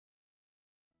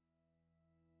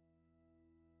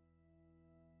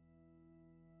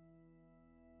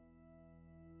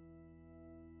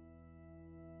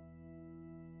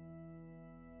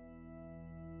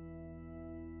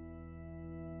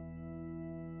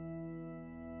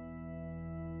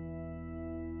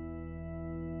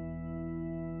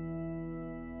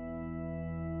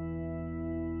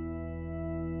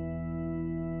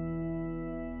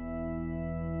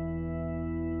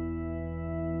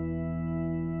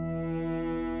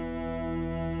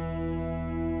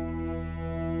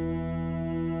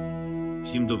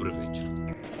Всім добрий вечір.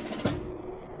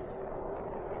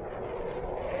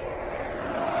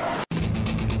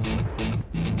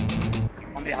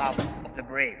 On behalf of the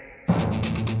brave.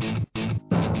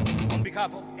 On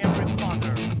behalf of every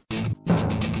father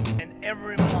and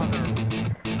every mother.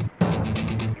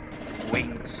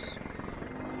 Wings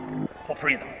for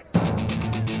freedom.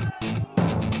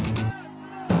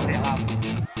 On behalf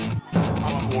of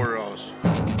our warriors.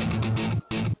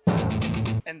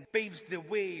 And paves the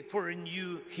way for a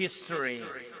new history.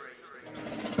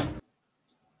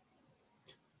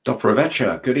 Dobry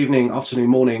večer, good evening,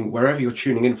 afternoon, morning, wherever you're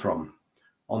tuning in from.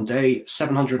 On day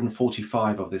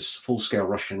 745 of this full-scale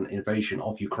Russian invasion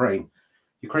of Ukraine,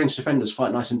 Ukraine's defenders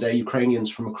fight night and day. Ukrainians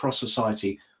from across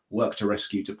society work to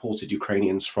rescue deported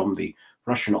Ukrainians from the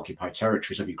Russian-occupied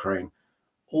territories of Ukraine.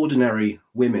 Ordinary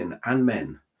women and men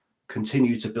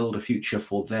continue to build a future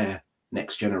for their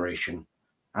next generation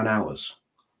and ours.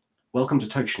 Welcome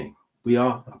to Tochnyi. We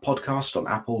are a podcast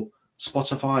on Apple,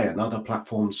 Spotify, and other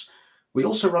platforms. We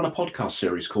also run a podcast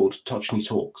series called Tochnyi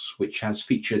Talks, which has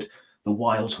featured the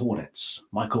Wild Hornets,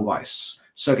 Michael Weiss,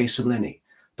 Sergei Simlini,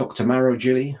 Dr. Maro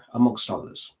Gilli, amongst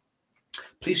others.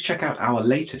 Please check out our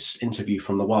latest interview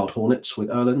from the Wild Hornets with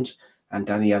Erlend and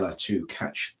Daniele to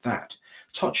catch that.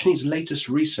 Tochny's latest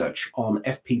research on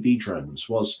FPV drones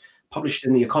was published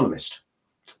in The Economist.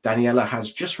 Daniele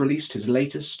has just released his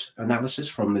latest analysis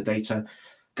from the data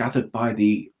gathered by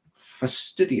the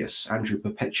fastidious Andrew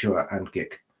Perpetua and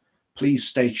Gick. Please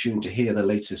stay tuned to hear the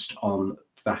latest on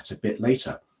that a bit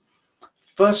later.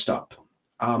 First up,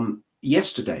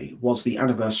 yesterday was the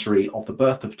anniversary of the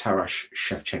birth of Taras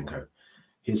Shevchenko.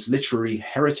 His literary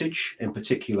heritage, in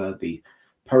particular the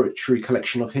poetry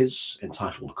collection of his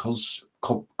entitled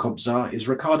Kobza, is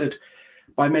regarded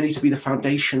by many to be the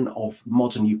foundation of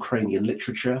modern Ukrainian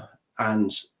literature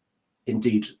and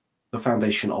indeed the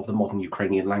foundation of the modern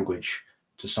Ukrainian language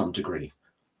to some degree.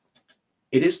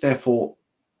 It is therefore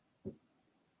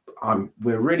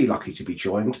we're really lucky to be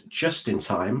joined just in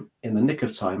time, in the nick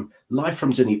of time, live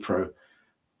from Dnipro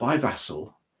by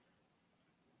Vasil,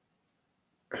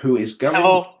 who is going...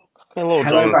 Hello,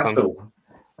 Jonathan. Vasil.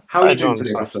 How are you doing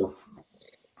today, Vasil?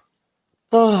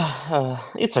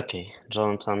 It's okay,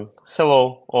 Jonathan.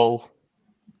 Hello, all.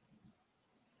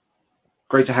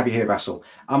 Great to have you here, Vasil.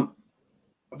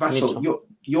 Vasil,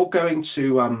 you're going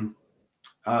to...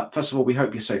 first of all, we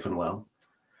hope you're safe and well.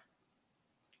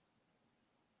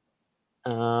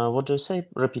 What do you say?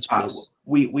 Repeat, please.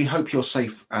 We hope you're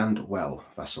safe and well,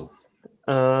 Vasil.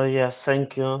 Yes,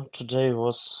 thank you. Today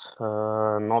was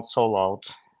not so loud,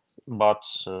 but.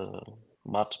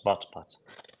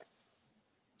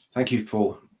 Thank you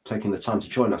for taking the time to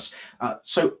join us.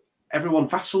 So, everyone,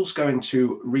 Vasil's going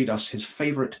to read us his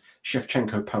favorite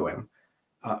Shevchenko poem.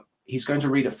 He's going to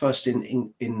read it first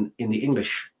in the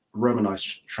English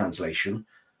Romanized translation,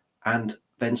 and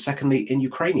then secondly in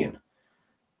Ukrainian.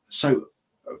 So,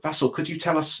 Vasil, could you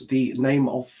tell us the name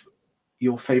of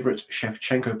your favorite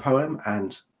Shevchenko poem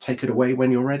and take it away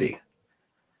when you're ready?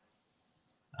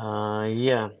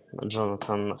 Yeah,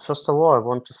 Jonathan. First of all, I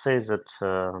want to say that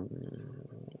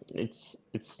it's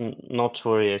not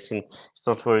very. I think it's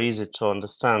not very easy to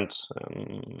understand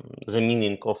the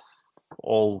meaning of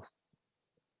all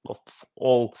what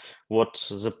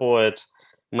the poet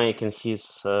make in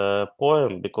his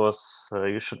poem, because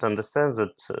you should understand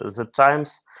that the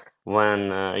times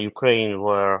when Ukraine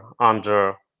were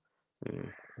under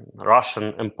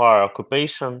Russian Empire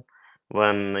occupation,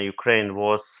 when Ukraine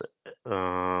was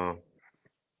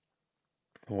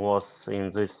in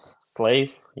this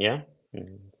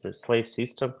slave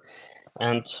system,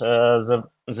 and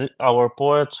our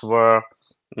poets were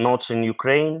not in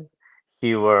Ukraine.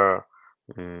 He were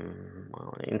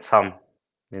in some.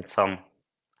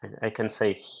 I can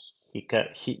say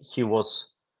he was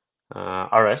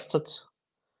arrested.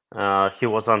 He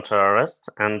was under arrest,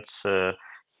 and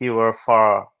he were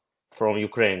far from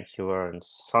Ukraine. He were in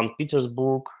St.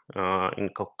 Petersburg, in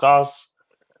Caucasus,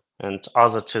 and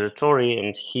other territory,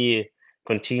 and he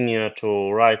continued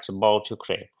to write about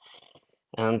Ukraine.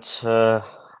 And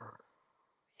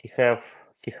he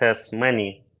has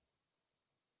many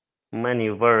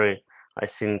very, I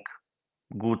think,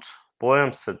 good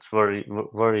poems that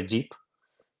very deep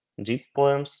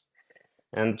poems.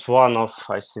 And one of,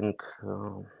 I think,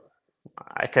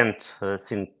 I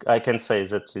can say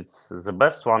that it's the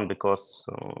best one, because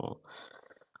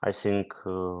I think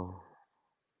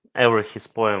every his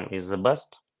poem is the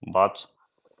best, but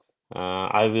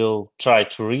I will try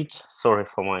to read. Sorry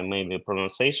for my maybe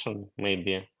pronunciation,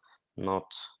 maybe not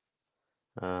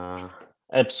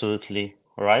absolutely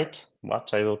right,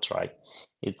 but I will try.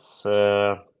 It's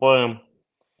a poem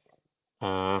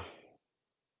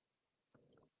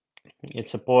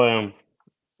It's a poem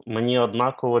 «Мені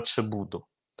однаково чи буду».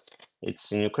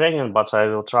 It's in Ukrainian, but I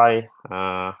will try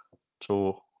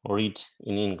to read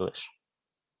in English.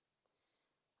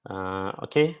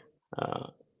 Okay?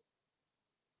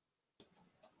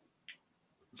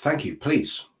 Thank you.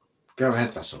 Please go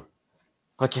ahead, Vasil.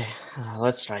 Okay,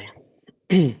 let's try.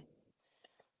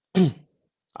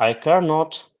 I care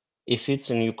not if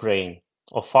it's in Ukraine,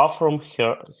 or far from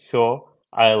her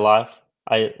I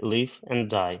live and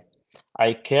die.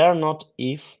 I care not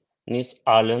if this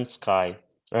island sky,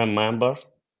 remembered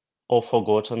or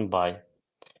forgotten by.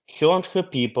 Her and her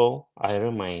people I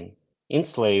remain, in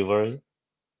slavery,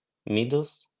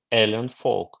 Midas, alien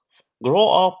folk. Grow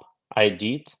up I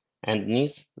did, and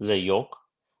neath the yoke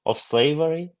of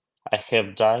slavery I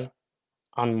have died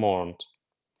unmourned.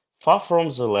 Far from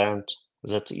the land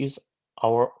that is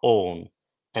our own,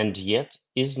 and yet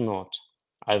is not,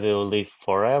 I will live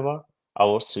forever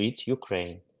our sweet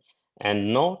Ukraine,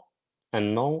 and no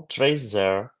trace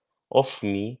there of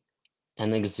me,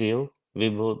 an exile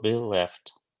will be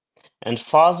left. And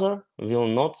father will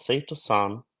not say to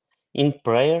son, in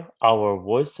prayer our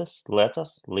voices let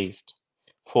us lift,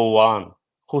 for one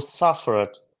who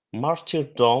suffered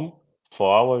martyrdom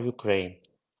for our Ukraine.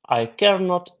 I care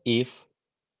not if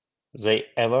they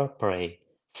ever pray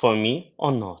for me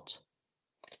or not.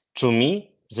 To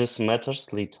me this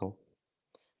matters little.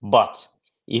 But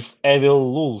if I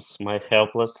will lose my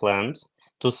helpless land,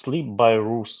 to sleep by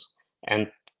ruse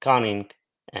and cunning,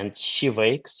 and she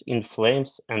wakes in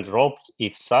flames and robed,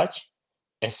 if such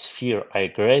as fear I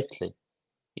greatly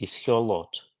is her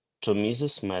lot, to me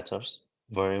this matters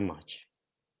very much.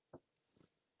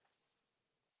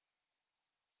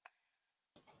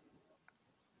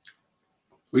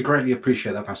 We greatly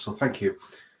appreciate that, Vasil. Thank you.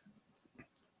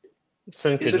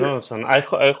 Thank you, Is it a- Jonathan. I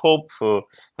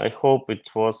hope it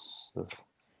was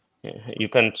you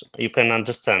can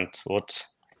understand what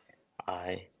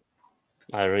I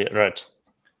read.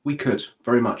 We could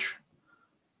very much.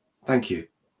 Thank you.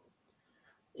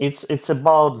 It's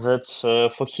about that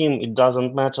for him it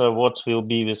doesn't matter what will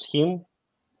be with him,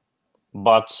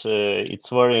 but it's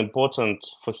very important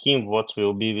for him what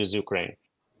will be with Ukraine.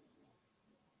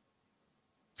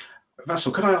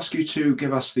 Vasil, could I ask you to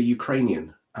give us the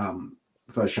Ukrainian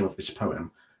version of this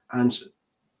poem? And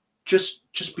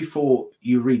just before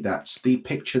you read that, the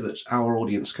picture that our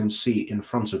audience can see in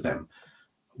front of them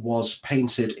was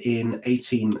painted in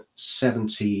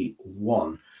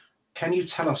 1871. Can you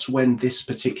tell us when this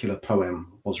particular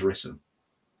poem was written?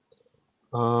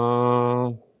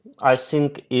 I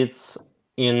think it's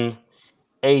in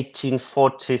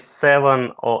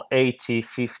 1847 or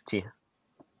 1850.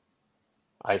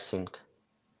 I think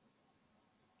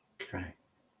Okay.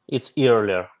 it's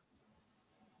earlier.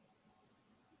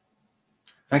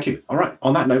 Thank you. All right.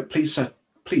 On that note, please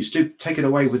do take it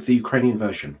away with the Ukrainian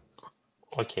version.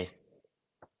 Окей.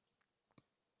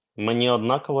 Мені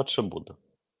однаково чи буду.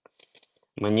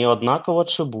 Мені однаково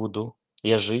чи буду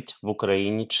я жить в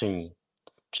Україні чи ні.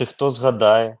 Чи хто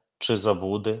згадає, чи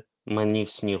забуде мені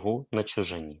в снігу на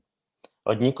чужині.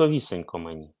 Одніковісенько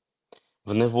мені.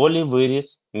 В неволі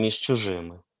виріс між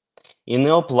чужими. І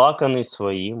не оплаканий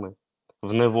своїми,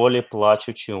 в неволі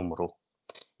плачучи умру.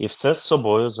 І все з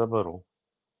собою заберу.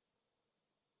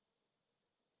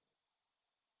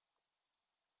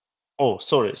 Oh,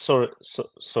 sorry,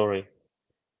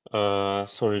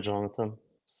 Jonathan.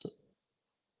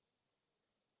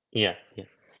 Yeah.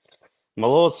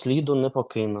 Малого сліду не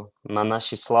покину на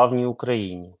нашій славній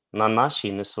Україні, на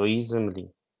нашій не своїй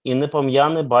землі. І не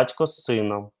пом'яне батько з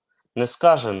сином, не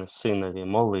скаже синові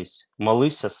молись,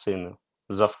 молися, сину,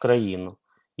 за Вкраїну,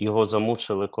 його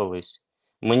замучили колись.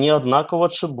 Мені однаково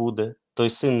чи буде той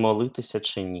син молитися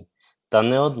чи ні, та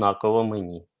не однаково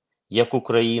мені, як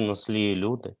Україну злії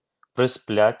люди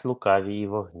присплять лукаві її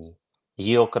вогні.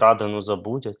 Її окрадену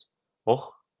забудять,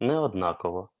 ох, не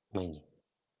однаково мені.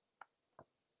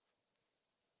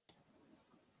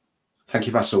 Thank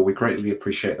you, Vasil. We greatly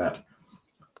appreciate that.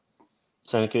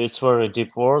 Thank you. It's very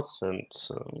deep words and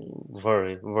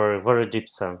very, very, very deep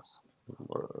sense.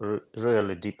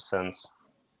 Really deep sense.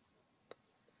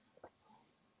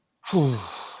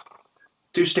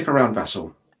 Do stick around,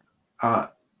 Vasil.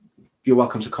 You're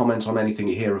welcome to comment on anything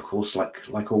you hear, of course,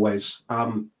 like always.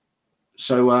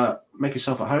 So make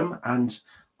yourself at home, and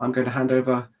I'm going to hand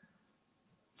over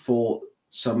for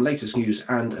some latest news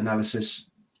and analysis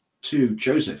to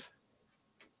Joseph.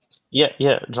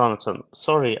 Yeah, Jonathan.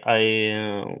 Sorry, I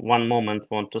one moment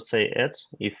want to say it,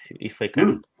 if I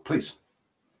can. Please.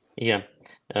 Yeah,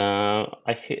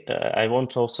 I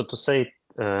want also to say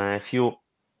a few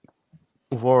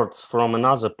words from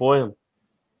another poem.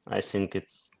 I think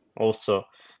it's also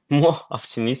more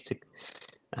optimistic.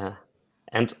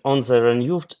 And on the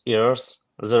renewed earth,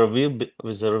 there will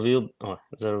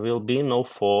be no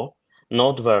foe,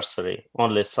 no adversary,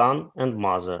 only son and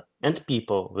mother, and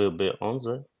people will be on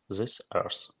this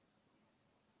earth.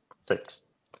 Thanks.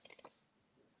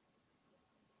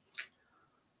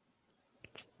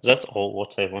 That's all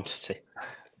what I want to say.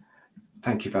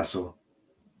 Thank you, Vasil.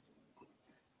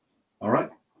 All right.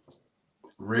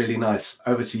 Really nice.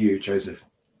 Over to you, Joseph.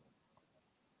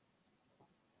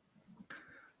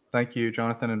 Thank you,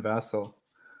 Jonathan and Vasil.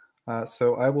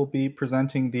 So I will be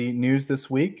presenting the news this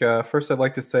week. First, I'd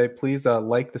like to say, please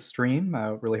like the stream.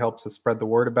 It really helps us spread the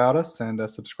word about us, and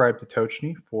subscribe to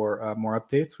Tochnyi for more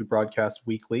updates. We broadcast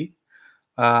weekly.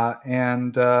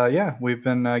 Yeah, we've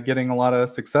been getting a lot of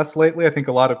success lately. I think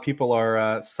a lot of people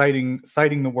are citing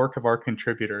the work of our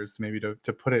contributors, maybe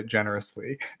to put it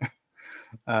generously.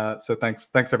 So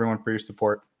thanks everyone for your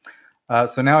support.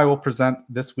 So now I will present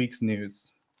this week's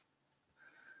news.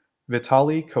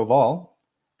 Vitaly Koval,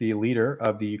 the leader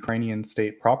of the Ukrainian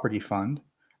State Property Fund,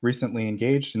 recently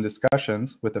engaged in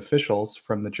discussions with officials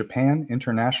from the Japan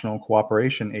International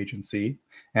Cooperation Agency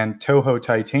and Toho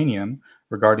Titanium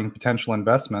regarding potential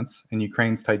investments in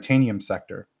Ukraine's titanium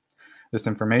sector. This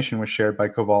information was shared by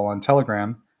Koval on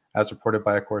Telegram, as reported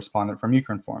by a correspondent from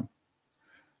Ukrinform.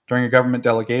 During a government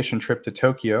delegation trip to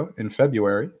Tokyo in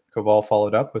February, Koval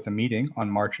followed up with a meeting on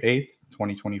March 8,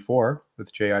 2024,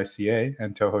 with JICA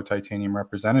and Toho Titanium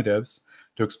representatives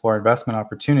to explore investment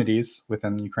opportunities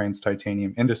within Ukraine's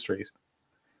titanium industries.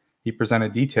 He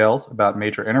presented details about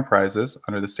major enterprises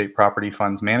under the State Property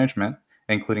Fund's management,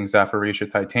 including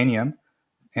Zaporizhzhia Titanium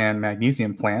and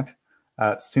magnesium plant,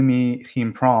 Sumy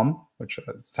Chimprom, which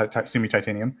is Sumy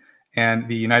Titanium, and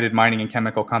the United Mining and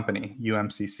Chemical Company,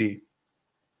 UMCC.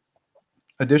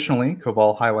 Additionally,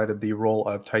 Koval highlighted the role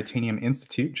of Titanium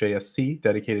Institute, JSC,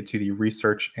 dedicated to the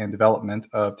research and development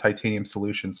of titanium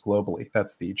solutions globally.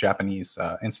 That's the Japanese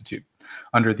institute,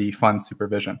 under the fund's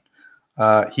supervision.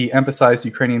 He emphasized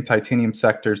Ukrainian titanium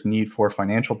sector's need for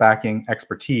financial backing,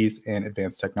 expertise, and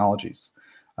advanced technologies.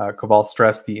 Koval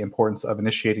stressed the importance of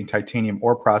initiating titanium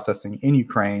ore processing in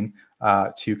Ukraine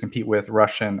to compete with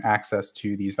Russian access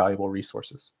to these valuable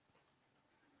resources.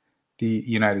 The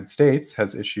United States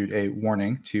has issued a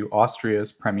warning to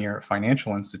Austria's premier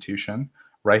financial institution,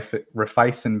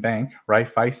 Raiffeisen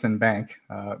Bank.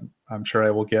 I'm sure I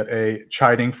will get a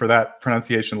chiding for that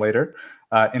pronunciation later.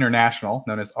 International,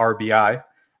 known as RBI,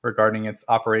 regarding its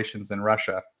operations in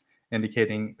Russia,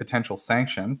 indicating potential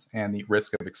sanctions and the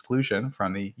risk of exclusion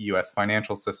from the U.S.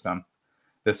 financial system.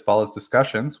 This follows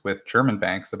discussions with German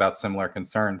banks about similar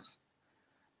concerns.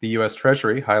 The U.S.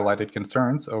 Treasury highlighted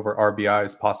concerns over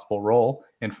RBI's possible role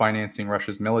in financing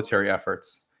Russia's military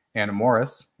efforts. Anna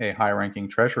Morris, a high-ranking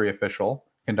Treasury official,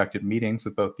 conducted meetings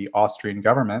with both the Austrian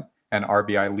government and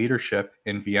RBI leadership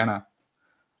in Vienna.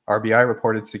 RBI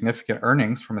reported significant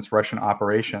earnings from its Russian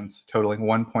operations, totaling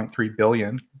 1.3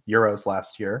 billion euros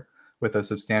last year, with a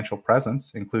substantial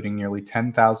presence, including nearly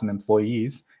 10,000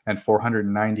 employees and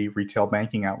 490 retail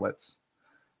banking outlets.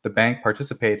 The bank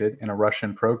participated in a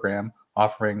Russian program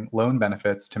offering loan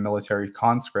benefits to military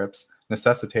conscripts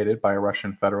necessitated by a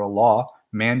Russian federal law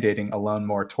mandating a loan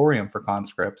moratorium for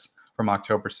conscripts from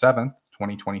October 7,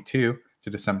 2022 to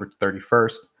December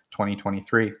 31st,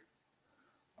 2023.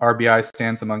 RBI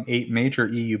stands among 8 major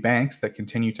EU banks that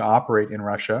continue to operate in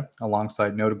Russia,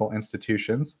 alongside notable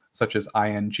institutions such as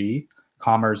ING,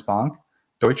 Commerzbank,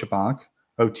 Deutsche Bank,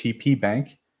 OTP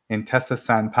Bank, Intesa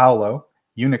San Paolo,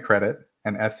 Unicredit,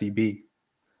 and SEB.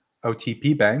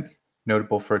 OTP Bank,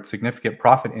 notable for its significant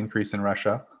profit increase in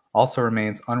Russia, also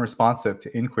remains unresponsive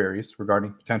to inquiries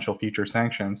regarding potential future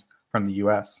sanctions from the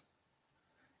US.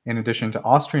 In addition to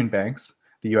Austrian banks,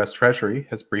 the US Treasury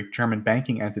has briefed German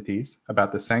banking entities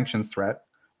about the sanctions threat,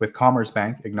 with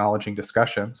Commerzbank acknowledging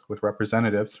discussions with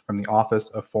representatives from the Office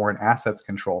of Foreign Assets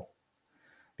Control.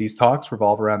 These talks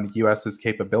revolve around the US's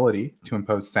capability to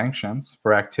impose sanctions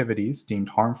for activities deemed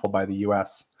harmful by the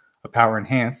US, a power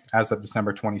enhanced as of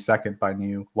December 22nd by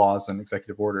new laws and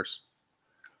executive orders.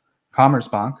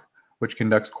 Commerzbank, which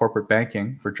conducts corporate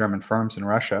banking for German firms in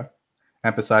Russia,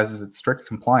 emphasizes its strict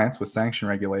compliance with sanction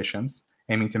regulations,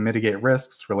 aiming to mitigate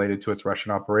risks related to its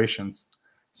Russian operations.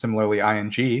 Similarly,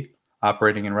 ING,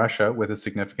 operating in Russia with a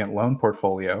significant loan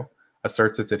portfolio,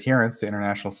 asserts its adherence to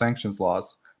international sanctions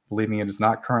laws, believing it is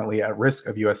not currently at risk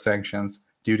of US sanctions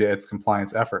due to its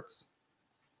compliance efforts.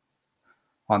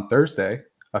 On Thursday,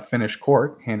 a Finnish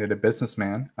court handed a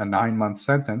businessman a 9-month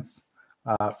sentence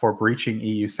for breaching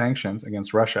EU sanctions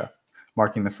against Russia,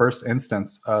 marking the first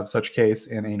instance of such case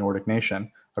in a Nordic nation,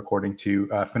 according to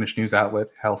Finnish news outlet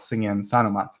Helsingin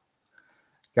Sanomat.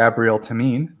 Gabriel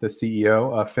Tamin, the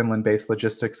CEO of Finland-based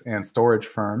logistics and storage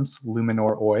firms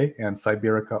Luminor Oy and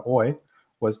Siberica Oy,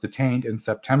 was detained in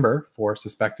September for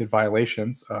suspected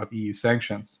violations of EU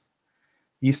sanctions.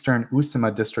 Eastern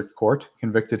Uusimaa District Court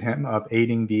convicted him of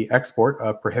aiding the export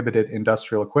of prohibited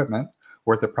industrial equipment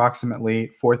worth approximately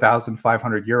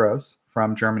 4,500 euros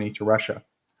from Germany to Russia.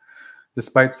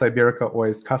 Despite Siberica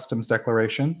Oy's customs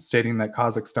declaration stating that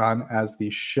Kazakhstan as the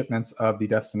shipments of the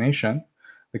destination,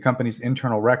 the company's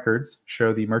internal records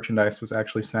show the merchandise was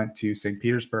actually sent to St.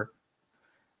 Petersburg.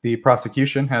 The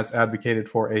prosecution has advocated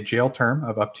for a jail term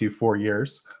of up to 4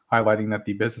 years, highlighting that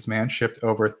the businessman shipped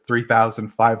over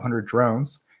 3,500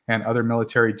 drones and other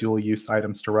military dual-use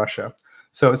items to Russia.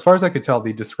 So as far as I could tell,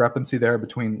 the discrepancy there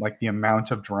between like the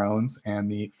amount of drones and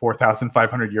the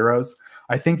 4,500 euros,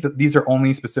 I think that these are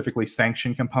only specifically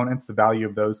sanctioned components, the value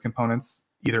of those components,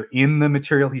 either in the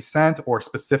material he sent or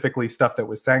specifically stuff that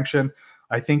was sanctioned.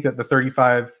 I think that the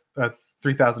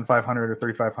 3,500 or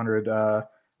 3,500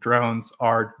 drones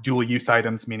are dual-use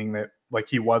items, meaning that like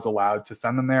he was allowed to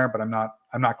send them there, but I'm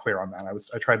not clear on that.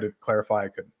 I tried to clarify, I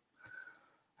couldn't.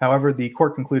 However, the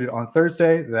court concluded on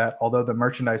Thursday that although the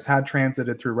merchandise had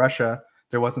transited through Russia,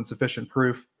 there wasn't sufficient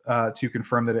proof to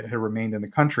confirm that it had remained in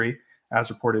the country, as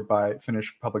reported by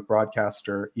Finnish public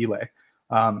broadcaster Yle.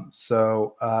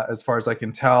 As far as I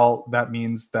can tell, that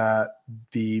means that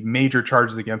the major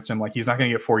charges against him, like he's not going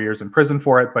to get 4 years in prison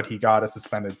for it, but he got a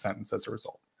suspended sentence as a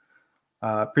result.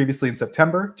 Previously in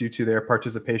September, due to their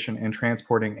participation in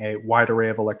transporting a wide array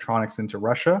of electronics into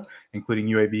Russia, including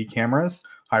UAV cameras,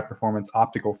 high-performance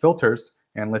optical filters,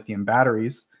 and lithium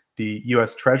batteries, the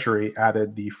U.S. Treasury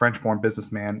added the French-born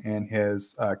businessman and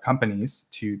his companies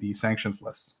to the sanctions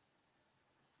list.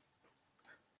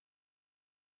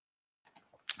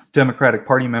 Democratic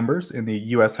Party members in the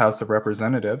U.S. House of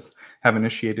Representatives have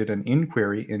initiated an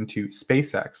inquiry into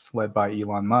SpaceX, led by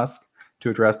Elon Musk, to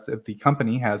address if the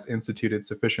company has instituted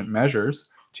sufficient measures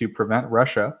to prevent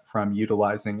Russia from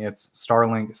utilizing its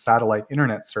Starlink satellite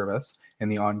internet service in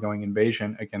the ongoing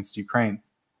invasion against Ukraine.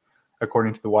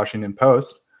 According to the Washington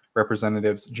Post,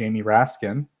 Representatives Jamie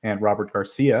Raskin and Robert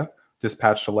Garcia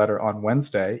dispatched a letter on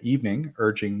Wednesday evening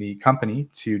urging the company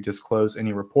to disclose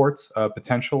any reports of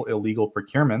potential illegal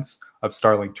procurements of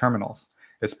Starlink terminals,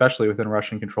 especially within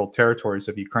Russian-controlled territories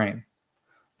of Ukraine.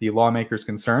 The lawmakers'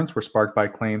 concerns were sparked by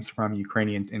claims from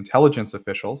Ukrainian intelligence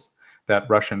officials that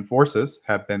Russian forces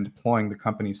have been deploying the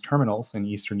company's terminals in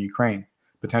eastern Ukraine,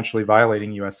 potentially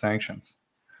violating U.S. sanctions.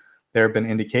 There have been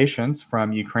indications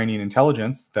from Ukrainian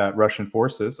intelligence that Russian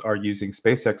forces are using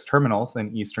SpaceX terminals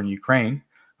in eastern Ukraine,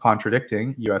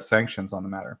 contradicting U.S. sanctions on the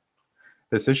matter.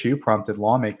 This issue prompted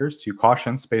lawmakers to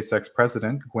caution SpaceX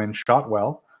President Gwynne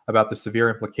Shotwell about the severe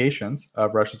implications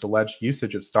of Russia's alleged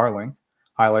usage of Starlink,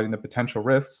 highlighting the potential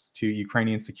risks to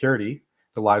Ukrainian security,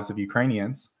 the lives of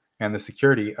Ukrainians, and the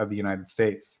security of the United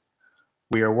States.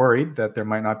 We are worried that there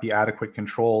might not be adequate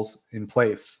controls in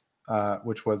place,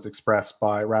 which was expressed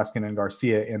by Raskin and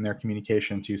Garcia in their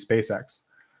communication to SpaceX.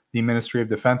 The Ministry of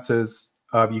Defense's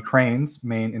of Ukraine's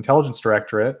main intelligence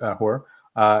directorate,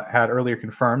 had earlier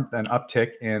confirmed an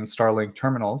uptick in Starlink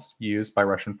terminals used by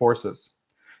Russian forces.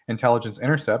 Intelligence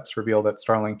intercepts reveal that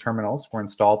Starlink terminals were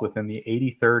installed within the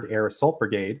 83rd Air Assault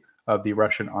Brigade of the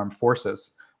Russian Armed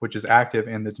Forces, which is active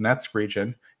in the Donetsk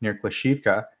region near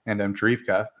Klishivka and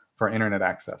Andriivka for internet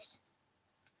access.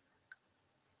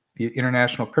 The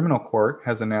International Criminal Court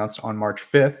has announced on March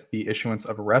 5th the issuance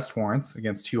of arrest warrants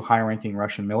against two high-ranking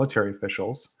Russian military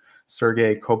officials,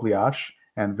 Sergei Kobliash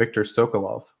and Viktor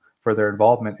Sokolov, for their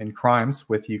involvement in crimes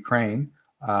with Ukraine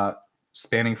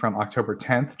spanning from October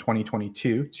 10th,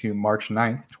 2022 to March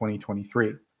 9th,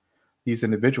 2023. These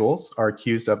individuals are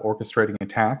accused of orchestrating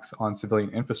attacks on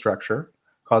civilian infrastructure,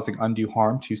 causing undue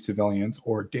harm to civilians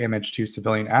or damage to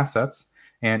civilian assets,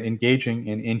 and engaging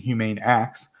in inhumane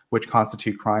acts which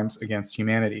constitute crimes against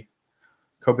humanity.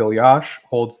 Kobliash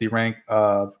holds the rank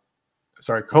of,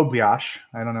 Kobliash,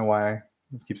 I don't know why I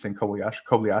keep saying Kobliash.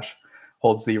 Kobliash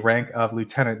holds the rank of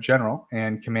lieutenant general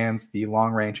and commands the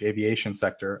long-range aviation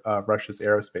sector of Russia's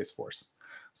aerospace force.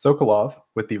 Sokolov,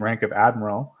 with the rank of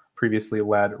admiral, previously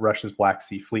led Russia's Black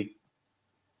Sea Fleet.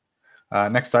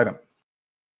 Next item.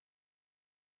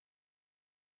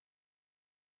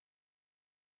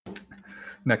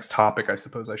 Next topic, I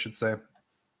suppose I should say.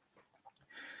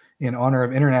 In honor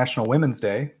of International Women's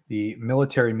Day, the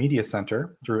Military Media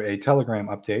Center, through a Telegram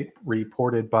update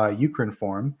reported by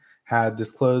Ukrinform, had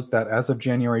disclosed that as of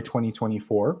January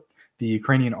 2024, the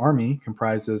Ukrainian army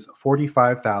comprises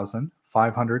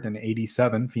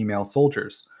 45,587 female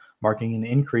soldiers, marking an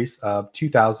increase of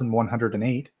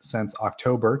 2,108 since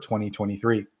October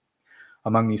 2023.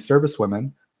 Among these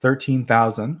servicewomen,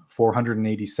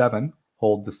 13,487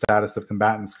 hold the status of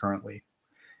combatants currently.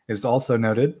 It is also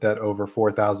noted that over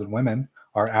 4,000 women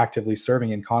are actively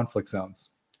serving in conflict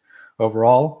zones.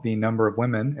 Overall, the number of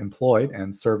women employed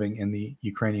and serving in the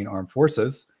Ukrainian armed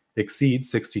forces exceeds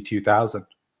 62,000.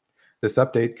 This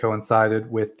update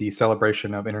coincided with the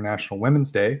celebration of International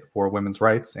Women's Day for Women's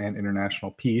Rights and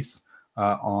International Peace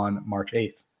on March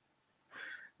 8th.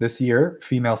 This year,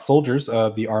 female soldiers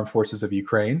of the Armed Forces of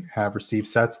Ukraine have received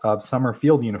sets of summer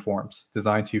field uniforms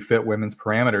designed to fit women's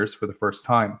parameters for the first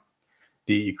time.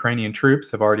 The Ukrainian troops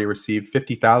have already received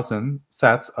 50,000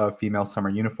 sets of female summer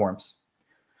uniforms.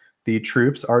 The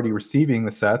troops already receiving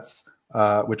the sets,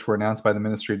 which were announced by the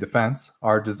Ministry of Defense,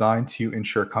 are designed to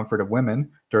ensure comfort of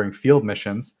women during field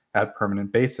missions at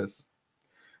permanent bases.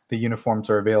 The uniforms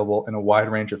are available in a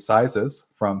wide range of sizes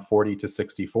from 40 to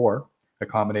 64,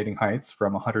 accommodating heights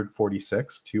from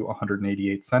 146 to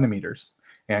 188 centimeters,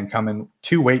 and come in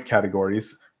two weight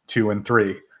categories, 2 and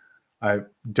 3. I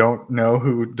don't know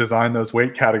who designed those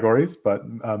weight categories, but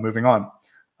moving on.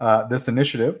 This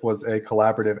initiative was a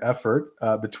collaborative effort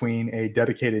between a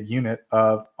dedicated unit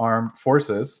of armed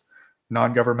forces,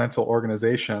 non-governmental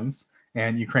organizations,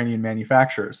 and Ukrainian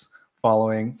manufacturers,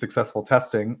 following successful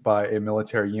testing by a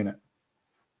military unit.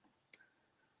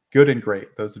 Good and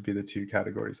great. Those would be the two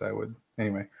categories I would.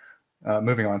 Anyway,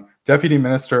 moving on. Deputy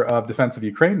Minister of Defense of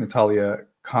Ukraine, Natalia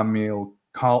Kalmykova,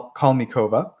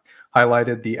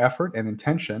 highlighted the effort and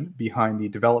intention behind the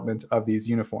development of these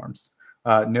uniforms,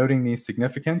 noting the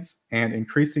significance and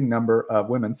increasing number of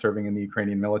women serving in the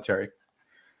Ukrainian military.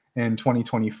 In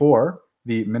 2024,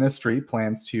 the ministry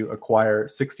plans to acquire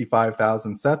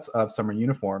 65,000 sets of summer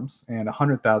uniforms and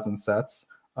 100,000 sets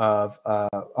of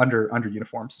under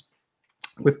uniforms,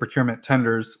 with procurement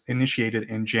tenders initiated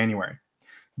in January.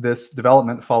 This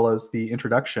development follows the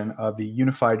introduction of the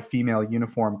unified female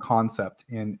uniform concept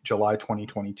in July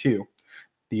 2022,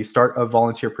 the start of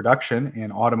volunteer production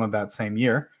in autumn of that same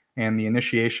year, and the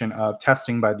initiation of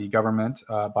testing by the government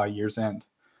by year's end.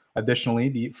 Additionally,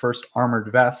 the first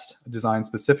armored vest designed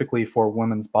specifically for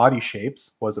women's body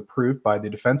shapes was approved by the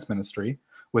Defense Ministry,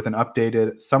 with an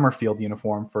updated summer field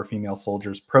uniform for female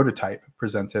soldiers prototype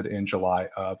presented in July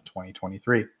of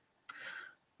 2023.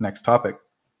 Next topic.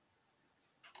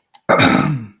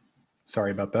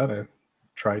 Sorry about that. I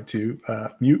tried to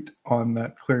mute on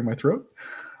that clearing my throat.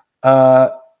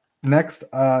 Next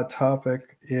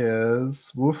topic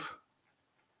is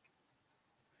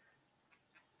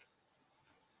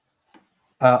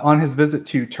on his visit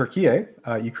to Turkey,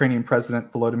 Ukrainian President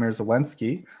Volodymyr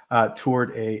Zelensky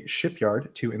toured a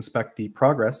shipyard to inspect the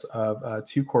progress of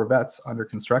 2 corvettes under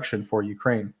construction for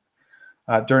Ukraine.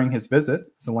 During his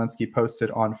visit, Zelensky posted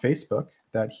on Facebook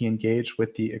that he engaged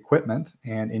with the equipment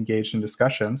and engaged in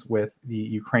discussions with the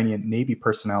Ukrainian Navy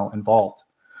personnel involved.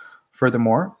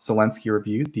 Furthermore, Zelensky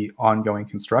reviewed the ongoing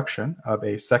construction of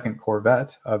a second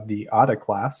corvette of the Ada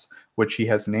class, which he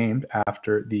has named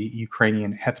after the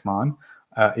Ukrainian hetman,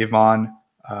 Ivan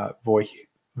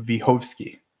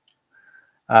Vyhovsky.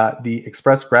 The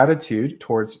expressed gratitude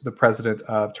towards the President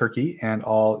of Turkey and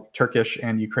all Turkish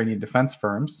and Ukrainian defense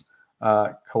firms.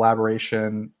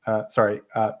 President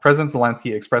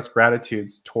Zelensky expressed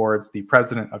gratitudes towards the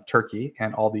President of Turkey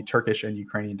and all the Turkish and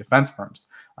Ukrainian defense firms,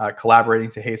 collaborating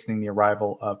to hastening the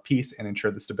arrival of peace and ensure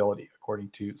the stability, according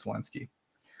to Zelensky.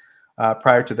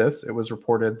 Prior to this, it was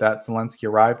reported that Zelensky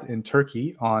arrived in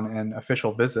Turkey on an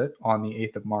official visit on the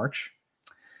 8th of March.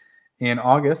 In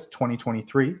August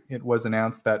 2023, it was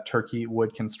announced that Turkey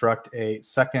would construct a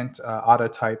second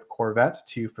Ada-type corvette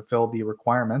to fulfill the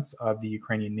requirements of the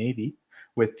Ukrainian Navy,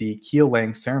 with the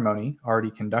keel-laying ceremony already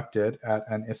conducted at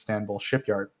an Istanbul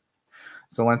shipyard.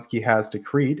 Zelensky has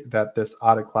decreed that this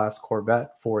Ada-class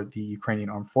corvette for the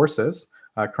Ukrainian armed forces,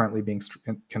 currently being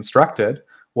constructed,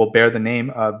 will bear the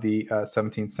name of the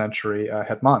 17th century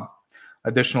hetman.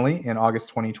 Additionally, in August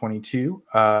 2022,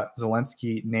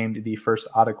 Zelensky named the first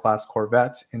Ada-class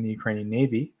corvette in the Ukrainian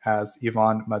Navy as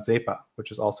Ivan Mazepa, which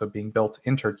is also being built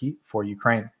in Turkey for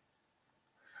Ukraine.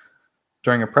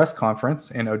 During a press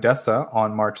conference in Odessa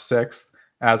on March 6th,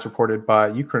 as reported by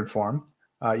Ukrinform,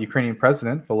 Ukrainian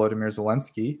President Volodymyr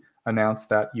Zelensky announced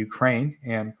that Ukraine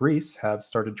and Greece have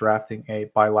started drafting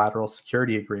a bilateral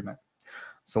security agreement.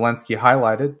 Zelensky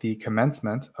highlighted the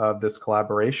commencement of this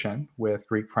collaboration with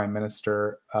Greek Prime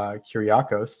Minister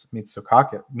Kyriakos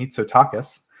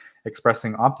Mitsotakis,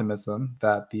 expressing optimism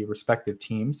that the respective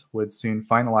teams would soon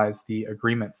finalize the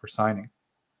agreement for signing.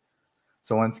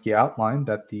 Zelensky outlined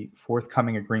that the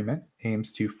forthcoming agreement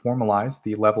aims to formalize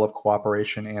the level of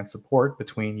cooperation and support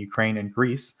between Ukraine and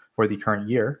Greece for the current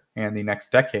year and the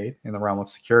next decade in the realm of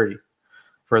security.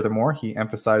 Furthermore, he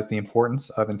emphasized the importance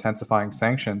of intensifying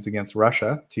sanctions against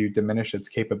Russia to diminish its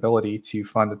capability to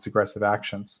fund its aggressive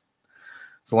actions.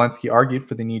 Zelensky argued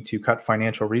for the need to cut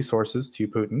financial resources to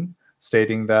Putin,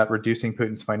 stating that reducing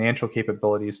Putin's financial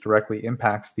capabilities directly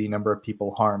impacts the number of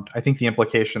people harmed. I think the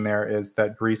implication there is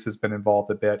that Greece has been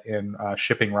involved a bit in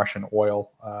shipping Russian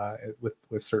oil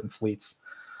with certain fleets.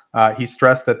 He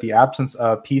stressed that the absence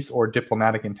of peace or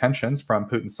diplomatic intentions from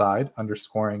Putin's side,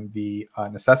 underscoring the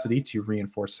necessity to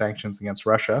reinforce sanctions against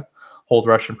Russia, hold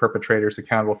Russian perpetrators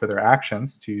accountable for their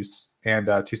actions, to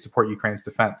support Ukraine's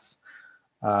defense,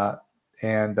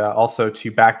 and also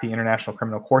to back the International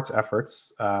Criminal Court's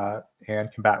efforts and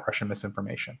combat Russian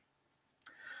misinformation.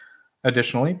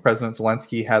 Additionally, President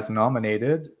Zelensky has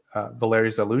nominated Valery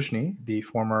Zaluzhny, the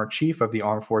former chief of the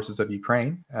Armed Forces of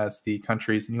Ukraine, as the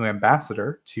country's new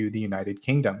ambassador to the United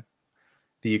Kingdom.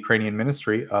 The Ukrainian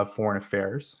Ministry of Foreign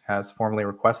Affairs has formally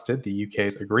requested the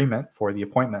UK's agreement for the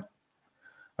appointment.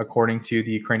 According to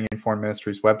the Ukrainian Foreign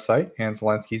Ministry's website and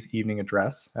Zelensky's evening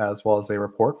address, as well as a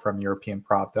report from European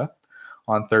Pravda,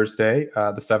 on Thursday,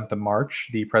 the 7th of March,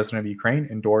 the President of Ukraine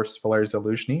endorsed Valery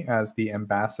Zaluzhny as the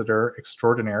Ambassador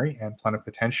Extraordinary and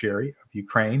Plenipotentiary of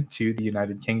Ukraine to the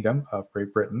United Kingdom of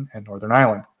Great Britain and Northern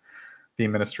Ireland. The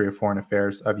Ministry of Foreign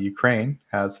Affairs of Ukraine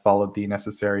has followed the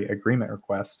necessary agreement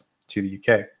request to the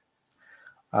UK.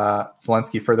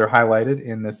 Zelensky further highlighted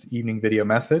in this evening video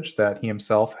message that he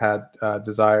himself had that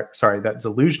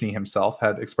Zaluzhny himself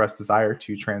had expressed desire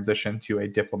to transition to a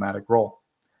diplomatic role.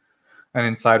 An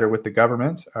insider with the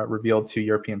government revealed to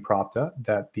European Pravda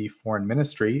that the foreign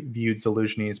ministry viewed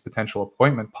Zaluzhny's potential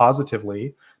appointment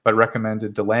positively, but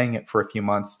recommended delaying it for a few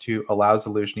months to allow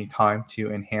Zaluzhny time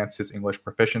to enhance his English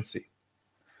proficiency.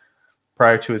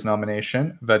 Prior to his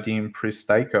nomination, Vadim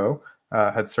Pristaiko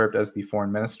had served as the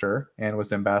foreign minister and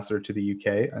was ambassador to the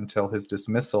UK until his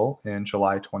dismissal in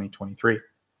July 2023.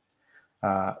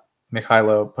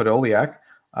 Mikhailo Podolyak,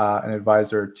 an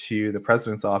advisor to the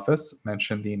president's office,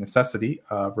 mentioned the necessity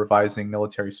of revising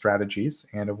military strategies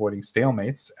and avoiding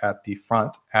stalemates at the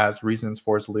front as reasons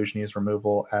for Zaluzhny's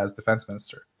removal as defense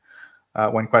minister.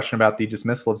 When questioned about the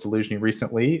dismissal of Zaluzhny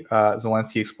recently,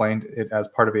 Zelensky explained it as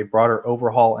part of a broader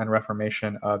overhaul and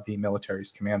reformation of the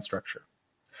military's command structure.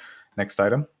 Next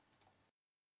item.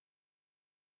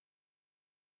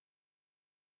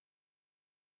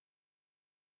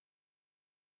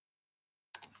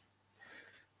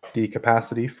 The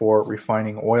capacity for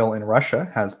refining oil in Russia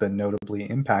has been notably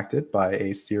impacted by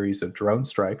a series of drone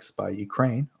strikes by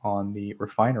Ukraine on the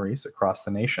refineries across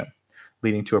the nation,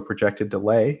 leading to a projected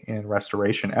delay in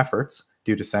restoration efforts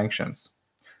due to sanctions.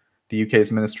 The UK's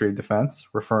Ministry of Defence,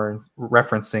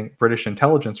 referencing British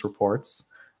intelligence reports,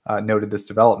 noted this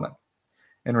development.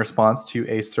 In response to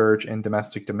a surge in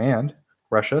domestic demand,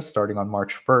 Russia, starting on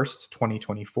March 1st,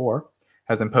 2024,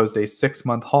 has imposed a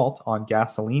 6-month halt on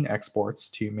gasoline exports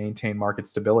to maintain market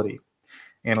stability.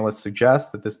 Analysts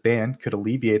suggest that this ban could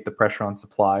alleviate the pressure on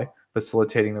supply,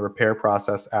 facilitating the repair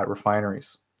process at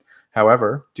refineries.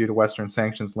 However, due to Western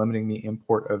sanctions limiting the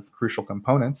import of crucial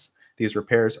components, these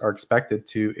repairs are expected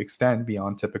to extend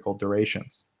beyond typical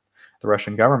durations. The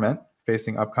Russian government,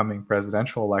 facing upcoming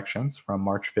presidential elections from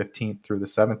March 15th through the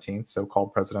 17th,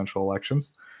 so-called presidential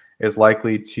elections, is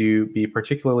likely to be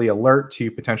particularly alert to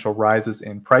potential rises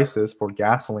in prices for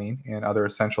gasoline and other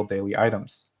essential daily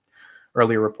items.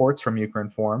 Earlier reports from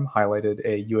Ukrinform highlighted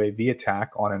a UAV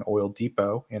attack on an oil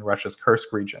depot in Russia's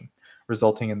Kursk region,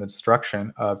 resulting in the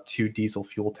destruction of 2 diesel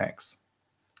fuel tanks.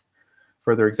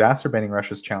 Further exacerbating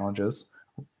Russia's challenges,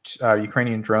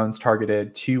 Ukrainian drones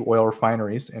targeted 2 oil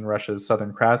refineries in Russia's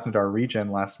southern Krasnodar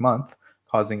region last month,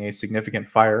 causing a significant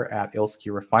fire at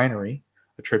Ilsky refinery,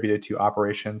 attributed to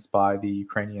operations by the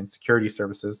Ukrainian Security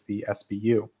Services, the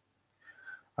SBU.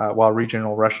 While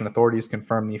regional Russian authorities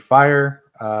confirmed the fire,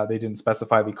 they didn't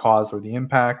specify the cause or the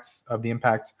impact of the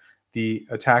impact. The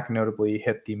attack notably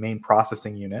hit the main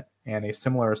processing unit, and a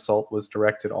similar assault was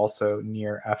directed also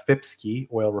near Afipsky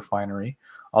oil refinery,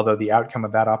 although the outcome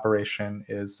of that operation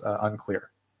is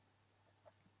unclear.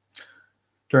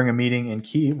 During a meeting in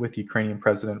Kyiv with Ukrainian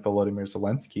President Volodymyr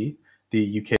Zelensky,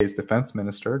 the UK's Defense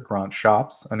Minister, Grant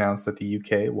Shapps, announced that the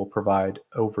UK will provide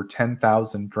over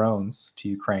 10,000 drones to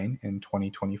Ukraine in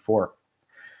 2024.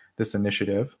 This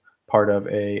initiative, part of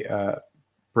a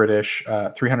British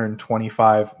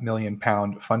 £325 million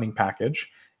funding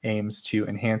package, aims to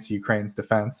enhance Ukraine's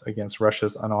defense against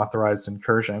Russia's unauthorized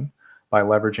incursion by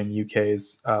leveraging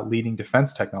UK's leading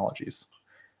defense technologies.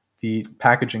 The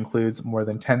package includes more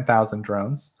than 10,000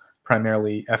 drones,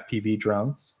 primarily FPV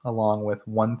drones, along with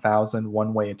 1,000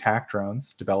 one-way attack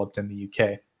drones developed in the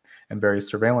UK, and various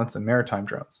surveillance and maritime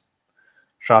drones.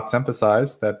 Shops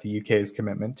emphasized that the UK's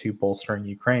commitment to bolstering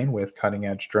Ukraine with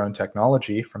cutting-edge drone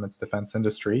technology from its defense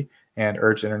industry and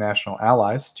urged international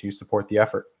allies to support the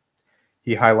effort.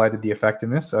 He highlighted the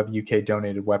effectiveness of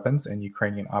UK-donated weapons in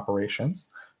Ukrainian operations,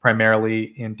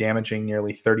 primarily in damaging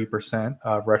nearly 30%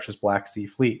 of Russia's Black Sea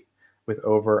fleet, with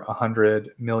over £100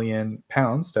 million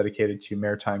dedicated to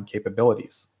maritime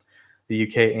capabilities. The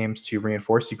UK aims to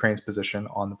reinforce Ukraine's position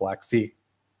on the Black Sea.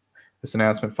 This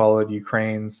announcement followed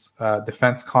Ukraine's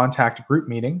Defense Contact Group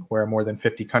meeting, where more than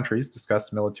 50 countries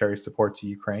discussed military support to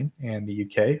Ukraine, and the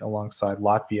UK, alongside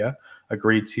Latvia,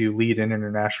 agreed to lead an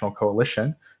international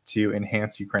coalition to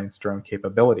enhance Ukraine's drone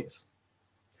capabilities.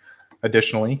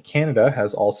 Additionally, Canada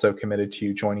has also committed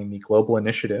to joining the global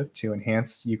initiative to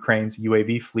enhance Ukraine's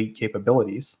UAV fleet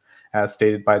capabilities, as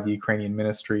stated by the Ukrainian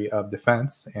Ministry of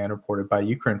Defense and reported by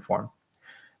Ukrinform.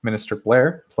 Minister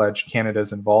Blair pledged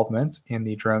Canada's involvement in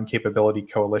the Drone Capability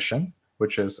Coalition,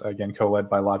 which is again co-led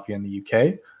by Latvia and the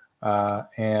UK.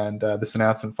 This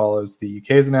announcement follows the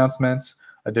UK's announcement.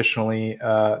 Additionally,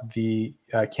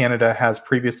 Canada has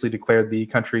previously declared the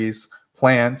country's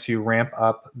plan to ramp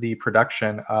up the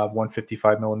production of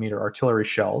 155mm artillery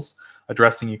shells,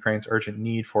 addressing Ukraine's urgent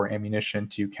need for ammunition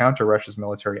to counter Russia's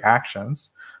military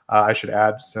actions. I should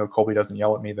add, so Colby doesn't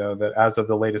yell at me, though, that as of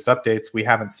the latest updates, we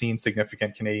haven't seen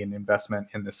significant Canadian investment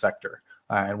in this sector,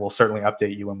 and we'll certainly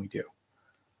update you when we do.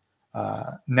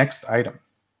 Next item.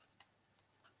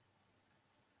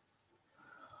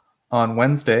 On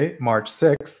Wednesday, March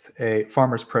 6th, a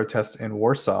farmers' protest in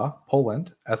Warsaw,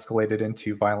 Poland, escalated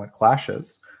into violent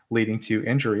clashes, leading to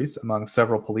injuries among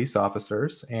several police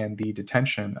officers and the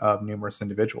detention of numerous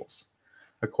individuals.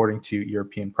 According to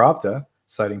European Pravda,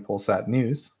 citing Polsat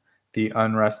News, the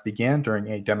unrest began during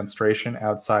a demonstration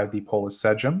outside the Polish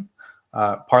Sejm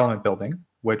parliament building,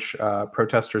 which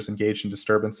protesters engaged in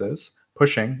disturbances,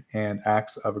 pushing, and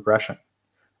acts of aggression.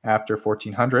 After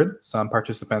 1400, some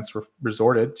participants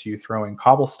resorted to throwing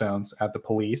cobblestones at the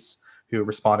police, who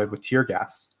responded with tear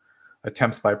gas.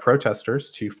 Attempts by protesters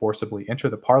to forcibly enter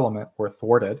the parliament were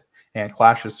thwarted, and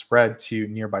clashes spread to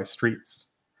nearby streets.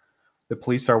 The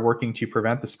police are working to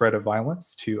prevent the spread of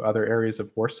violence to other areas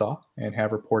of Warsaw and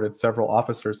have reported several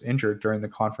officers injured during the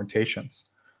confrontations.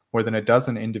 More than a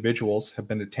dozen individuals have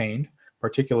been detained,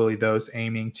 particularly those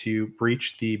aiming to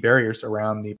breach the barriers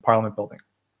around the parliament building.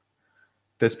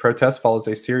 This protest follows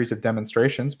a series of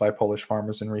demonstrations by Polish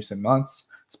farmers in recent months,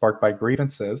 sparked by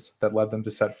grievances that led them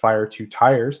to set fire to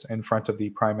tires in front of the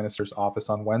Prime Minister's office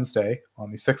on Wednesday,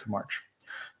 on the 6th of March.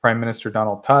 Prime Minister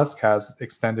Donald Tusk has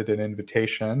extended an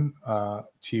invitation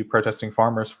to protesting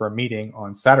farmers for a meeting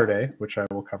on Saturday, which I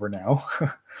will cover now.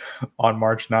 On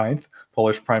March 9th,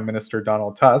 Polish Prime Minister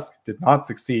Donald Tusk did not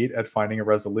succeed at finding a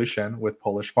resolution with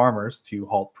Polish farmers to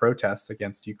halt protests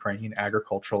against Ukrainian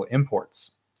agricultural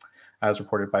imports, as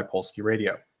reported by Polski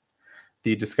Radio.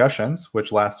 The discussions,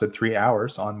 which lasted 3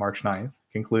 hours on March 9th,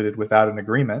 concluded without an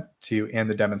agreement to end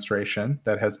the demonstration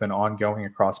that has been ongoing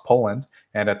across Poland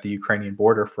and at the Ukrainian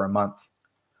border for a month.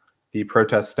 The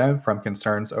protests stem from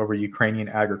concerns over Ukrainian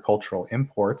agricultural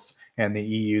imports and the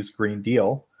EU's Green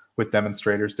Deal, with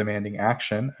demonstrators demanding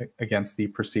action against the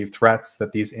perceived threats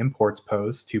that these imports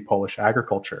pose to Polish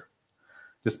agriculture.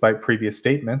 Despite previous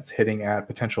statements hinting at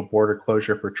potential border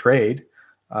closure for trade,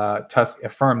 Tusk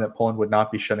affirmed that Poland would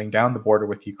not be shutting down the border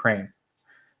with Ukraine.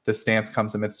 This stance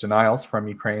comes amidst denials from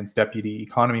Ukraine's Deputy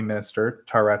Economy Minister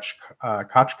Taras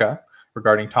Kachka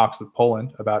regarding talks with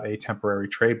Poland about a temporary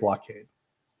trade blockade.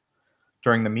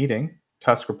 During the meeting,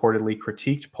 Tusk reportedly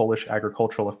critiqued Polish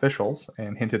agricultural officials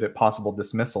and hinted at possible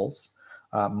dismissals.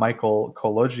 Michael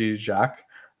Kolodziejczak,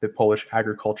 the Polish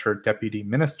Agriculture Deputy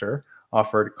Minister,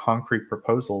 offered concrete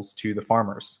proposals to the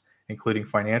farmers, including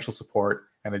financial support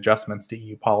and adjustments to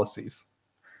EU policies.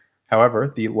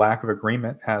 However, the lack of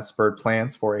agreement has spurred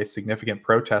plans for a significant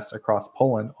protest across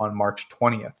Poland on March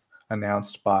 20th,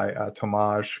 announced by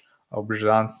Tomasz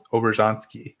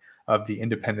Oberżanski of the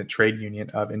Independent Trade Union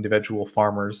of Individual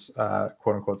Farmers,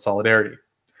 quote-unquote, Solidarity.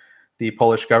 The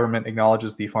Polish government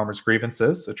acknowledges the farmers'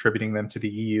 grievances, attributing them to the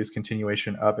EU's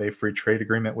continuation of a free trade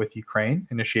agreement with Ukraine,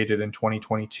 initiated in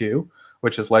 2022,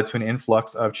 which has led to an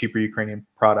influx of cheaper Ukrainian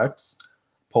products.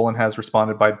 Poland has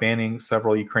responded by banning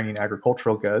several Ukrainian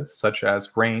agricultural goods, such as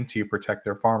grain, to protect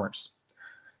their farmers.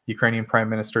 Ukrainian Prime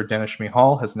Minister Denis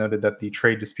Shmyhal has noted that the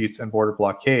trade disputes and border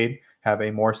blockade have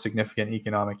a more significant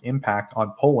economic impact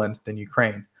on Poland than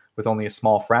Ukraine, with only a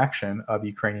small fraction of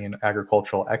Ukrainian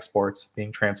agricultural exports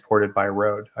being transported by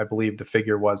road. I believe the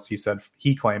figure was,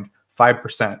 he claimed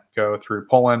 5% go through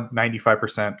Poland,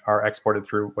 95% are exported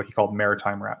through what he called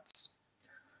maritime routes,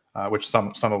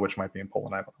 some of which might be in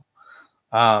Poland, I don't know.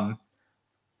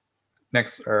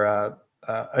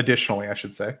 Additionally, I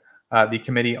should say, the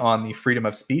Committee on the Freedom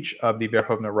of Speech of the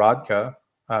Verkhovna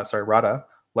Rada,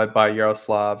 led by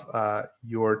Yaroslav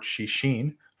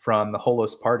Yurchyshin from the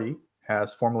Holos Party,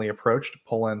 has formally approached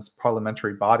Poland's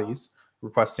parliamentary bodies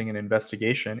requesting an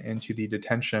investigation into the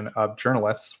detention of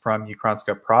journalists from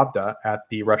Ukrainska Pravda at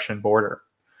the Russian border.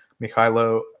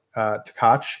 Mikhailo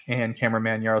Tkach and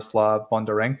cameraman Yaroslav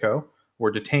Bondarenko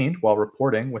were detained while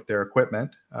reporting with their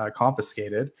equipment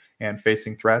confiscated and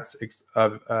facing threats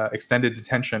of extended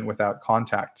detention without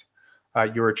contact.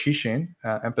 Yurchyshin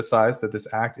emphasized that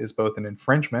this act is both an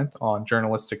infringement on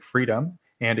journalistic freedom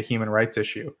and a human rights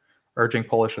issue, urging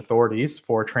Polish authorities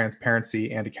for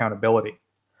transparency and accountability.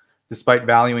 Despite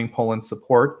valuing Poland's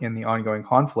support in the ongoing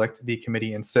conflict, the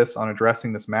committee insists on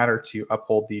addressing this matter to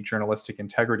uphold the journalistic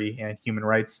integrity and human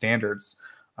rights standards,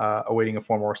 awaiting a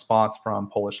formal response from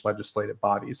Polish legislative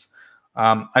bodies.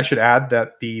 I should add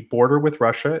that the border with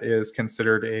Russia is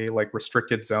considered a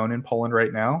restricted zone in Poland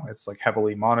right now. It's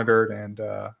heavily monitored and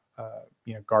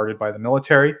guarded by the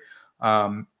military.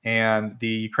 And the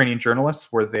Ukrainian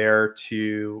journalists were there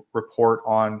to report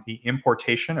on the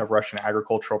importation of Russian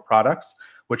agricultural products,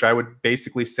 which I would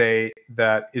basically say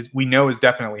that we know is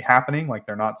definitely happening.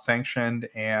 They're not sanctioned,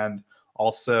 and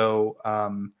also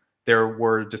there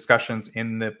were discussions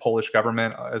in the Polish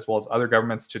government as well as other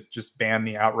governments to just ban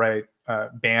the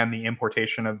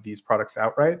importation of these products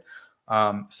outright.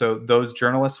 So those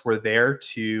journalists were there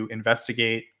to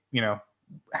investigate,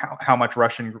 how much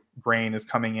Russian grain is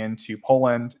coming into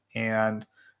Poland and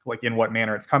in what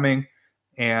manner it's coming.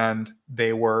 And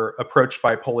they were approached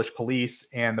by Polish police,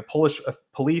 and the Polish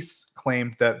police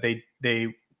claimed that they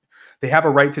have a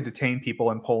right to detain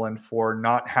people in Poland for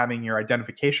not having your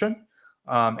identification.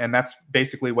 And that's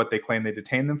basically what they claim they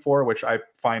detained them for, which I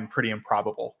find pretty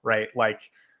improbable, right?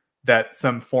 That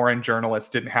some foreign journalists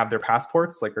didn't have their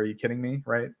passports. Are you kidding me?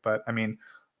 Right. But I mean,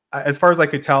 as far as I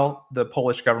could tell, the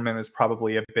Polish government is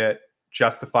probably a bit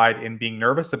justified in being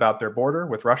nervous about their border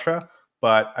with Russia.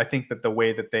 But I think that the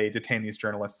way that they detain these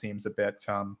journalists seems a bit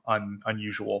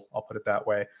unusual. I'll put it that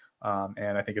way.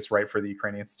 And I think it's right for the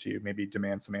Ukrainians to maybe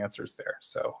demand some answers there.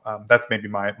 So that's maybe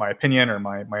my opinion or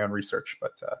my own research.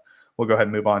 But we'll go ahead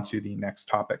and move on to the next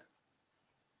topic.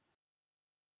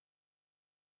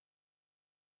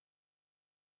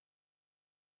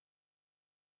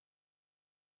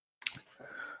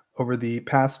 Over the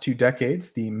past 2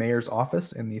 decades, the mayor's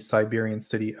office in the Siberian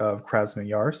city of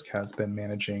Krasnoyarsk has been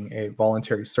managing a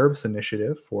voluntary service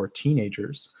initiative for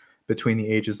teenagers between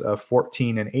the ages of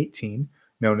 14 and 18,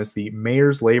 known as the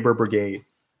Mayor's Labor Brigade.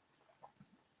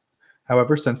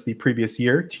 However, since the previous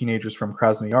year, teenagers from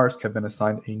Krasnoyarsk have been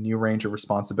assigned a new range of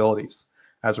responsibilities.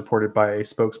 As reported by a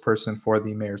spokesperson for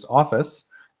the mayor's office,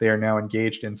 they are now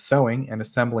engaged in sewing and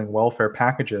assembling welfare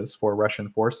packages for Russian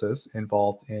forces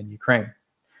involved in Ukraine.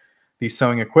 The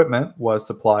sewing equipment was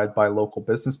supplied by local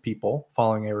business people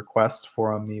following a request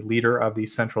from the leader of the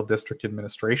Central District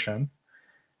Administration.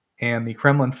 And the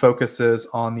Kremlin focuses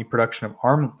on the production of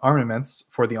armaments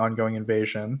for the ongoing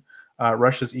invasion.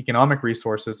 Russia's economic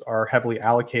resources are heavily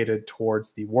allocated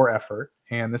towards the war effort,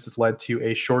 and this has led to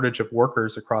a shortage of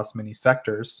workers across many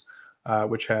sectors,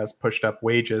 which has pushed up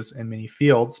wages in many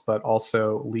fields, but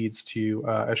also leads to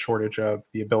a shortage of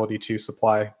the ability to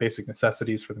supply basic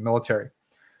necessities for the military.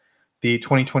 The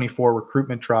 2024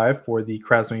 recruitment drive for the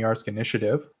Krasnoyarsk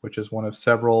Initiative, which is one of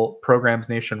several programs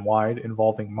nationwide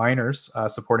involving minors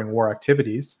supporting war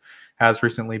activities, has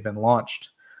recently been launched.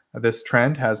 This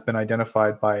trend has been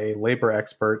identified by a labor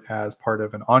expert as part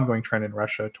of an ongoing trend in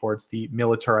Russia towards the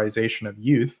militarization of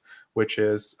youth, which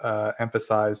is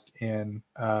emphasized in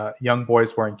young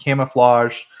boys wearing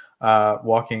camouflage,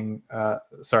 there's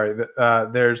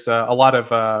a lot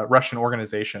of Russian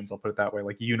organizations, I'll put it that way,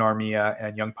 like Yunarmia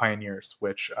and Young Pioneers,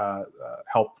 which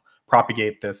help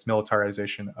propagate this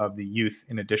militarization of the youth,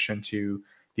 in addition to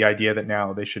the idea that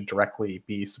now they should directly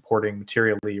be supporting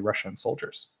materially Russian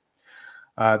soldiers.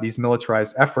 These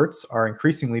militarized efforts are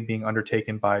increasingly being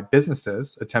undertaken by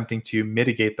businesses attempting to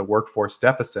mitigate the workforce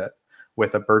deficit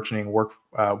with a burgeoning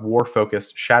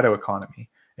war-focused shadow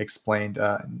economy, explained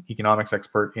an economics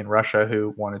expert in Russia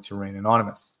who wanted to remain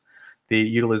anonymous. The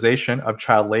utilization of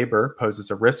child labor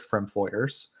poses a risk for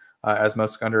employers, as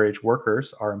most underage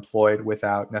workers are employed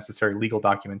without necessary legal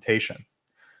documentation.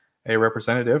 A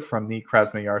representative from the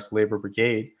Krasnoyarsk Labor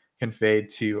Brigade conveyed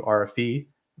to RFE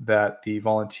that the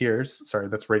volunteers,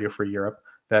 that's Radio Free Europe,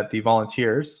 that the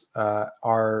volunteers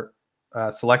are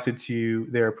selected to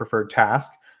their preferred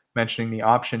task, mentioning the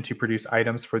option to produce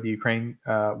items for the Ukraine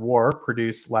war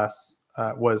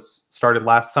was started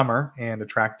last summer and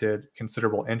attracted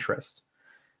considerable interest.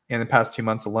 In the past 2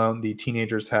 months alone, the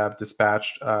teenagers have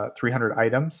dispatched 300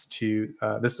 items to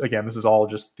this. Again, this is all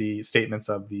just the statements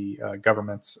of the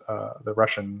government, the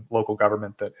Russian local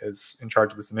government that is in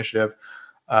charge of this initiative.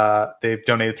 They've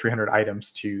donated 300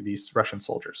 items to these Russian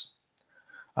soldiers.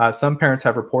 Some parents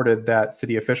have reported that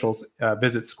city officials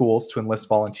visit schools to enlist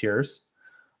volunteers.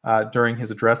 During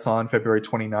his address on February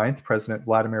 29th, President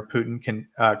Vladimir Putin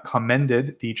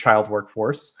commended the child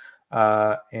workforce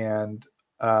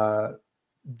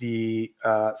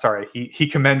he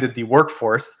commended the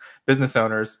workforce, business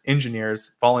owners,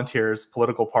 engineers, volunteers,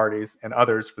 political parties, and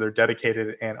others for their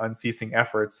dedicated and unceasing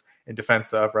efforts in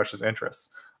defense of Russia's interests.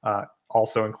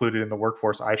 Also included in the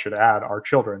workforce, I should add, are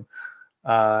children.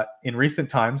 In recent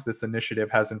times, this initiative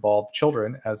has involved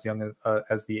children as young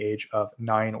as the age of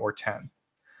 9 or 10.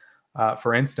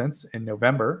 For instance, in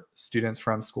November, students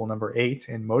from school number 8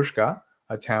 in Mozhga,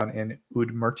 a town in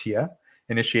Udmurtia,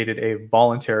 initiated a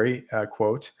voluntary,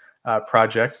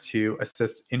 project to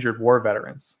assist injured war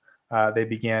veterans. They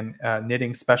began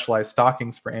knitting specialized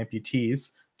stockings for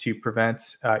amputees to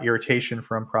prevent irritation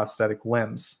from prosthetic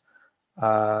limbs.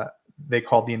 They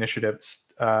called the initiative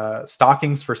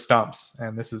Stockings for Stumps,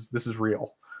 and this is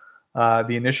real.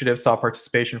 The initiative saw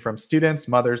participation from students,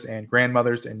 mothers, and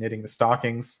grandmothers in knitting the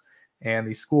stockings, and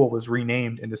the school was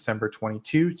renamed in December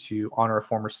 22 to honor a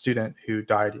former student who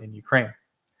died in Ukraine.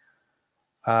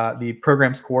 The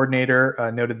program's coordinator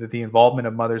noted that the involvement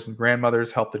of mothers and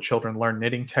grandmothers helped the children learn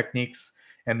knitting techniques,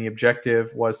 and the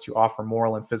objective was to offer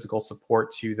moral and physical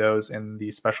support to those in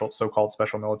the so-called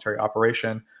special military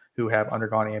operation who have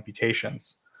undergone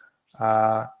amputations.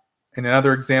 In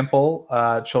another example,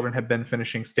 children have been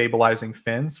finishing stabilizing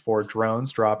fins for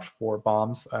drones dropped for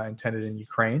bombs intended in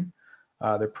Ukraine.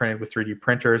 They're printed with 3D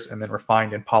printers and then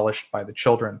refined and polished by the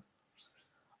children.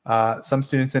 Some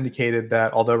students indicated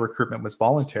that although recruitment was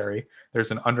voluntary, there's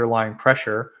an underlying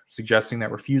pressure suggesting that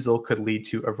refusal could lead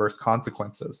to adverse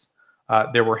consequences.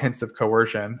 There were hints of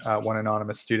coercion, one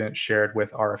anonymous student shared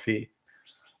with RFE.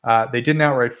 They didn't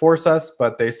outright force us,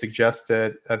 but they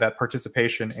suggested that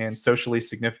participation in socially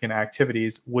significant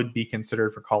activities would be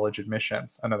considered for college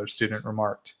admissions, another student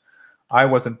remarked. I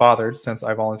wasn't bothered since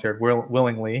I volunteered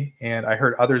willingly, and I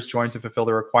heard others join to fulfill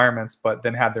the requirements, but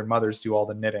then had their mothers do all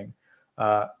the knitting.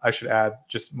 I should add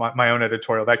just my own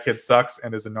editorial. That kid sucks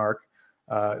and is a narc.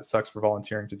 It sucks for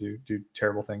volunteering to do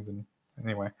terrible things. And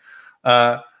anyway,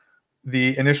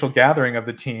 the initial gathering of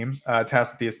the team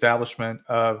tasked with the establishment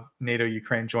of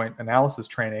NATO-Ukraine Joint Analysis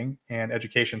Training and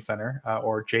Education Center,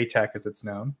 or JTEC as it's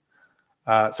known.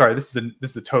 Sorry, this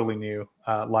is a totally new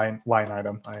line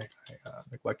item. I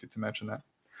neglected to mention that.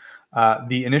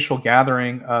 The initial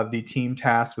gathering of the team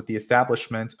tasked with the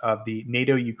establishment of the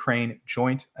NATO-Ukraine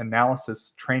Joint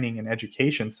Analysis Training and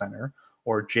Education Center,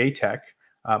 or JTEC,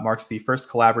 marks the first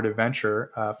collaborative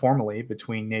venture formally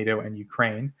between NATO and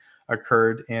Ukraine,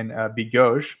 occurred in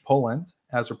Bydgoszcz, Poland,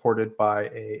 as reported by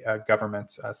a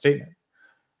government statement.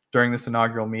 During this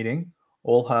inaugural meeting,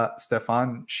 Olha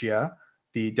Stefancia,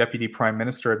 the Deputy Prime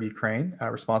Minister of Ukraine,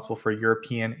 responsible for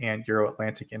European and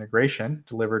Euro-Atlantic integration,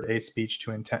 delivered a speech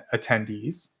to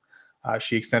attendees.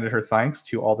 She extended her thanks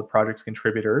to all the project's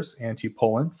contributors and to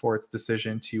Poland for its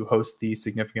decision to host the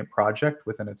significant project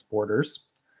within its borders.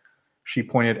 She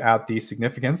pointed out the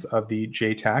significance of the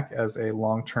JTAC as a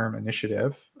long-term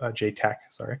initiative,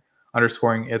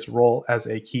 underscoring its role as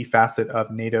a key facet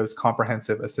of NATO's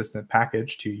comprehensive assistance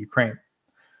package to Ukraine.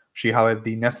 She highlighted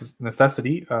the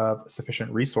necessity of sufficient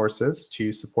resources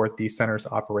to support the center's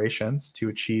operations to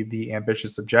achieve the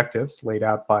ambitious objectives laid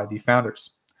out by the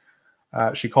founders.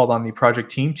 She called on the project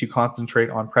team to concentrate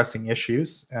on pressing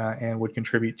issues and would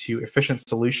contribute to efficient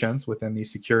solutions within the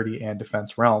security and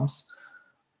defense realms.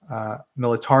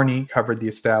 Militarny covered the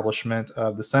establishment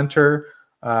of the center.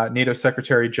 NATO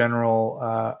Secretary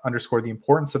General underscored the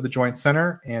importance of the Joint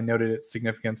Center and noted its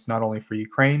significance not only for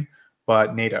Ukraine,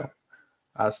 but NATO.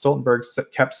 Stoltenberg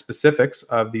kept specifics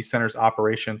of the center's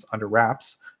operations under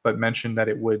wraps, but mentioned that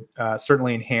it would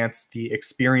certainly enhance the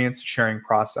experience sharing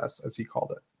process, as he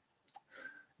called it.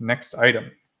 Next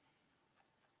item.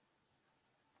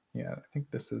 Yeah, I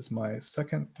think this is my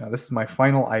this is my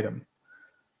final item.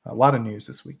 A lot of news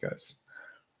this week, guys.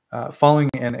 Following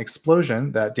an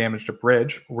explosion that damaged a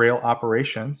bridge, rail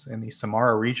operations in the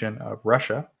Samara region of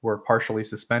Russia were partially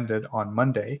suspended on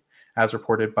Monday, as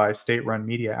reported by state-run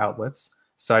media outlets,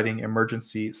 citing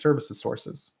emergency services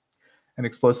sources. An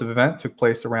explosive event took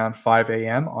place around 5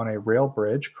 a.m. on a rail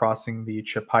bridge crossing the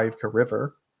Chapayivka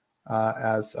River,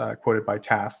 as quoted by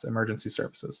TASS Emergency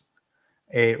Services.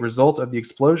 A result of the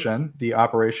explosion, the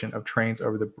operation of trains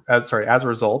over the as a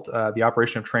result, the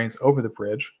operation of trains over the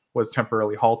bridge was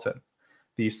temporarily halted.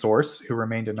 The source, who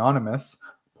remained anonymous,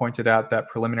 pointed out that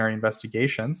preliminary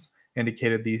investigations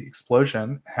indicated the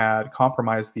explosion had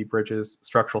compromised the bridge's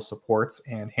structural supports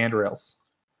and handrails.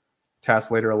 TASS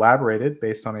later elaborated,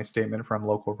 based on a statement from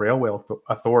local railway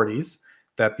authorities,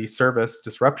 that the service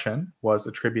disruption was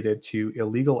attributed to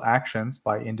illegal actions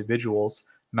by individuals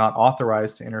not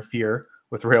authorized to interfere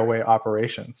with railway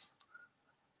operations.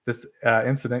 This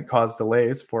incident caused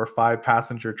delays for 5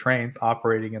 passenger trains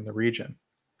operating in the region.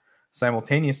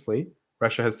 Simultaneously,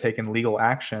 Russia has taken legal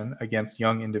action against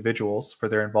young individuals for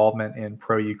their involvement in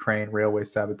pro-Ukraine railway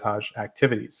sabotage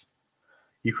activities.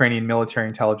 Ukrainian military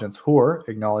intelligence HUR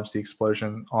acknowledged the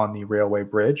explosion on the railway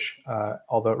bridge,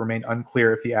 although it remained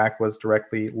unclear if the act was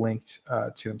directly linked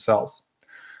to themselves.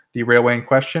 The railway in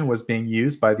question was being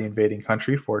used by the invading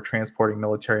country for transporting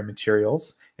military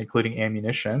materials, including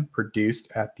ammunition produced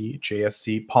at the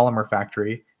JSC polymer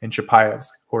factory in Chapayevsk,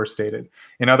 HUR stated.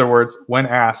 In other words, when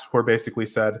asked, HUR basically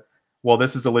said, well,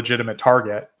 this is a legitimate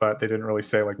target, but they didn't really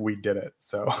say, like, we did it.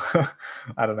 So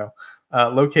I don't know.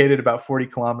 Located about 40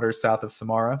 kilometers south of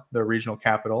Samara, the regional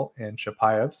capital in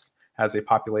Chapayevsk, has a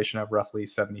population of roughly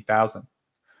 70,000.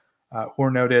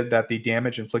 HUR noted that the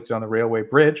damage inflicted on the railway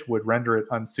bridge would render it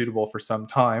unsuitable for some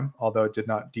time, although it did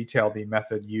not detail the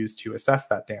method used to assess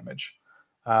that damage.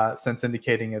 Since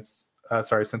initiating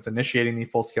the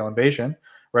full-scale invasion,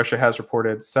 Russia has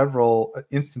reported several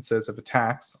instances of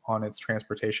attacks on its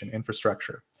transportation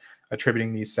infrastructure,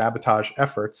 attributing these sabotage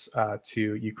efforts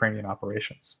to Ukrainian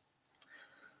operations.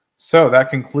 So that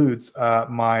concludes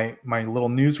my little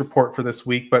news report for this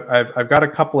week. But I've got a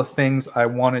couple of things I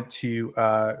wanted to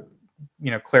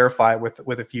clarify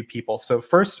with a few people. So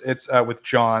first, it's with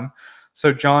John.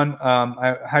 So John,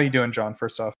 how you doing, John?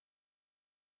 First off,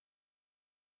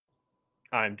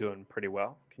 I'm doing pretty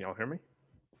well. Can y'all hear me?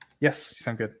 Yes, you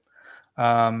sound good.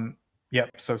 Yep.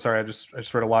 So sorry, I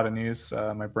just read a lot of news.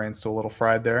 My brain's still a little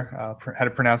fried there. Had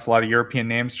to pronounce a lot of European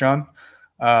names, John.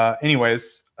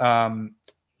 Anyways,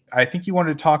 I think you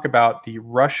wanted to talk about the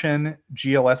Russian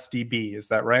GLSDB. Is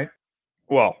that right?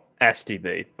 Well,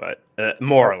 SDB, but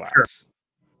more or less. Sure.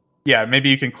 Yeah, maybe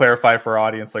you can clarify for our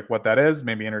audience like what that is.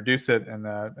 Maybe introduce it, and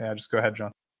just go ahead,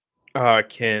 John.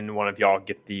 Can one of y'all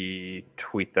get the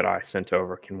tweet that I sent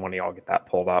over? Can one of y'all get that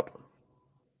pulled up?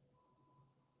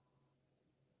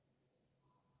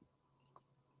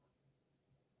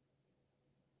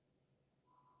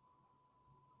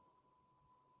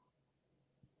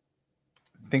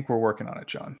 I think we're working on it,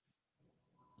 John.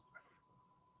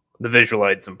 The visual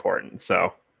aid's important,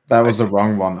 so. That was the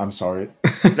wrong one. I'm sorry.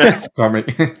 It's coming.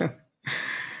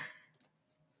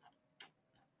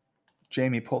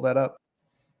 Jamie, pull that up.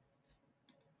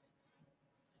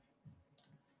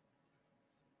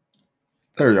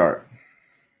 There you are.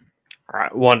 All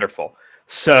right, wonderful.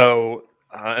 So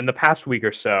in the past week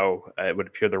or so, it would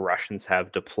appear the Russians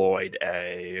have deployed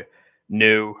a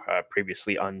new,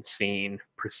 previously unseen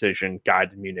precision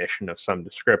guided munition of some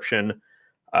description.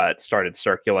 It started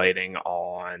circulating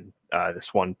on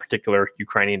this one particular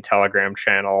Ukrainian Telegram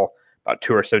channel about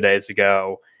 2 or so days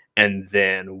ago. And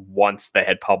then once they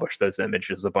had published those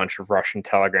images, a bunch of Russian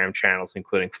Telegram channels,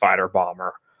 including Fighter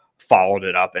Bomber, followed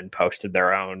it up and posted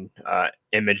their own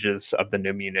images of the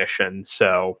new munition.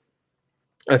 So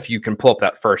if you can pull up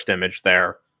that first image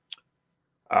there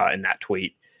in that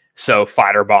tweet. So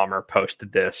Fighter Bomber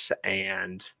posted this,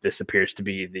 and this appears to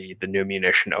be the new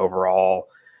munition overall.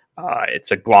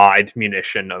 It's a glide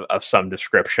munition of some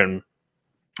description.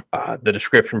 The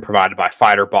description provided by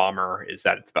Fighter Bomber is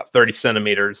that it's about 30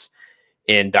 centimeters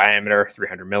in diameter,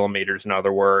 300 millimeters, in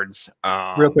other words.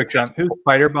 Real quick, John, who's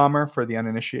Fighter Bomber for the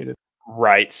uninitiated?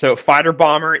 Right. So Fighter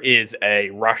Bomber is a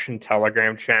Russian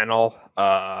Telegram channel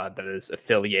that is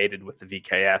affiliated with the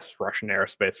VKS, Russian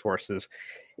Aerospace Forces.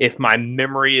 If my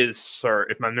memory is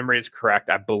correct,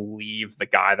 I believe the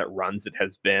guy that runs it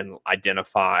has been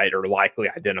identified or likely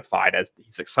identified as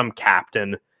he's like some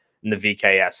captain in the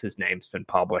VKS. His name's been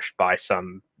published by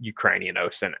some Ukrainian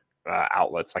OSINT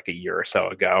outlets like a year or so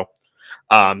ago.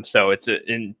 So it's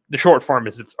in the short form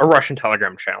is it's a Russian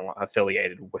Telegram channel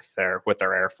affiliated with their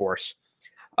Air Force.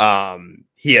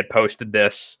 He had posted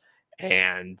this,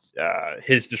 and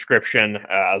his description,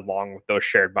 along with those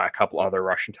shared by a couple other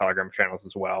Russian Telegram channels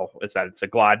as well, is that it's a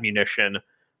glide munition,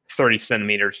 30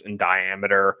 centimeters in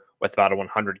diameter, with about a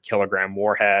 100 kilogram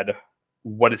warhead.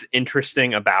 What is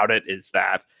interesting about it is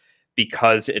that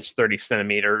because it's 30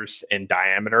 centimeters in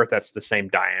diameter, that's the same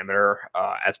diameter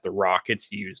as the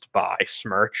rockets used by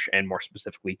Smerch, and more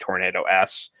specifically Tornado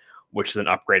S, which is an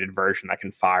upgraded version that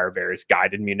can fire various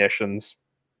guided munitions.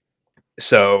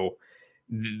 So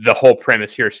the whole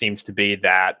premise here seems to be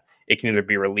that It can either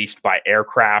be released by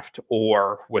aircraft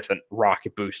or with a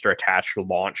rocket booster attached to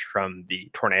launch from the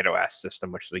Tornado S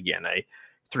system, which is again a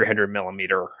 300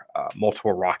 millimeter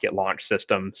multiple rocket launch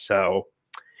system. So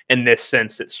in this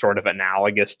sense, it's sort of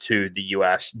analogous to the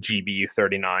US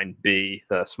GBU-39B,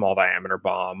 the small diameter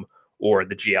bomb, or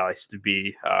the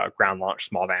GLSDB ground launch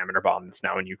small diameter bomb that's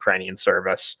now in Ukrainian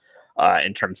service,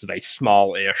 in terms of a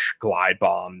small-ish glide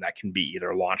bomb that can be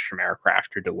either launched from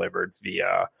aircraft or delivered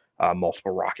via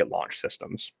multiple rocket launch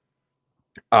systems.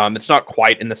 It's not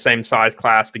quite in the same size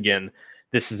class. Again,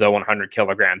 this is a 100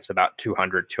 kilograms, about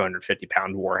 200, 250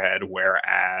 pound warhead,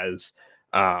 whereas,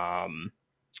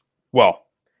 well,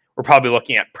 we're probably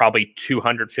looking at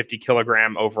 250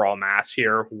 kilogram overall mass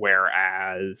here,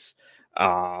 whereas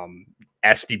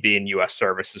SDB in U.S.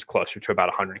 service is closer to about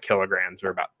 100 kilograms, or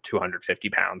about 250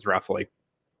 pounds roughly.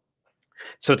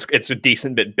 So it's a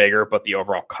decent bit bigger, but the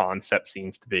overall concept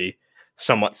seems to be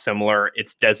somewhat similar.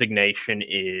 Its designation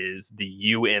is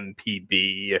the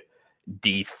UMPB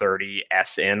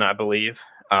D30SN, I believe.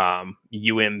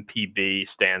 UMPB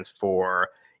stands for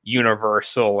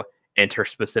Universal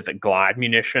Interspecific Glide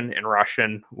Munition in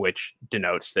Russian, which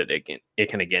denotes that it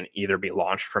can again either be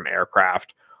launched from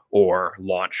aircraft or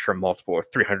launched from multiple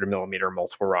 300 millimeter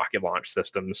multiple rocket launch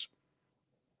systems.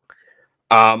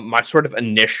 My sort of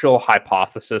initial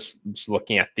hypothesis, just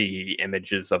looking at the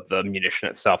images of the munition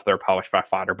itself that were published by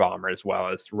Fighter Bomber, as well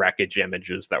as wreckage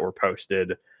images that were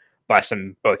posted by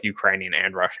some both Ukrainian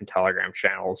and Russian Telegram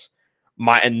channels.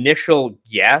 My initial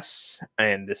guess,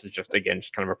 and this is just again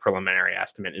just kind of a preliminary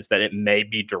estimate, is that it may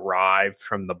be derived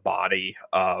from the body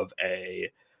of a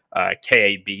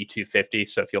KAB 250.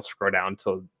 So if you'll scroll down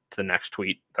to the next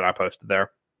tweet that I posted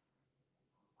there.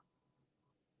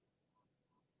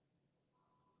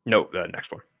 No, the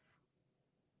next one.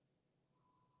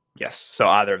 Yes, so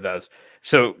either of those.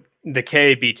 So the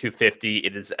KAB 250,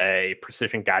 it is a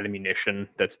precision guided munition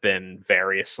that's been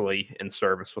variously in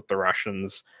service with the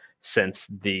Russians since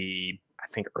the, I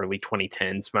think, early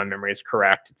 2010s, if my memory is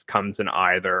correct. It comes in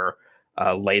either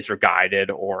laser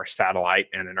guided or satellite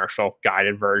and inertial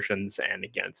guided versions. And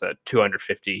again, it's a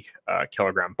 250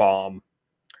 kilogram bomb.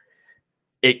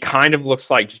 It kind of looks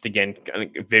like, just again,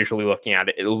 visually looking at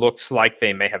it, it looks like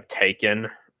they may have taken,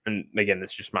 and again,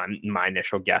 this is just my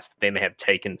initial guess, that they may have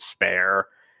taken spare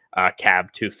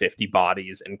CAB 250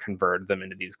 bodies and converted them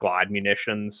into these glide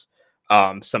munitions.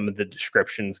 Some of the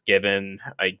descriptions given,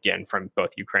 again, from both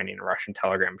Ukrainian and Russian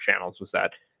Telegram channels, was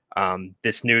that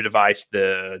this new device,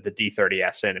 the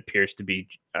D30SN, appears to be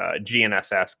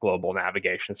GNSS, Global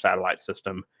Navigation Satellite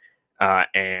System,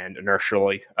 and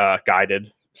inertially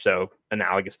guided. So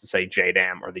analogous to, say,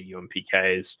 JDAM or the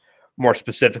UMPKs. More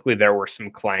specifically, there were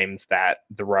some claims that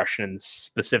the Russians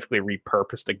specifically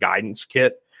repurposed a guidance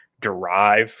kit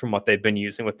derived from what they've been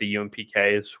using with the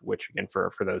UMPKs, which, again,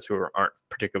 for those who aren't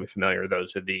particularly familiar,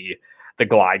 those are the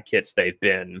glide kits they've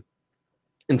been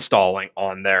installing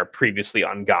on their previously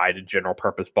unguided general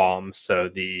purpose bombs. So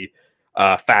the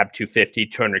FAB 250,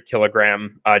 200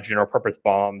 kilogram general purpose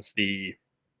bombs, the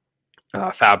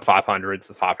FAB 500s,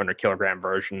 the 500 kilogram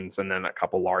versions, and then a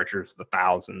couple largers, the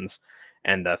thousands,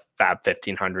 and the FAB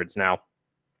 1500s now.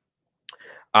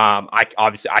 I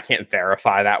can't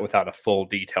verify that without a full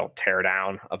detailed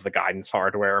teardown of the guidance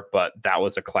hardware, but that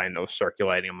was a claim that was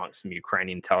circulating amongst some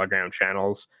Ukrainian Telegram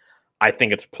channels. I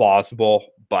think it's plausible,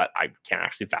 but I can't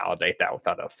actually validate that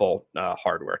without a full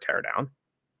hardware teardown.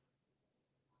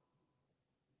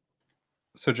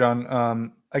 So,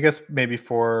 John, I guess maybe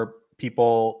for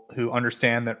people who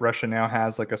understand that Russia now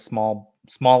has like a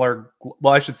smaller,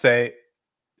 well, I should say,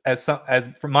 as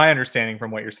from my understanding from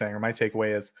what you're saying, or my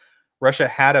takeaway is, Russia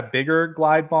had a bigger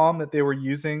glide bomb that they were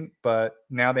using, but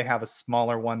now they have a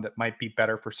smaller one that might be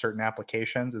better for certain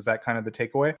applications. Is that kind of the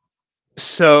takeaway?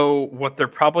 So what they're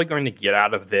probably going to get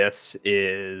out of this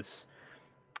is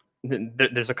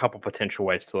there's a couple potential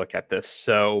ways to look at this.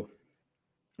 So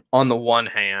on the one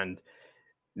hand,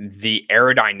 the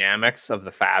aerodynamics of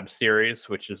the FAB series,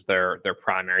 which is their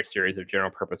primary series of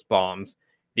general purpose bombs,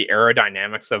 the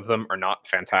aerodynamics of them are not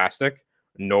fantastic,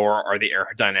 nor are the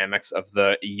aerodynamics of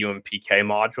the UMPK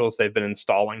modules they've been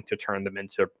installing to turn them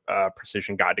into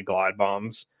precision guided glide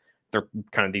bombs. They're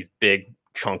kind of these big,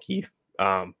 chunky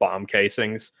bomb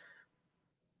casings.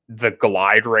 The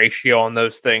glide ratio on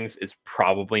those things is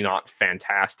probably not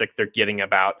fantastic. They're getting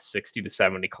about 60 to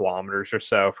 70 kilometers or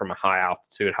so from a high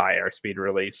altitude, high airspeed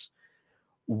release.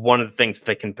 One of the things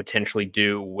they can potentially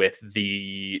do with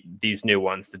these new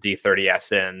ones, the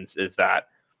D30SNs, is that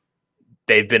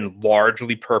they've been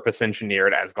largely purpose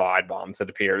engineered as glide bombs, it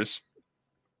appears.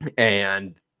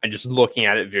 And just looking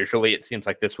at it visually, it seems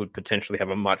like this would potentially have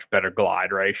a much better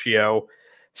glide ratio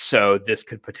So this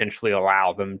could potentially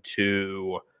allow them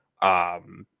to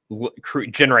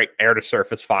generate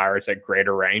air-to-surface fires at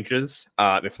greater ranges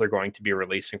if they're going to be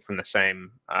releasing from the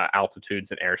same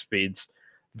altitudes and airspeeds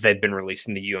they've been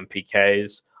releasing the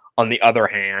UMPKs. On the other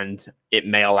hand, it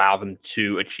may allow them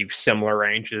to achieve similar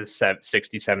ranges,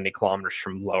 60, 70 kilometers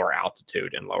from lower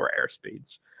altitude and lower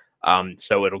airspeeds.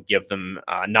 So it'll give them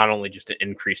not only just an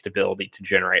increased ability to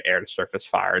generate air-to-surface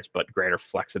fires, but greater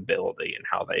flexibility in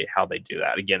how they do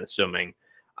that. Again, assuming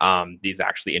these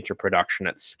actually enter production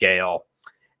at scale.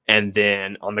 And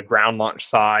then on the ground launch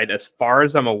side, as far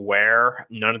as I'm aware,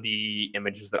 none of the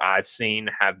images that I've seen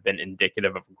have been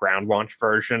indicative of a ground launch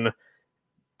version.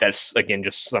 That's, again,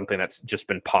 just something that's just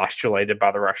been postulated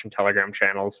by the Russian Telegram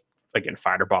channels, again,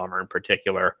 fighter bomber in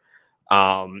particular.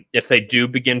 If they do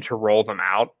begin to roll them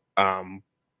out,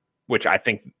 which I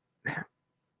think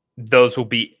those will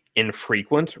be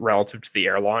infrequent relative to the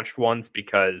air launched ones,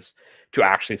 because to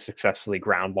actually successfully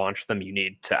ground launch them, you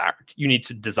need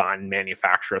to design and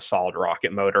manufacture a solid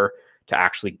rocket motor to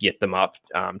actually get them up,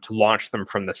 to launch them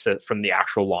from the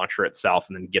actual launcher itself,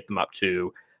 and then get them up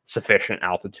to sufficient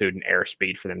altitude and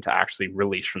airspeed for them to actually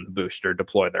release from the booster,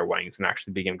 deploy their wings, and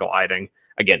actually begin gliding.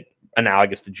 Again,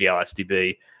 analogous to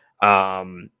GLSDB.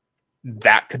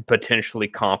 That could potentially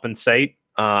compensate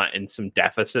in some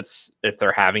deficits if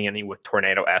they're having any with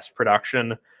Tornado S production.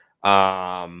 They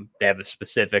have a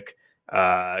specific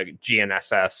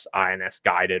GNSS INS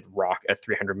guided a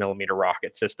 300 millimeter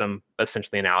rocket system,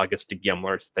 essentially analogous to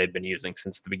Gimlers they've been using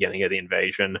since the beginning of the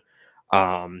invasion.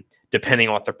 Depending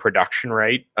on what the production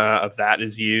rate of that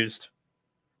is used,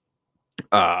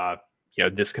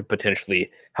 this could potentially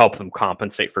help them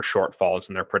compensate for shortfalls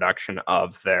in their production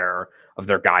of their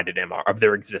guided MR, of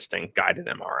their existing guided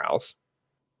MRLs.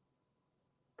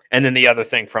 And then the other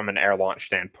thing from an air launch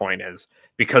standpoint is,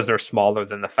 because they're smaller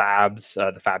than the FABs,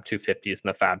 the FAB 250s and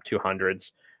the FAB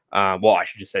 200s, well, I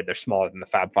should just say they're smaller than the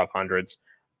FAB 500s,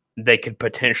 they could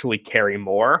potentially carry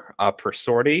more per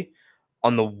sortie.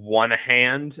 On the one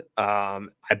hand, I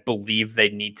believe they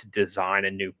need to design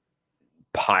a new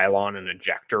pylon and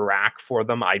ejector rack for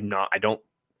them. I don't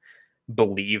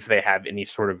believe they have any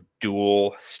sort of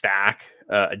dual stack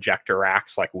ejector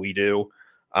racks like we do.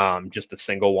 Just the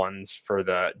single ones for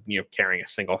the carrying a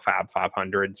single Fab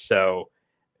 500. So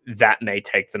that may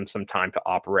take them some time to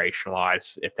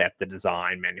operationalize if they have to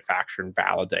design, manufacture, and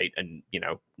validate, and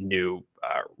new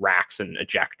racks and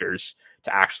ejectors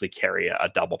to actually carry a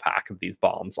double pack of these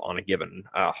bombs on a given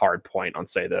hard point on,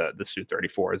 say, the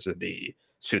Su-34s or the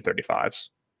Su-35s.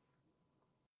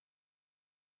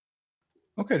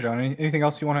 Okay, John. Anything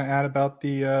else you want to add about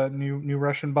the new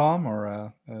Russian bomb,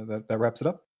 or that wraps it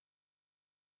up?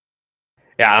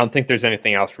 Yeah, I don't think there's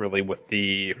anything else really with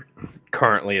the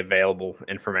currently available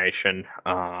information.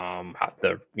 Have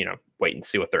to wait and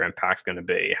see what their impact's going to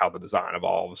be, how the design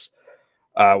evolves,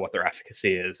 what their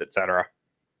efficacy is, etc.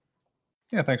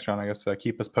 Yeah, thanks, John. I guess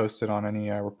keep us posted on any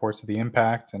reports of the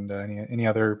impact and any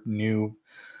other new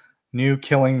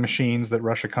killing machines that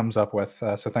Russia comes up with.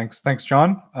 So thanks,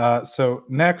 John. So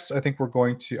next, I think I'm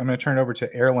going to turn it over to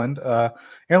Erlend.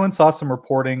 Erlend saw some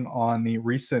reporting on the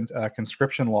recent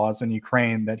conscription laws in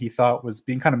Ukraine that he thought was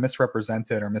being kind of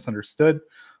misrepresented or misunderstood.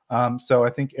 So I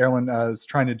think Erlend is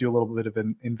trying to do a little bit of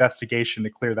an investigation to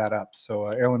clear that up. So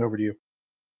Erlend, over to you.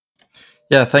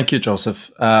 Yeah, thank you,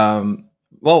 Joseph.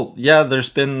 Well, yeah, there's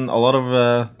been a lot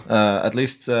of at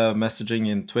least messaging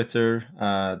in Twitter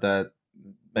that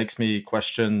makes me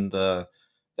question the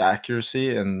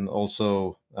accuracy, and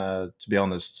also, to be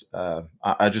honest,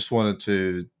 I just wanted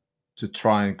to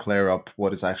try and clear up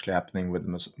what is actually happening with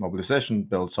the mobilization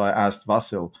bill. So I asked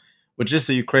Vasil, which is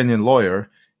a Ukrainian lawyer,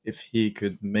 if he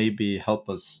could maybe help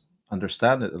us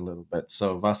understand it a little bit.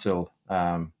 So Vasil,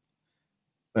 yeah,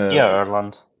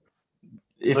 Erlend.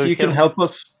 If you can help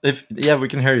us, we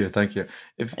can hear you. Thank you.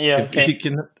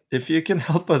 If you can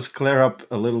help us clear up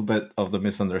a little bit of the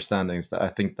misunderstandings, I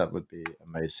think that would be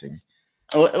amazing.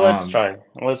 Let's try.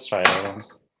 Erlend.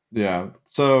 Yeah.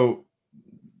 So,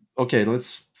 okay,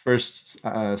 let's first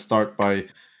start by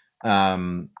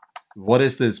what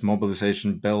is this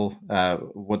mobilization bill?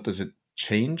 What does it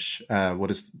change? What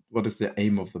is the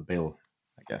aim of the bill,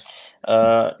 I guess?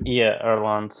 Yeah,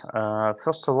 Erlend.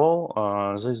 First of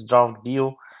all, this draft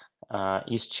bill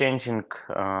is changing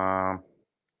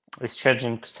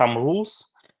some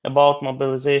rules about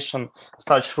mobilization.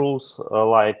 Such rules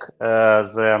like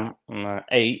the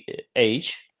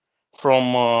age,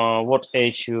 from what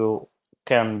age you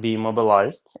can be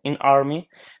mobilized in army.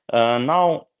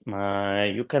 Now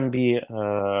you can be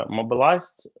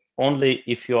mobilized only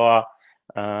if you are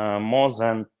more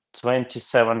than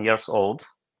 27 years old.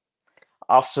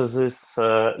 after this,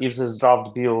 if this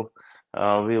draft bill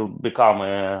will become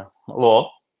a law,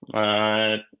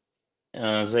 the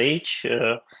age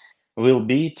will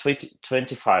be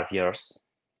 25 years.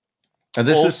 And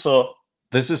this Also,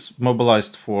 is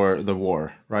mobilized for the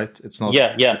war, right? It's not.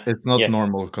 It's not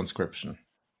normal conscription.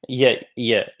 Yeah.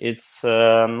 It's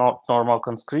not normal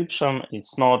conscription.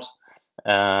 It's not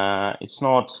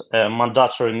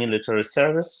mandatory military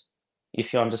service.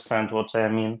 If you understand what I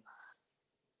mean.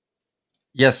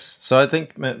 Yes. So I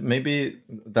think maybe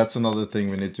that's another thing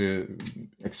we need to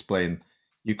explain.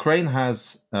 Ukraine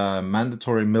has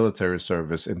mandatory military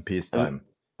service in peacetime.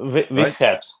 We right?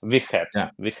 had.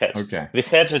 Okay. We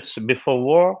had it before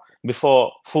war,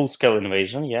 before full-scale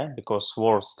invasion, because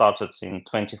war started in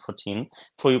 2014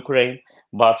 for Ukraine,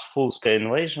 but full-scale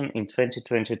invasion in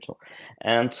 2022,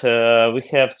 and we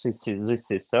have this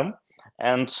system.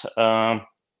 And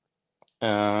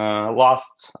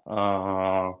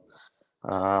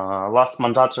last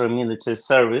mandatory military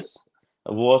service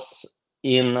was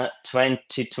in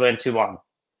 2021,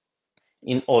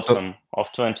 in autumn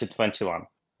of 2021.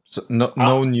 So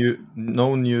no new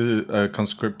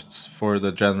conscripts for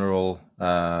the general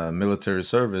military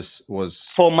service was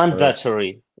for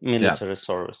mandatory military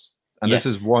service. And this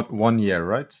is 1 year,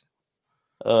 right?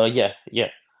 Yeah.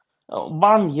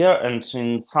 1 year, and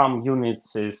in some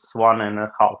units is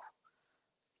 1.5.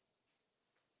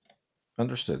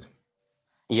 Understood.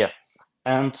 Yeah,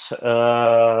 and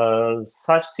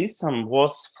such system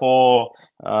was for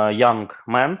young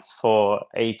men, for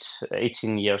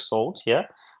 18 years old,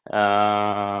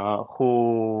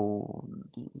 who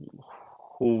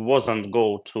wasn't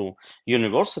go to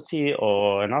university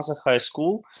or another high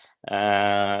school.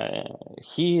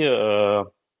 He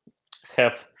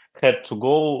had to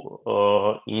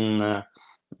go in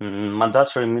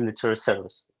mandatory military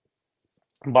service.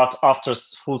 But after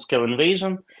full-scale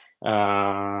invasion,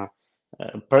 the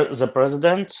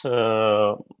president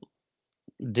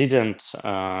didn't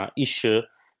issue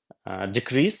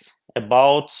decrees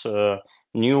about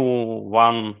new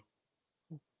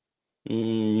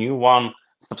one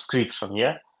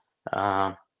subscription,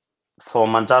 for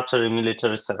mandatory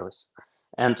military service,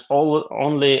 and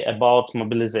only about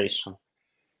mobilization.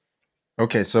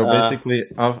 Okay, so basically,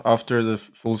 after the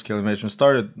full-scale invasion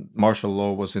started, martial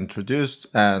law was introduced,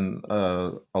 and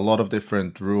a lot of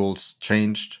different rules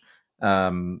changed,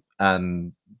 and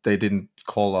they didn't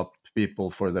call up people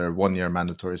for their 1 year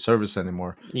mandatory service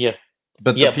anymore. Yeah,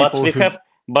 but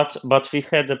but we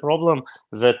had a problem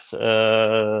that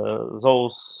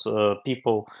those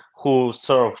people who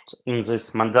served in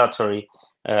this mandatory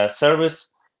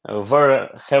service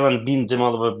haven't been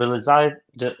demobilized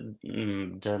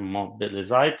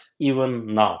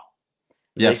even now.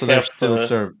 So they're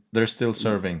still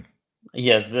serving.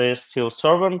 Yes, they're still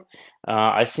serving.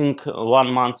 I think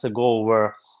 1 month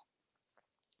ago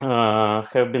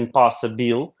have been passed a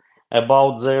bill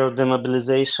about their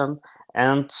demobilization,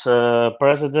 and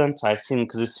president, I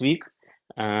think this week,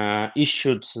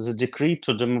 issued the decree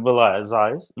to demobilize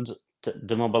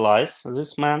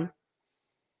this man.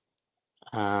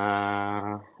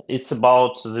 It's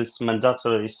about this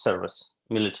mandatory service,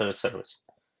 military service.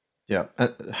 Yeah.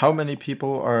 How many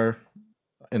people are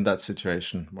in that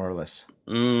situation, more or less?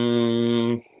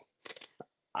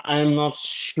 I'm not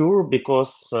sure,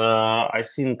 because I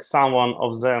think someone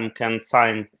of them can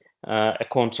sign a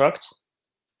contract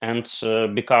and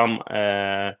become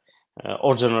an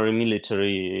ordinary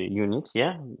military unit.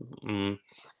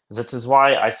 That is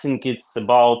why I think it's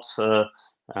about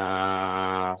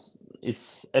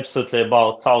it's absolutely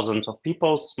about thousands of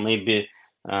people, maybe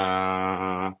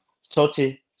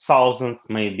 30,000,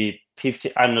 maybe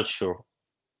 50. I'm not sure.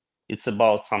 It's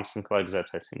about something like that,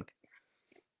 I think.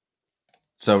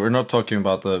 So we're not talking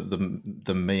about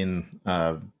the main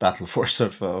battle force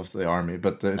of the army,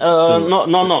 but it's still...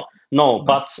 no.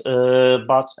 But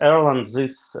Erlend,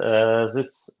 these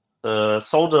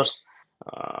soldiers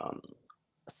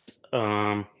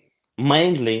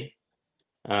mainly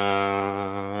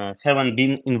haven't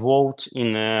been involved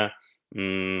in a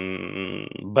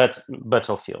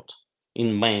battlefield,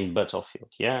 in main battlefield.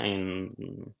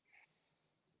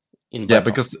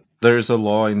 Because there is a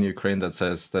law in Ukraine that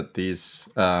says that these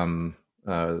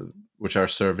which are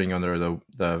serving under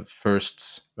the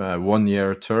first 1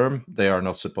 year term, they are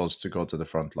not supposed to go to the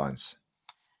front lines.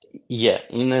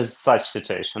 In such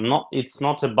situation, it's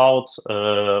not about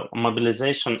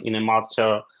mobilization in a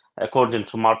martial, according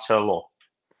to martial law,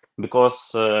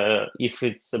 because if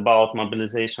it's about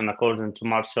mobilization according to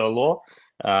martial law,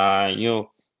 you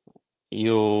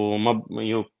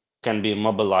can be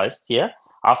mobilized.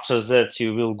 After that,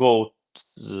 you will go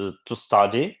to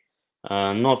study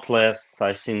not less,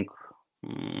 I think,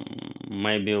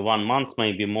 maybe 1 month,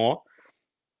 maybe more.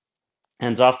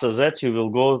 And after that, you will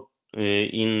go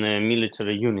in a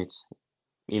military unit,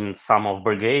 in some of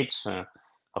brigades,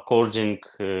 according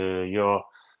your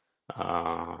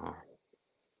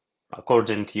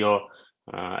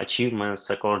achievements,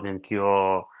 according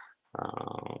your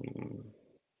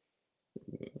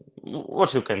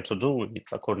what you can to do with it,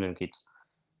 according it.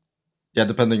 Yeah,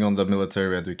 depending on the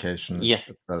military education, Yeah,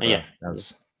 etc. yeah,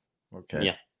 Yes. Okay.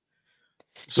 yeah.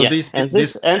 So yeah. these and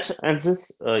these this and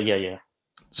this yeah.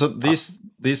 so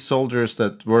these soldiers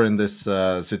that were in this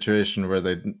situation where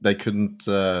they couldn't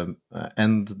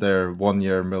end their 1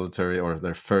 year military or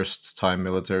their first time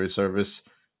military service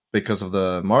because of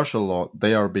the martial law,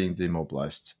 they are being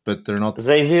demobilized, but they're not.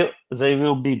 They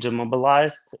will be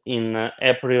demobilized in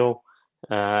April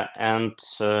and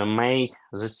May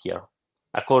this year,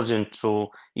 according to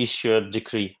issued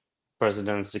decree,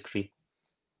 president's decree.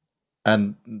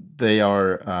 And they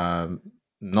are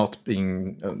not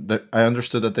being. I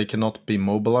understood that they cannot be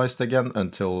mobilized again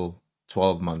until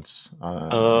 12 months.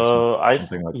 Or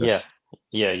something like this.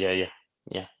 Yeah.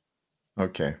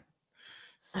 Okay.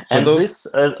 So And those. this,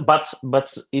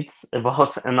 but it's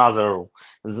about another rule.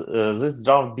 This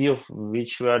draft bill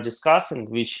which we are discussing,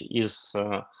 which is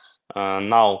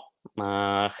now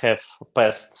have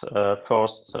passed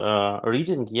first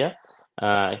reading. Yeah,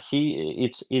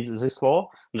 it's this law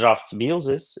draft bill.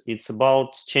 It's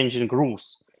about changing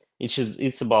rules.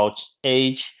 It's about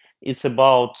age. It's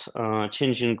about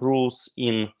changing rules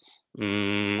in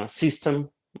system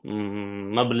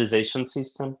mobilization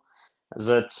system,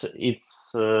 that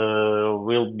it's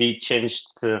will be changed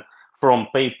from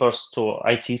papers to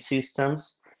IT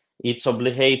systems. It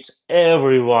obligates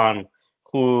everyone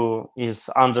who is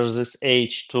under this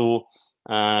age to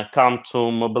come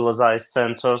to mobilized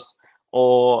centers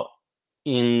or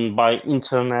by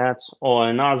internet or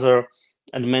another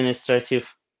administrative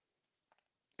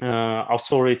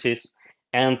authorities,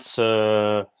 and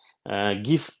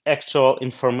give actual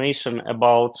information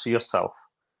about yourself,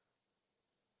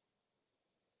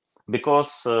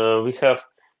 because we have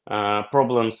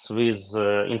problems with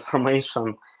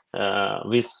information,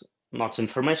 with not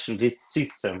information, with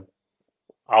system.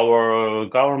 Our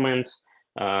government,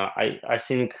 I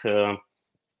think,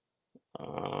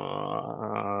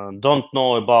 don't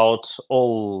know about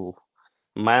all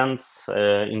men's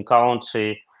in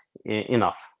country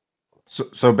enough.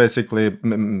 So basically,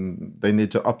 they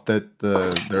need to update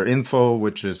their info,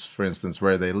 which is, for instance,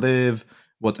 where they live,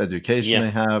 what education Yeah.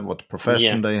 they have, what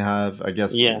profession they have. I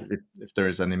guess Yeah. if there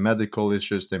is any medical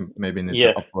issues, they maybe need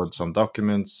Yeah. to upload some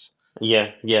documents.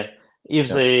 Yeah. If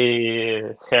Yeah.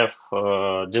 they have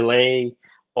delay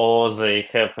or they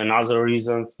have another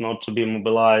reasons not to be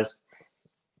mobilized,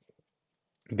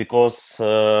 because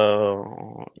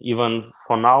even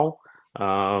for now,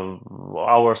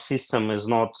 our system is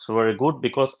not very good,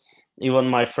 because even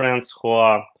my friends who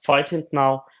are fighting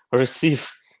now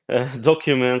receive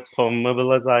documents from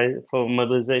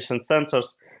mobilization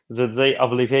centers that they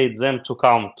obligate them to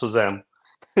come to them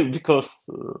because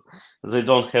they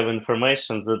don't have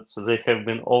information that they have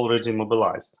been already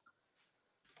mobilized.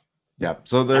 Yeah,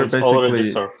 so they're and already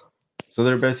basically served. so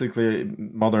they're basically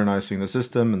modernizing the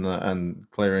system and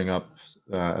clearing up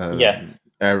Yeah.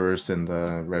 errors in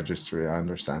the registry. I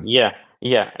understand. Yeah,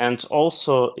 and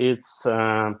also it's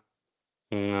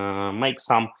make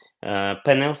some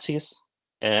penalties,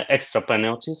 extra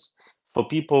penalties for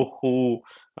people who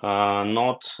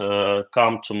not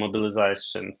come to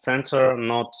mobilization center,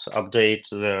 not update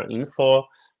their info,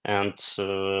 and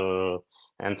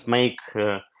make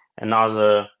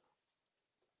another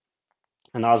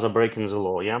breaking the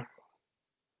law. Yeah.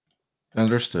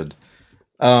 Understood.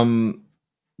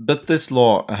 But this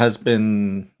law has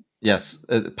been, yes,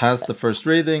 it passed the first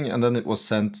reading, and then it was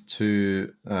sent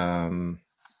to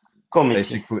Committee.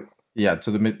 basically, yeah,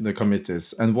 to the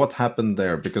committees. And what happened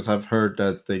there? Because I've heard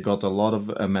that they got a lot of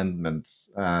amendments,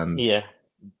 and Yeah.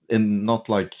 in not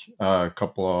like a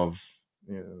couple of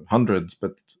hundreds,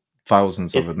 but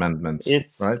thousands of amendments.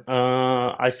 It's right?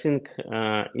 I think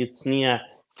it's near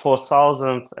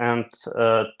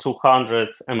 4,200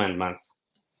 amendments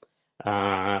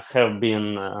have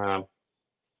been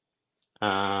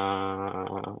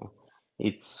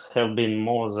it's have been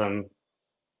more than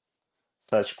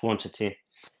such quantity,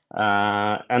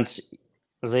 and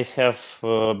they have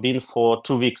been for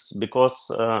 2 weeks,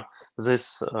 because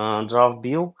this draft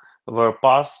bill were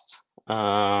passed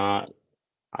I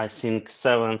think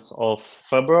 7th of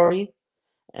February,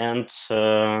 and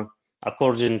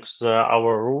according to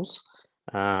our rules,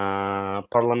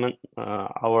 parliament,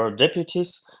 our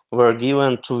deputies were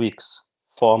given 2 weeks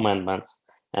for amendments.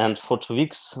 And for 2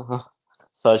 weeks,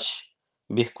 such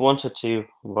big quantity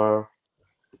were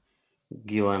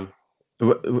given.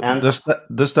 And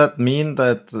Does that mean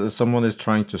that someone is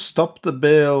trying to stop the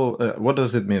bill? What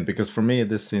does it mean? Because for me,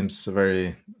 this seems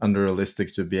very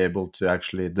unrealistic to be able to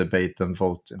actually debate and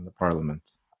vote in the parliament.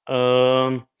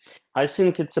 I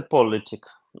think it's a politic.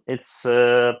 It's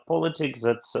politics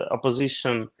that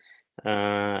opposition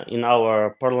in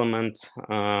our parliament,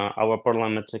 our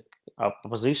parliamentary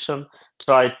opposition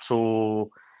tried to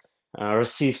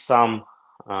receive some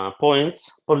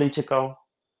points political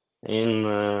in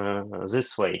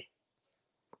this way.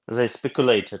 They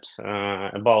speculated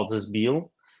about this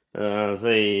bill.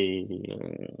 They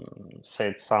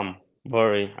said some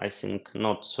very, I think,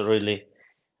 not really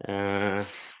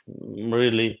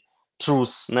really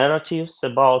truth narratives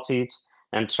about it,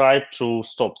 and tried to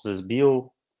stop this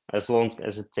bill as long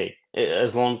as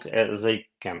they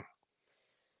can.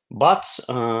 But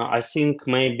I think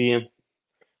maybe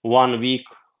 1 week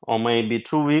or maybe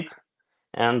 2 weeks,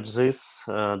 and this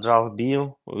draft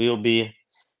bill will be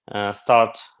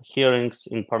start hearings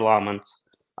in parliament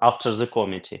after the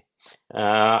committee.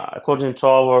 According to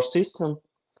our system,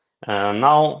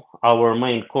 now our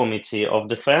main committee of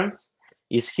defense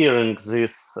is hearing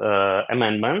these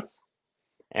amendments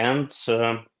and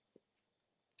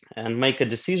make a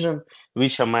decision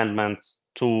which amendments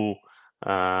to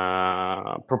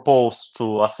propose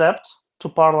to accept to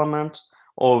parliament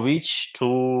or which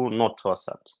to not to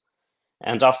accept.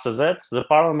 And after that, the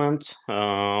parliament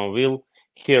will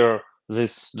hear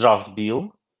this draft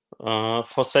bill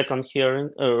for second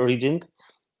reading,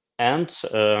 and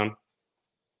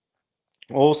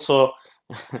also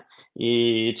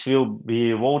it will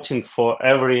be voting for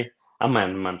every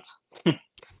amendment.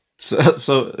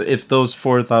 So if those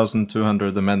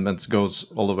 4,200 amendments goes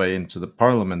all the way into the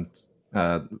parliament,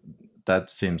 that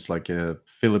seems like a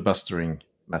filibustering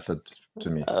method to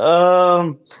me.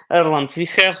 Erlend, we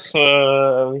have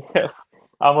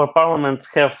our parliament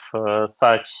have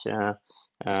such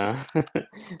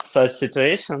such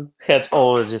situation, had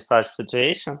already such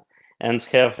situation, and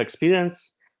have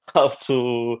experience how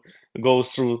to go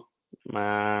through,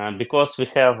 because we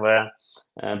have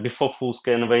before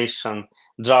full-scale invasion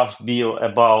draft bill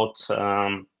about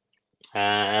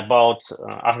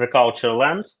agricultural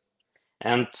land,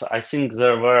 and I think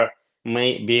there were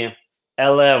maybe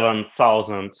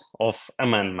 11,000 of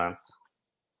amendments.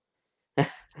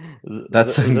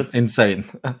 That's insane.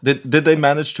 Did they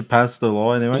manage to pass the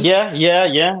law anyways? Yeah.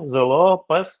 The law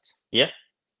passed. Yeah.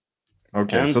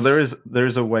 Okay, And so there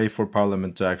is a way for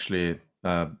Parliament to actually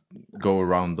go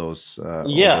around those.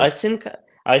 Yeah, those...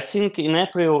 I think in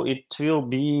April it will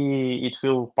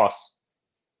pass.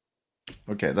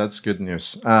 Okay, that's good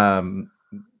news. How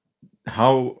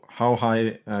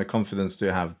high confidence do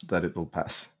you have that it will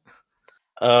pass?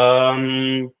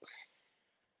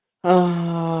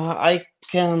 I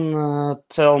can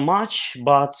tell much,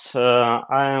 but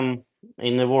I am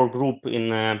in a work group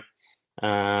in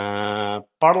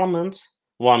Parliament.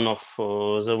 One of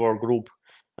the work group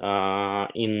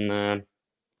in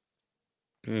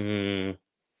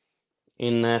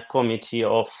a committee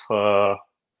of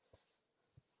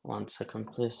 1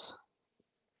 second, please.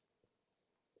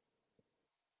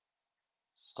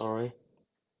 Sorry.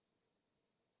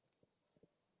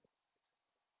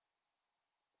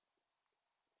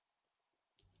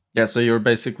 Yeah, so you're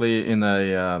basically in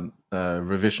a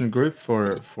revision group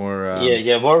for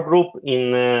work group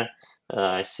in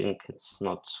I think it's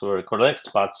not very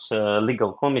correct, but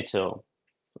legal committee.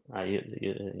 I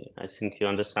think you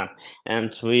understand.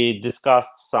 And we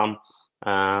discussed some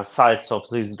sides of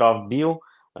this draft bill,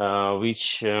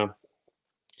 which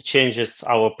changes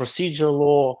our procedure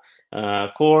law,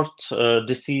 court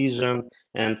decision,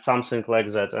 and something like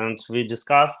that. And we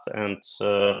discussed, and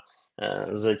the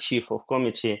chief of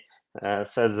committee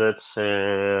said that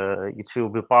it will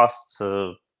be passed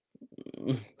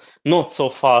not so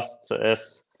fast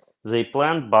as they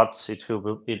planned, but it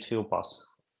will pass.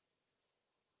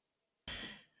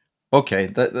 Okay,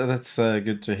 that's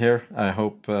good to hear. I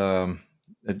hope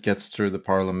it gets through the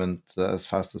parliament as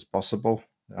fast as possible.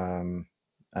 And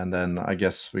then I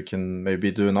guess we can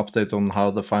maybe do an update on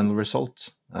how the final result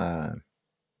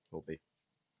will be.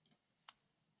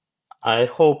 I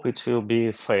hope it will be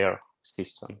a fair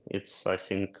system. It's, I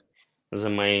think,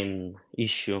 the main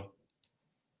issue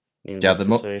in this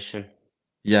situation.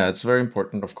 Yeah, it's very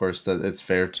important, of course, that it's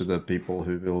fair to the people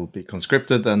who will be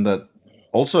conscripted, and that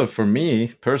also for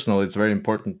me personally, it's very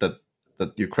important that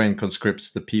Ukraine conscripts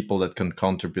the people that can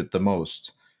contribute the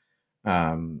most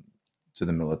to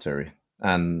the military.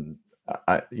 And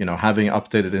having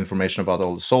updated information about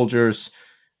all the soldiers,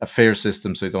 a fair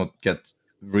system so you don't get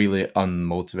really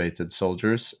unmotivated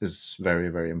soldiers is very,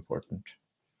 very important.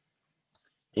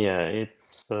 Yeah,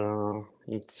 it's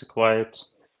quite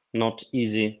not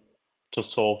easy to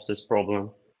solve this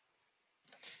problem.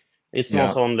 It's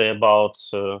not only about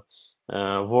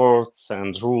words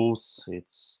and rules.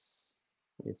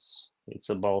 It's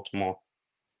about more.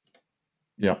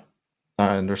 Yeah,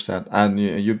 I understand. And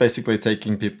you're basically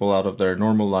taking people out of their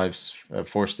normal lives,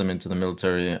 force them into the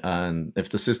military, and if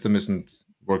the system isn't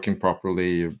working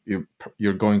properly,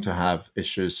 you're going to have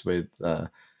issues with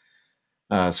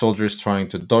soldiers trying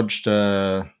to dodge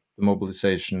the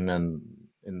mobilization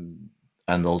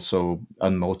and also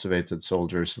unmotivated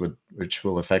soldiers, which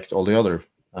will affect all the other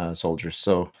soldiers.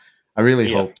 So I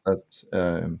really hope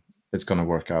that it's going to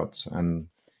work out. And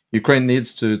Ukraine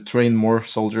needs to train more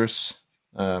soldiers,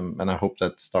 and I hope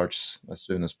that starts as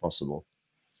soon as possible.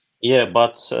 Yeah,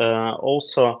 but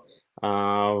also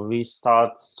we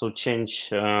start to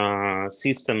change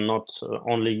system, not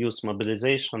only use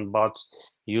mobilization, but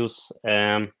use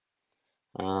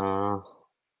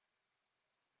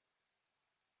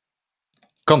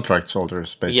contract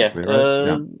soldiers, basically,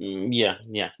 right?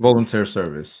 Yeah. Volunteer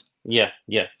service. Yeah.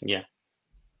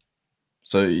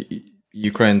 So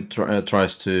Ukraine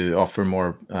tries to offer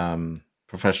more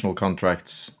professional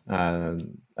contracts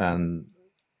and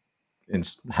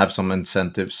have some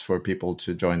incentives for people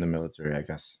to join the military, I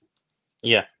guess.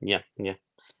 Yeah.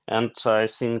 And I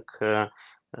think there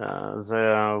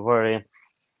are very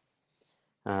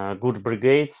good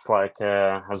brigades like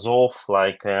Azov,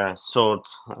 like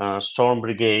 3rd Storm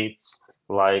Brigades,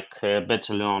 like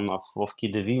Battalion of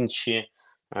Kyiv Vinci,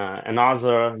 and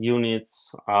other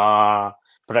units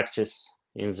practice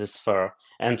in this sphere.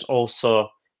 And also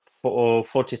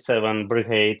 47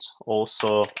 Brigade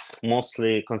also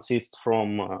mostly consists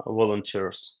from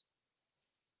volunteers.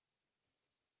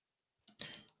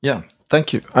 Yeah,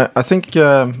 thank you. I think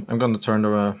I'm going to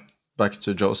turn back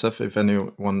to Joseph. If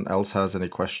anyone else has any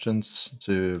questions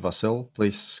to Vasil,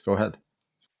 please go ahead.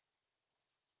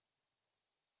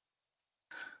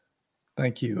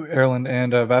 Thank you, Erlend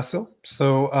and Vasil.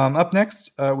 So up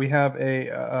next, we have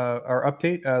our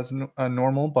update as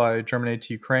normal by Germinate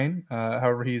to Ukraine.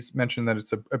 However, he's mentioned that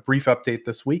it's a brief update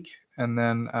this week. And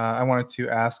then I wanted to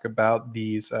ask about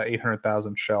these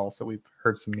 800,000 shells that we've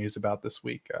heard some news about this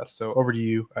week. So over to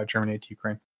you, Germinate to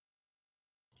Ukraine.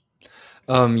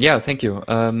 Yeah, thank you.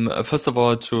 First of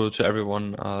all, to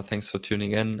everyone, thanks for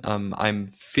tuning in. I'm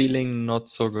feeling not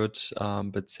so good,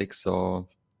 but sick, so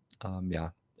yeah.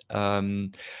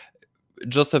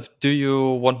 Joseph, do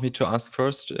you want me to ask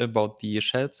first about the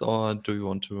shells, or do you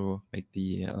want to make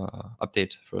the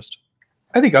update first?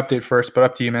 I think update first, but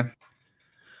up to you, man.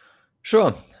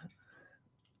 Sure.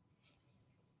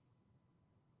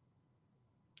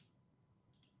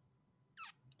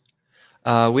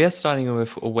 We are starting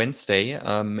with Wednesday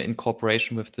in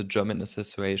cooperation with the German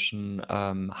association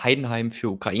Heidenheim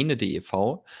für Ukraine.de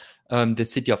e.V. The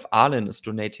city of Erlend is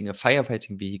donating a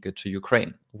firefighting vehicle to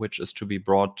Ukraine, which is to be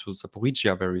brought to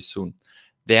Zaporizhia very soon.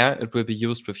 There, it will be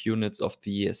used with units of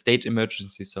the State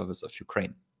Emergency Service of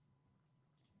Ukraine.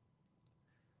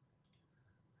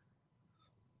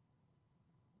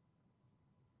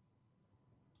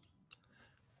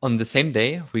 On the same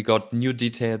day, we got new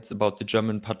details about the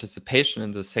German participation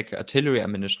in the SEC artillery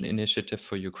ammunition initiative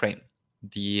for Ukraine.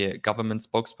 The government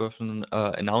spokesperson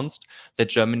announced that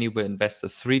Germany will invest a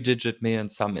 3-digit million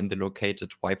sum in the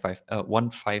located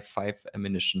 155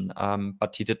 ammunition,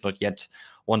 but he did not yet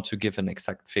want to give an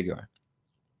exact figure.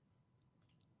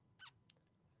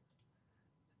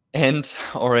 And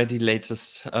already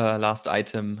last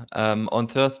item. On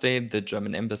Thursday, the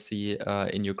German embassy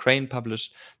in Ukraine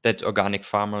published that organic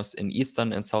farmers in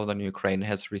eastern and southern Ukraine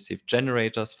has received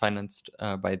generators financed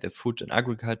by the Food and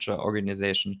Agriculture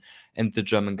Organization and the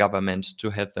German government to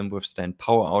help them withstand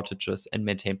power outages and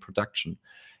maintain production.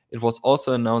 It was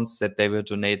also announced that they will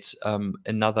donate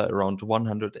another around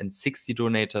 160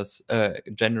 generators,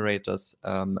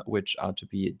 which are to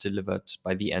be delivered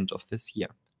by the end of this year.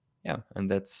 Yeah, and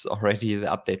that's already the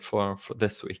update for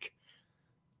this week.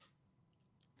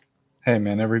 Hey,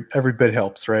 man, every bit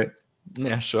helps, right?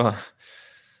 Yeah, sure.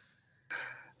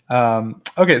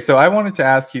 Okay, so I wanted to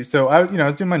ask you. So I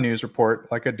was doing my news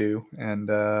report like I do, and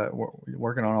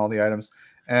working on all the items.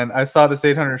 And I saw this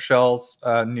 800 shells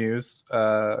news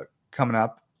coming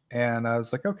up, and I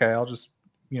was like, okay, I'll just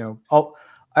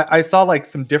I saw like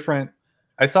some different.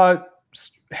 I saw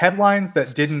headlines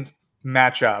that didn't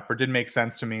match up or didn't make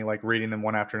sense to me, like reading them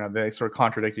one after another. They sort of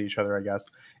contradicted each other, I guess.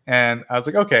 And I was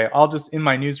like, okay, I'll just in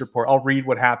my news report, I'll read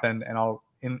what happened, and I'll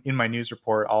in my news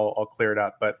report, I'll clear it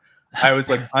up. But I was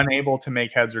like unable to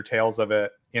make heads or tails of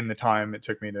it in the time it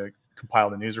took me to compile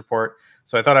the news report.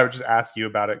 So I thought I would just ask you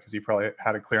about it because you probably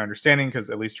had a clear understanding because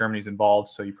at least Germany's involved.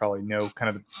 So you probably know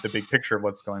kind of the big picture of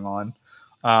what's going on.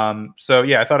 So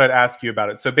yeah, I thought I'd ask you about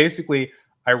it. So basically,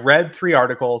 I read 3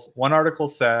 articles. One article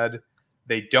said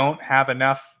they don't have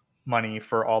enough money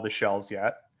for all the shells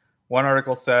yet. One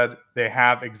article said they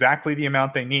have exactly the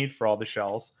amount they need for all the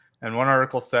shells. And one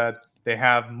article said they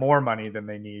have more money than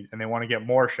they need and they want to get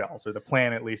more shells, or the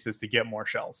plan at least is to get more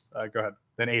shells. Go ahead.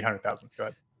 Then 800,000. Go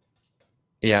ahead.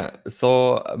 Yeah,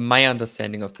 so my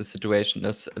understanding of the situation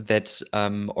is that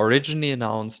originally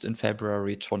announced in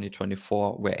February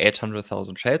 2024 were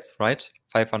 800,000 shells, right?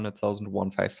 500,000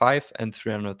 155 and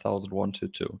 300,000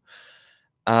 122.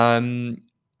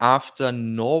 After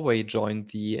Norway joined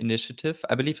the initiative,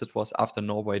 I believe it was after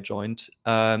Norway joined,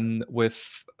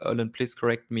 with, Erlend, please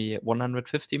correct me,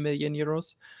 150 million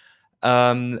euros.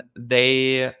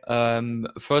 They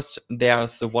first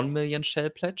there's the 1 million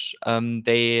shell pledge.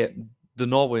 The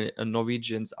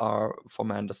Norwegians are, from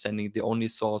my understanding, the only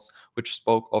source which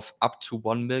spoke of up to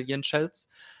 1 million shells.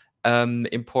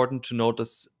 Important to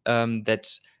notice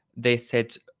that they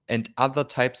said and other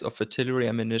types of artillery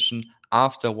ammunition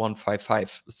after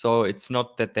 155. So it's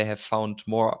not that they have found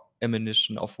more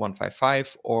ammunition of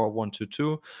 155 or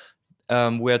 122.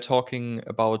 We are talking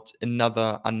about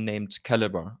another unnamed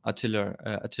caliber,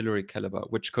 artillery caliber,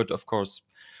 which could, of course,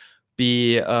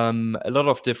 be a lot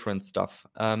of different stuff.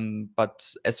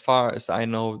 But as far as I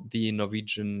know, the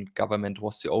Norwegian government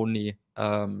was the only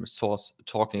source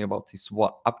talking about these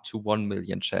up to 1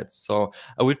 million shells. So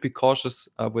I would be cautious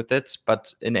with it,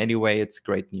 but in any way, it's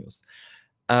great news.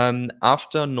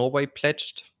 After Norway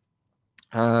pledged,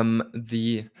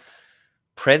 the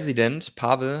President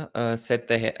Pavel said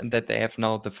that they have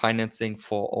now the financing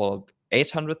for all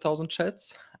 800,000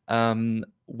 shells,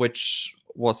 which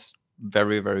was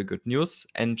very, very good news.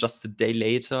 And just a day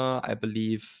later, I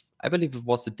believe it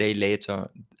was a day later,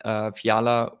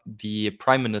 Fiala, the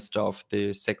Prime Minister of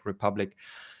the Czech Republic,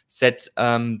 said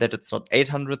that it's not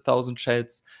 800,000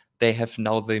 shells. They have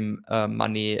now the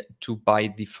money to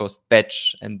buy the first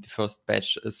batch, and the first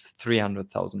batch is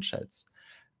 300,000 shells.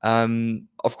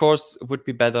 Of course, it would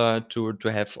be better to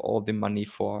have all the money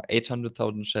for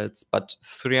 800,000 shells, but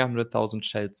 300,000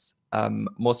 shells,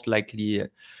 most likely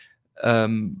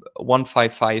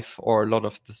 155 or a lot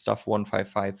of the stuff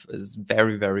 155 is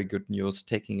very, very good news,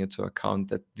 taking into account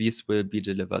that these will be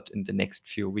delivered in the next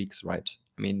few weeks, right?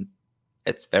 I mean,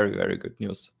 it's very, very good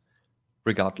news,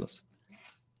 regardless.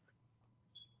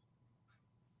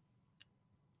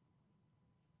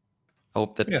 I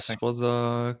hope that was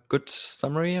a good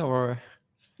summary, or...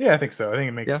 Yeah, I think so. I think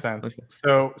it makes sense. Okay.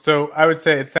 So I would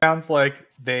say it sounds like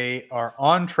they are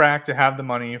on track to have the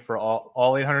money for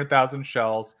all 800,000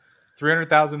 shells.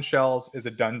 300,000 shells is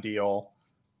a done deal.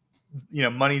 You know,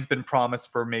 money's been promised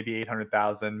for maybe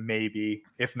 800,000, maybe.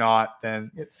 If not,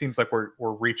 then it seems like we're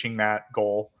reaching that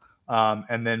goal.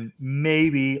 And then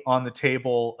maybe on the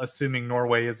table, assuming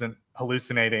Norway isn't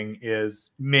hallucinating,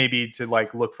 is maybe to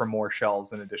like look for more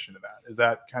shells in addition to that. Is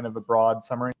that kind of a broad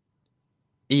summary?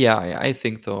 Yeah, I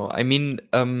think so. I mean,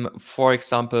 for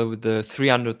example, with the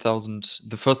 300,000,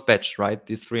 the first batch, right?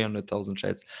 The 300,000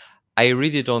 shells. I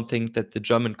really don't think that the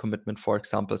German commitment, for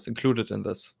example, is included in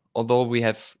this. Although we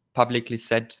have publicly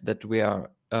said that we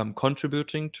are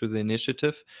contributing to the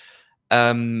initiative.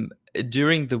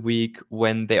 During the week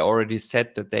when they already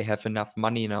said that they have enough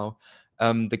money now,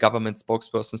 the government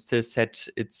spokesperson still said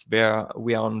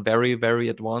we are on very, very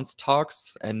advanced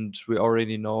talks, and we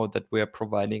already know that we are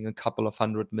providing a couple of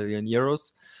 100 million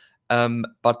euros.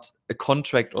 But a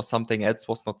contract or something else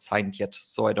was not signed yet.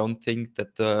 So I don't think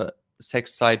that the Czech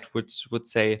side would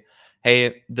say,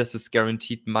 hey, this is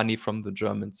guaranteed money from the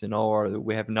Germans, or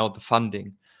we have now the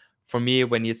funding. For me,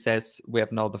 when he says we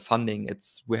have now the funding,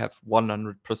 we have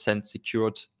 100%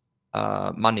 secured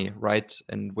money, right?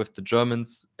 And with the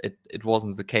Germans, it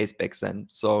wasn't the case back then.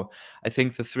 So I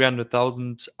think the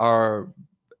 300,000 are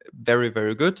very,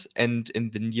 very good. And in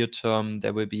the near term,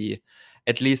 there will be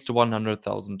at least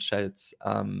 100,000 shells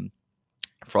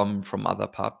from other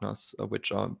partners,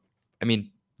 which are, I mean,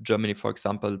 Germany, for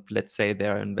example, let's say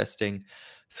they're investing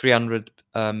 300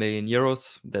 million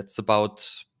euros. That's about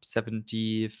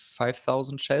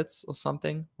 75,000 shells or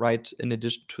something, right? In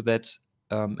addition to that,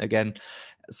 again,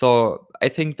 so I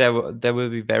think there will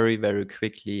be very, very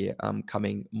quickly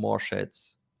coming more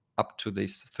shells up to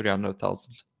these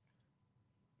 300,000.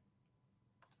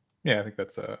 Yeah, I think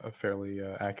that's a fairly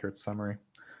accurate summary.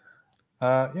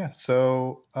 Yeah,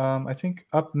 so I think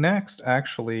up next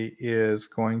actually is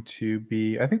going to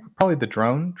be, I think probably the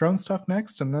drone stuff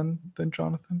next, and then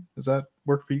Jonathan. Does that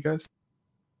work for you guys?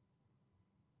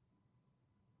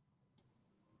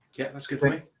 Yeah, that's good for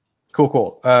me.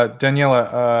 Cool.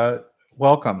 Daniela,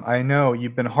 welcome. I know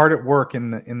you've been hard at work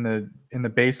in the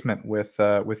basement with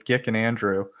Gick and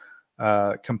Andrew,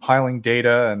 compiling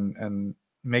data and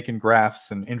making graphs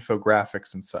and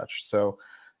infographics and such. So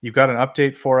you've got an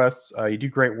update for us. You do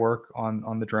great work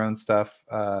on the drone stuff,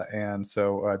 and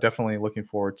so definitely looking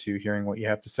forward to hearing what you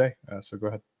have to say. So go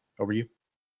ahead, over to you.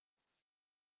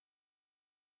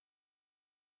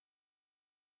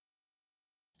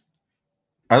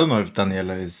 I don't know if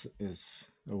Daniele is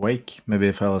awake. Maybe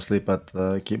he fell asleep at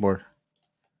the keyboard.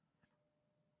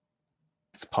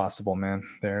 It's possible, man.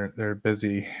 They're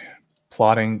busy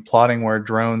plotting where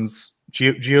drones,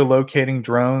 geolocating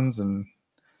drones and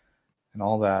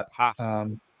all that. Ha. Ha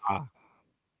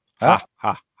Ha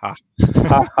ha ha ha.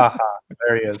 ha.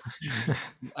 There he is.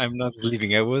 I'm not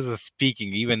sleeping. I was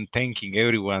speaking, even thanking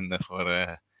everyone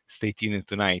for stay tuned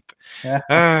tonight.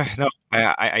 No,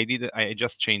 I did. I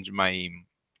just changed my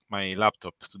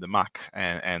laptop to the Mac,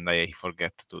 and I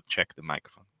forget to check the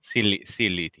microphone.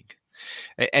 Silly thing.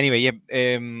 Anyway, yeah.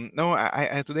 No,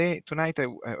 tonight I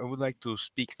would like to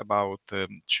speak about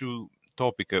two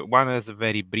topics. One is a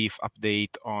very brief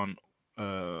update on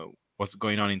what's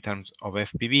going on in terms of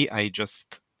FPV.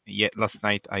 Last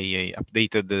night I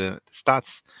updated the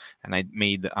stats, and I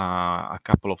made a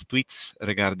couple of tweets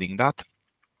regarding that.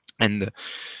 And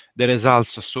the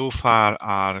results so far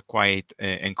are quite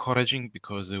encouraging,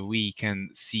 because we can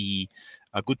see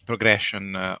a good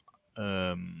progression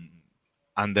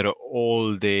under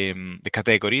all the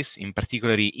categories. In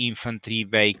particular, infantry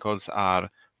vehicles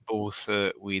are both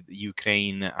with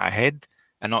Ukraine ahead,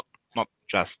 and not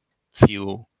just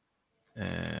few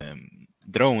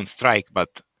drone strike,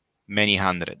 but many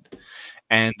hundred.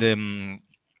 And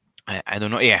I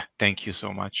don't know. Yeah, thank you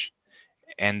so much.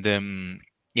 And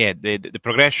yeah, the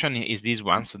progression is this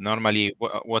one. So normally,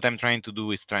 what I'm trying to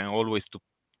do is trying always to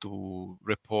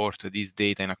report this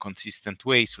data in a consistent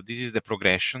way. So this is the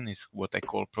progression, is what I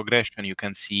call progression. You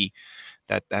can see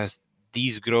that as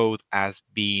this growth has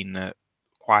been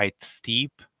quite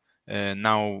steep,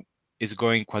 now is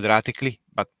going quadratically,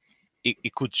 but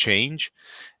it could change.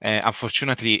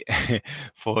 Unfortunately,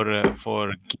 for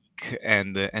Geek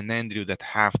and Andrew, that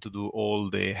have to do all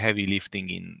the heavy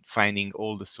lifting in finding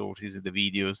all the sources of the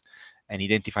videos and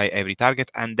identify every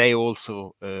target. And they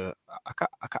also a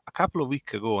couple of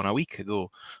weeks ago, a week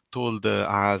ago, told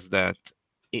us that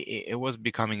it was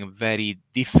becoming very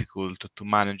difficult to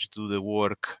manage to do the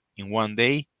work in one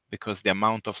day, because the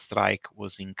amount of strike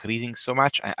was increasing so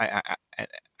much. I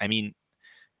mean,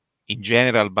 in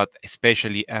general, but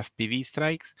especially FPV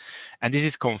strikes. And this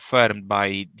is confirmed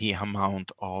by the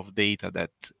amount of data that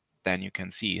then you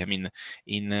can see. I mean,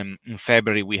 in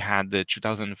February, we had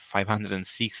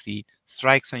 2,560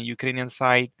 strikes on Ukrainian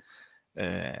side,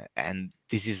 and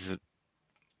this is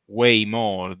way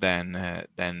more than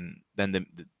the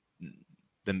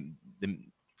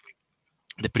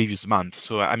previous month.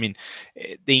 So I mean,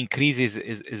 the increase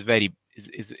is very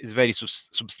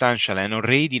substantial, and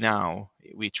already now,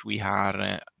 which we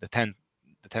are the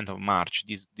 10th of March,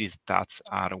 these stats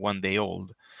are 1 day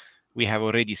old. We have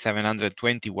already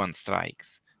 721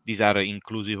 strikes. These are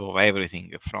inclusive of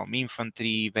everything from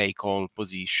infantry, vehicle,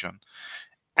 position,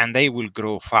 and they will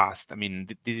grow fast. I mean,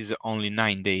 this is only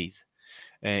 9 days.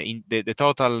 In the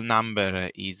total number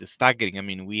is staggering. I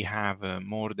mean, we have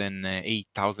more than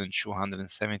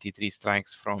 8,273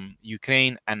 strikes from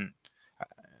Ukraine and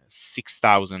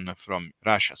 6,000 from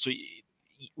Russia. So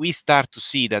we start to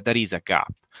see that there is a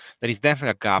gap. There is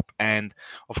definitely a gap. And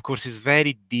of course, it's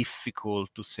very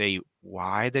difficult to say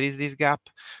why there is this gap,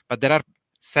 but there are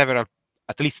several,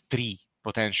 at least three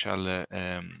potential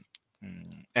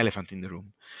elephant in the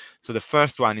room. So the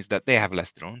first one is that they have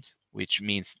less drones, which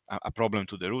means a problem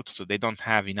to the route. So they don't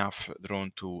have enough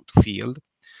drone to field.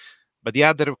 But the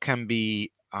other can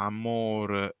be a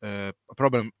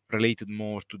problem related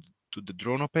more to the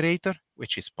drone operator,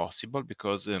 which is possible,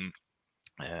 because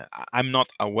I'm not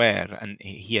aware, and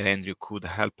here Andrew could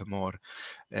help more,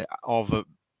 of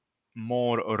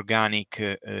more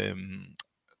organic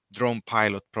drone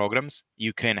pilot programs.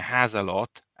 Ukraine has a lot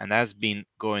and has been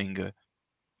going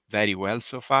very well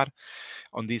so far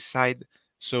on this side.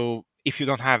 So if you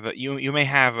don't have, you may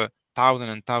have thousands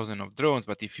and thousands of drones,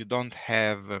 but if you don't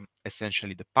have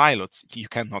essentially the pilots, you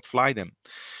cannot fly them.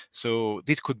 So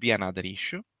this could be another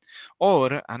issue.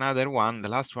 Or another one, the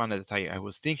last one that I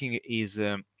was thinking is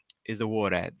the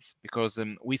warheads, because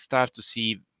we start to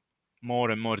see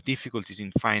more and more difficulties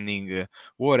in finding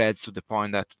warheads, to the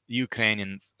point that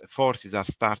Ukrainian forces are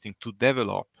starting to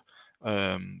develop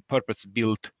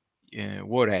purpose-built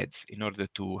warheads in order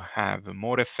to have a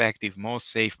more effective, more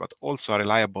safe, but also a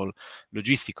reliable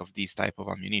logistic of this type of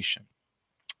ammunition.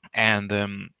 And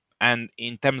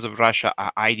in terms of Russia,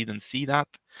 I didn't see that.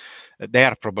 They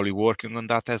are probably working on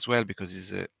that as well, because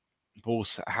it's,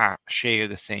 both share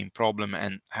the same problem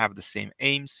and have the same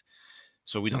aims.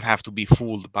 So we don't have to be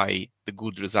fooled by the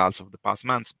good results of the past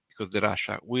months, because the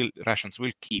Russians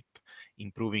will keep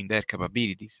improving their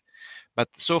capabilities. But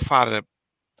so far,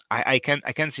 I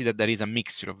can see that there is a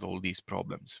mixture of all these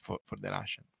problems for the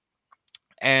Russian.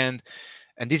 And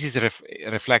this is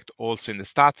reflect also in the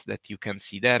stats that you can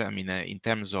see there. I mean, in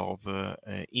terms of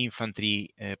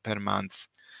infantry per month,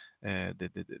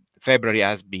 the February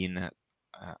has been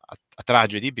a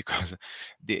tragedy, because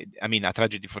a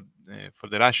tragedy for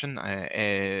the Russian.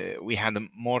 We had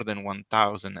more than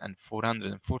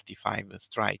 1,445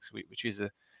 strikes, which is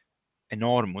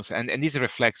enormous, and this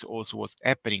reflects also what's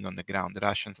happening on the ground. The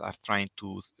Russians are trying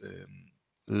to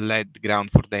lead the ground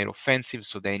for their offensive,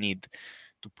 so they need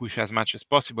to push as much as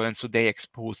possible, and so they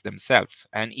expose themselves.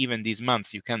 And even these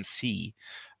months, you can see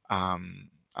a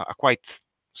quite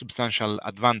substantial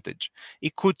advantage.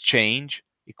 It could change.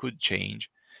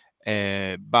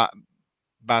 But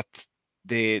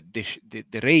the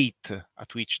rate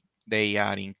at which they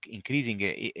are increasing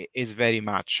is very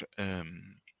much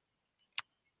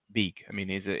big. I mean,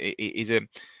 is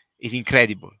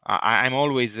incredible. I'm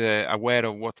always aware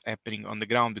of what's happening on the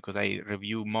ground, because I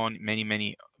review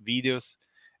many videos,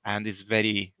 and these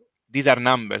are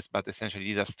numbers, but essentially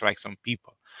these are strikes on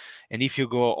people. And if you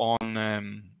go on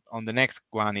the next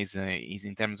one is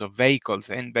in terms of vehicles,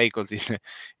 and vehicles is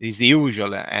the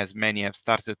usual, as many have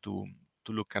started to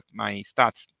look at my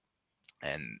stats.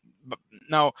 But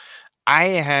now I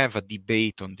have a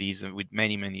debate on this with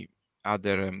many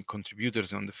other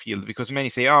contributors on the field, because many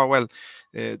say, oh well,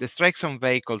 the strikes on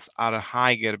vehicles are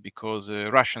higher because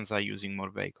Russians are using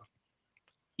more vehicles.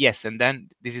 Yes, and then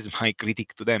this is my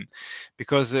critique to them,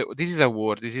 because this is a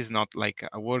war. This is not like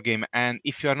a war game, and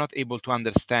if you are not able to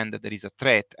understand that there is a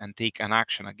threat and take an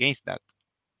action against that,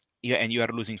 and you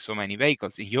are losing so many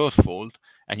vehicles, it's your fault,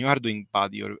 and you are doing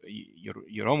bad your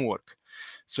homework.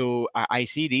 So I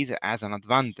see this as an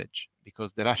advantage,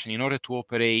 because the Russian, in order to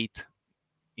operate,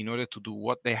 in order to do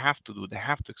what they have to do, they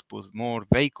have to expose more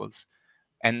vehicles,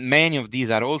 and many of these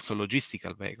are also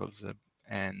logistical vehicles.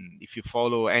 And if you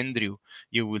follow Andrew,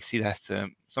 you will see that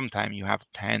sometimes you have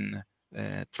 10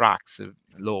 trucks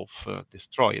loaf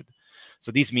destroyed.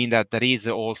 So this means that there is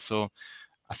also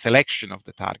a selection of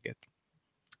the target.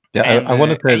 Yeah, And, I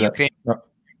want to say that.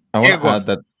 I want to go on. add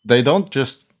that they don't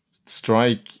just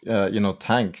strike,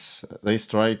 tanks. They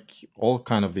strike all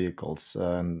kind of vehicles,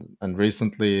 and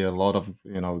recently a lot of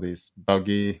these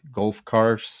buggy golf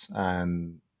cars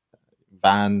and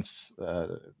vans.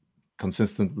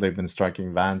 Consistently been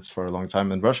striking vans for a long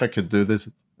time, and Russia could do this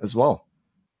as well,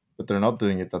 but they're not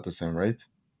doing it at the same rate.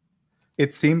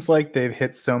 It seems like they've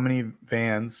hit so many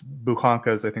vans,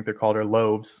 bukhankas, I think they're called, or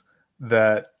loaves,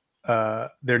 that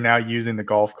they're now using the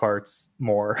golf carts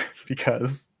more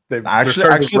because they've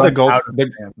actually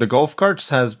the golf carts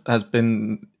has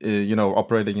been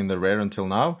operating in the rear until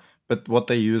now. But what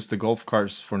they use the golf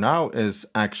carts for now is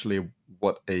actually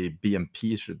what a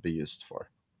BMP should be used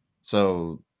for.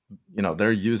 So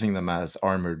they're using them as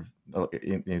armored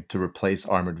to replace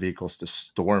armored vehicles to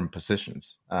storm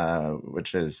positions,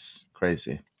 which is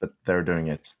crazy, but they're doing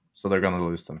it, so they're gonna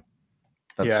lose them.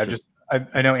 That's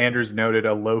I know Andrew's noted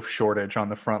a loaf shortage on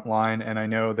the front line, and I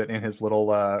know that in his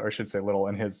little, or I should say little,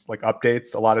 in his like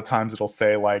updates, a lot of times it'll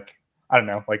say like, I don't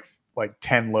know, like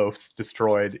 10 loaves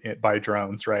destroyed by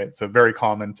drones, right? So very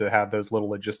common to have those little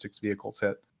logistics vehicles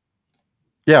hit.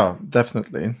 Yeah,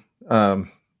 definitely.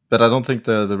 But I don't think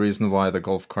the reason why the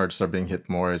golf carts are being hit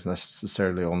more is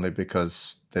necessarily only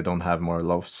because they don't have more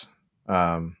loaves.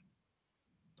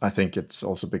 I think it's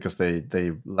also because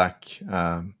they lack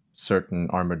certain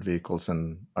armored vehicles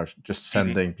and are just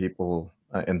sending people.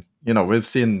 And we've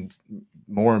seen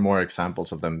more and more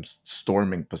examples of them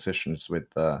storming positions with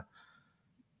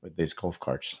these golf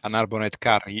carts. An armored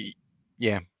car,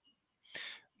 yeah.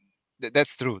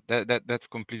 That's true. That's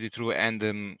completely true.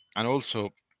 And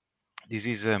also, this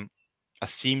is a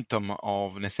symptom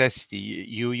of necessity.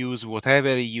 You use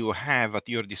whatever you have at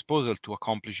your disposal to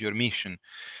accomplish your mission,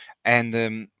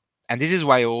 and this is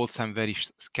why also I'm very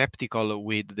skeptical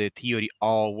with the theory.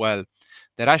 Oh well,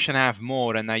 the Russians have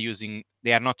more and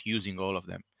they are not using all of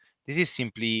them. This is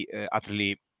simply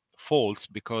utterly false,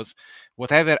 because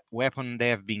whatever weapon they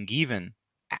have been given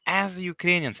as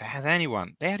Ukrainians, as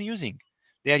anyone, they are using.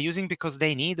 They are using because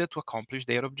they need to accomplish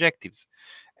their objectives,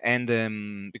 and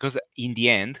because in the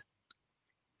end,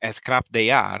 as crap they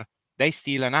are, they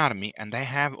steal an army and they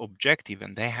have objective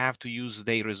and they have to use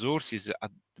their resources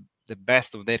at the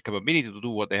best of their capability to do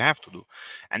what they have to do.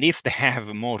 And if they have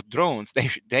more drones,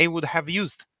 they would have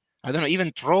used, I don't know,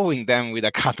 even throwing them with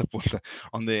a catapult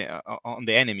on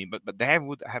the enemy, but they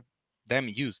would have them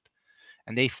used.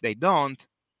 And if they don't,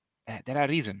 there are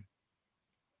reasons.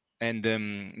 And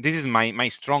this is my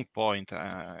strong point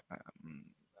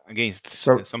against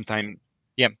sometimes.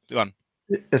 Yeah, go on.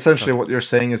 Essentially, what you're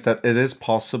saying is that it is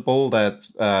possible that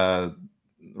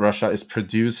Russia is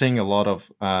producing a lot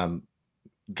of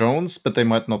drones, but they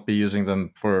might not be using them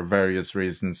for various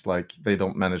reasons, like they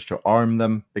don't manage to arm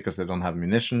them because they don't have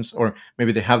munitions, or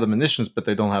maybe they have the munitions, but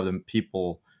they don't have the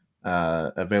people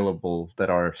available that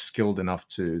are skilled enough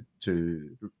to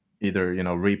either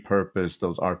repurpose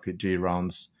those RPG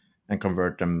rounds and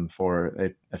convert them for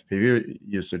a FPV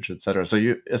usage, etc. So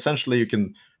you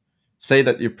can say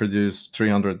that you produce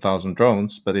 300,000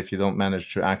 drones, but if you don't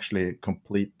manage to actually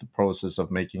complete the process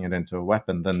of making it into a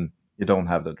weapon, then you don't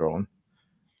have the drone.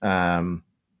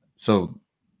 So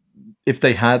if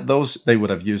they had those, they would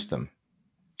have used them,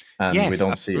 and yes, we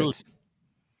don't absolutely. see it.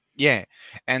 Yeah,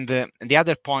 and the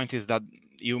other point is that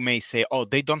you may say, oh,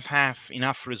 they don't have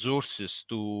enough resources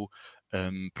to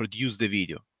produce the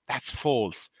video. That's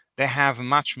false. They have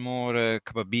much more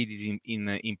capabilities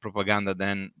in propaganda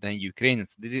than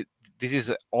Ukrainians. This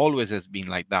is always has been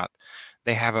like that.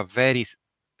 They have a very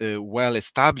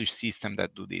well-established system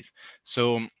that do this.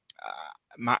 So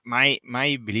my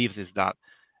beliefs is that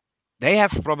they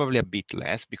have probably a bit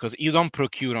less because you don't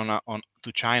procure on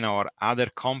to China or other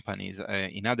companies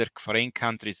in other foreign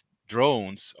countries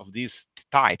drones of this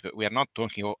type. We are not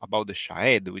talking about the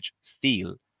Shahed, which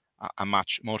still a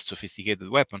much more sophisticated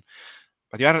weapon,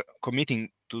 but you are committing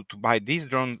to buy these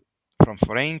drones from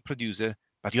foreign producer,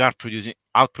 but you are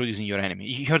outproducing your enemy.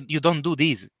 You don't do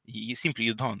this. You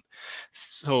simply don't.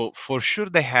 So for sure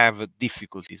they have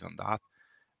difficulties on that.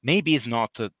 Maybe it's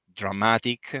not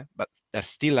dramatic, but there's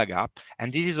still a gap,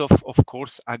 and this is of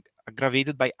course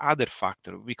aggravated by other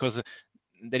factors, because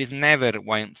there is never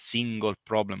one single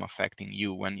problem affecting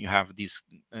you when you have these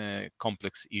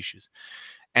complex issues.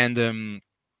 And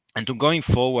to going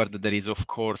forward, there is of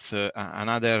course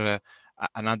another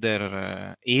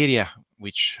area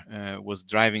which was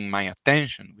driving my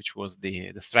attention, which was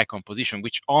the strike composition,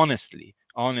 which honestly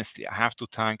I have to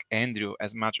thank Andrew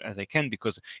as much as I can,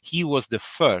 because he was the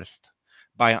first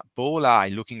by a bold eye,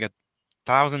 looking at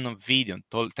thousands of videos,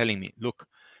 telling me, look,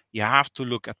 you have to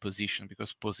look at position,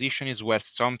 because position is where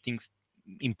something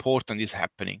important is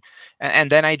happening.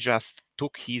 And then I just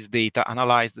took his data,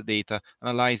 analyzed the data,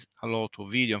 analyzed a lot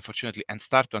of video, unfortunately, and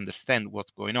start to understand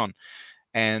what's going on.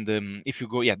 And if you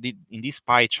go, in this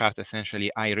pie chart,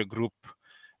 essentially, I regroup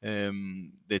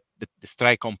the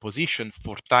strike composition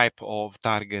for type of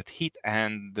target hit,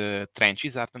 and the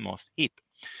trenches are the most hit.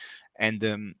 And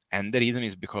the reason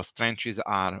is because trenches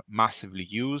are massively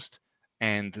used,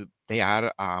 and they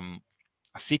are a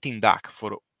sitting duck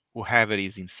for whoever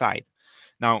is inside.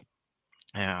 Now,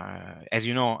 as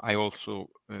you know, I also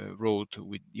wrote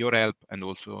with your help and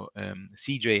also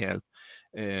CJ help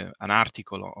an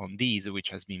article on these, which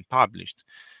has been published.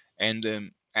 And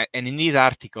in this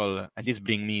article, and this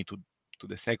brings me to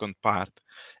the second part,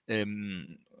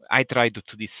 I tried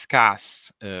to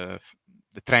discuss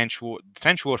the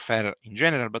trench warfare in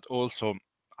general, but also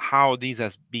how this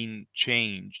has been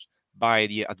changed by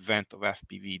the advent of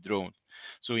FPV drones.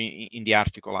 So in the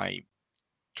article, I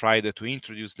tried to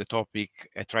introduce the topic.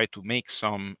 I tried to make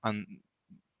some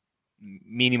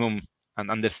minimum an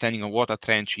understanding of what a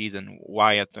trench is and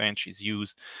why a trench is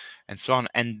used, and so on.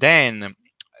 And then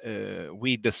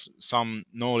with some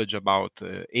knowledge about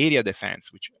area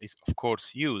defense, which is of course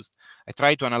used, I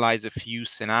tried to analyze a few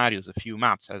scenarios, a few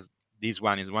maps, as this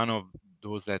one is one of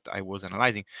those that I was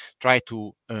analyzing. Try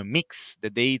to mix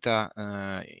the data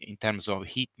in terms of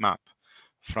heat map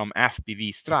from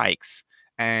FPV strikes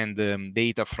and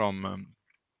data from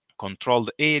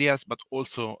controlled areas, but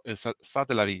also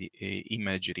satellite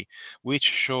imagery, which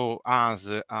show us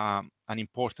an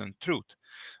important truth.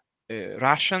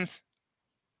 Russians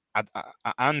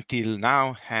until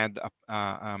now had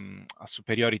a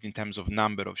superiority in terms of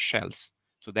number of shells.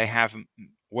 So they have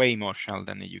way more shell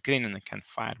than the Ukrainian and can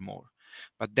fire more.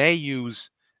 But they use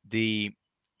the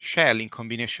shell in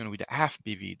combination with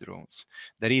FPV drones.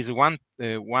 There is one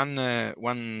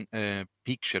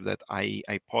picture that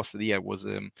I posted here was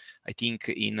I think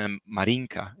in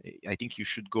Marinka. I think you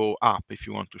should go up if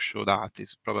you want to show that.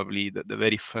 It's probably the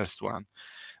very first one,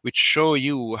 which show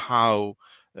you how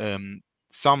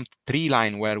some tree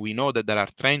line where we know that there are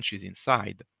trenches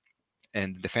inside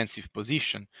and defensive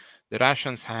position, the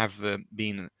Russians have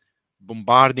been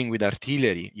bombarding with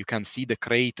artillery. You can see the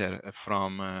crater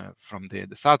from the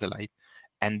satellite,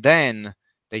 and then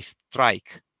they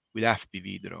strike with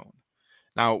FPV drone.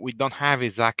 Now we don't have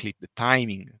exactly the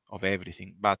timing of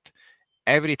everything, but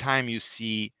every time you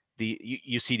see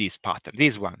you see this pattern.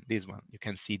 This one, you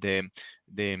can see the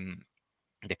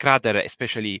crater,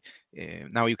 especially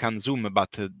now you can zoom,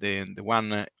 but the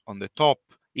one on the top,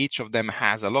 each of them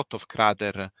has a lot of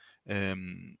crater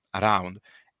around.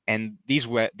 And these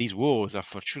walls are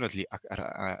fortunately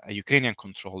a Ukrainian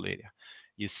control area.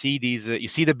 You see these, you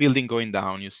see the building going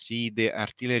down. You see the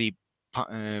artillery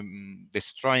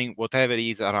destroying whatever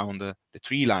is around the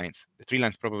tree lines. The tree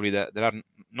lines probably there are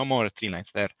no more tree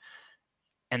lines there.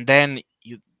 And then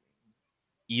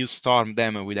you storm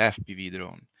them with FPV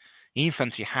drone.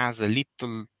 Infantry has a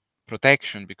little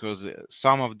protection because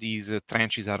some of these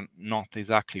trenches are not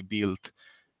exactly built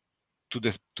to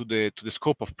the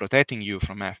scope of protecting you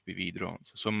from FPV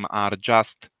drones. Some are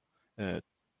just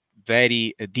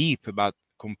very deep, but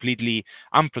completely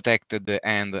unprotected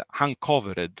and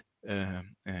uncovered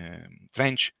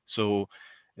trench. So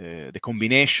the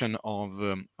combination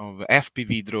of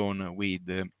FPV drone with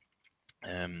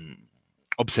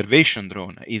observation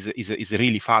drone is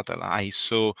really fatal. I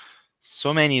saw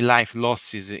so many life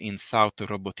losses in South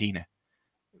Robotine.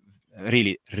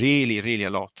 Really a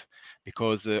lot,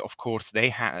 because of course they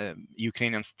have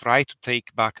Ukrainians try to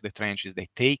take back the trenches. They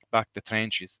take back the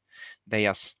trenches. They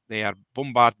are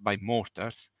bombarded by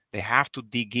mortars. They have to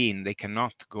dig in. They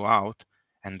cannot go out,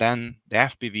 and then the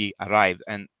FPV arrived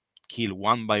and kill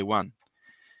one by one.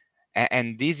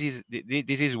 And this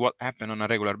is what happened on a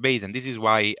regular basis, and this is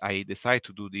why I decided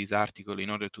to do this article, in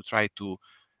order to try to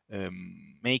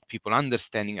make people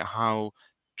understanding how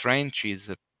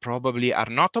trenches probably are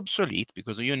not obsolete,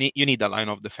 because you need a line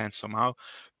of defense somehow,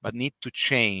 but need to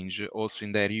change also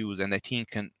in their use. And I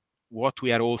think what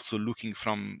we are also looking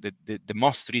from the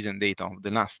most recent data of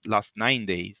the last 9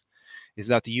 days is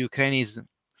that Ukraine is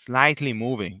slightly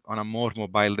moving on a more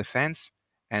mobile defense,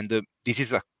 and this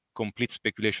is a complete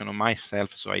speculation on myself,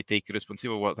 so I take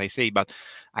responsibility for what I say. But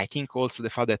I think also the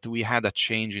fact that we had a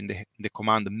change in the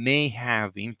command may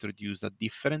have introduced a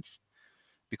difference,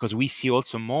 because we see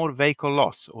also more vehicle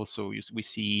loss. Also, we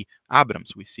see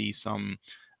Abrams, we see some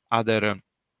other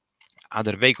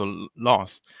vehicle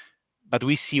loss, but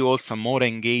we see also more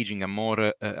engaging, a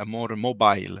more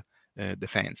mobile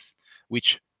defense,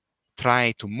 which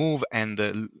try to move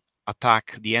and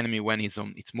attack the enemy when it's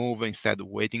on its move instead of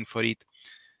waiting for it.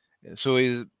 So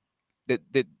is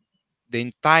the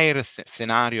entire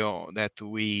scenario that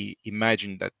we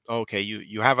imagine that, okay,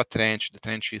 you have a trench, the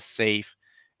trench is safe.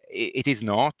 It is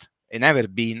not. It never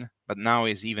been, but now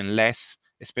is even less,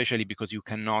 especially because you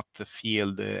cannot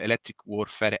field electric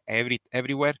warfare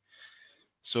everywhere.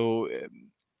 So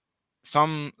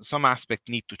some aspects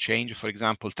need to change. For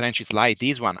example, trenches like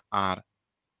this one are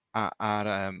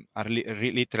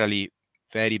literally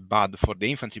very bad for the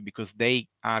infantry, because they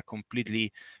are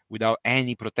completely without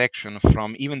any protection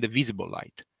from even the visible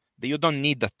light. You don't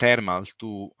need a thermal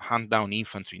to hunt down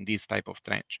infantry in this type of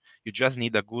trench. You just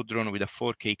need a good drone with a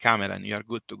 4K camera and you are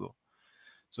good to go.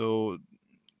 So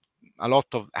a lot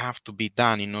of have to be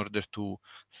done in order to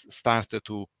start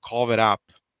to cover up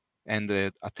and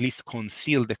at least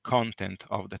conceal the content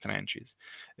of the trenches.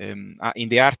 In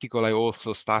the article, I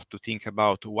also start to think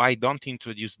about why don't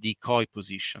introduce decoy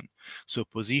position. So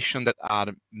positions that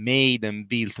are made and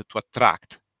built to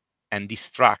attract and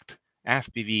distract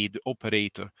FPV the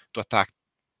operator to attack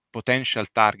potential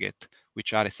target,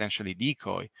 which are essentially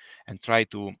decoy, and try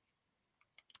to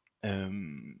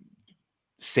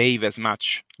save as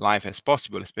much life as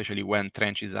possible, especially when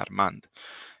trenches are manned.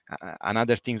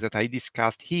 Another thing that I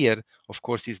discussed here, of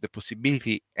course, is the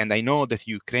possibility, and I know that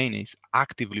Ukraine is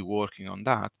actively working on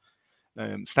that,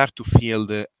 start to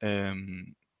field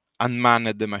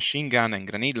unmanned machine gun and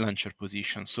grenade launcher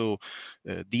position. So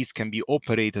these can be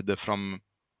operated from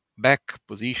back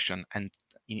position, and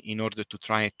in order to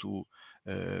try to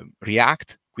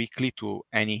react quickly to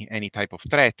any type of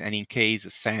threat, and in case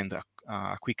send a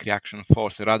quick reaction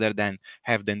force, rather than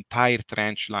have the entire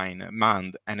trench line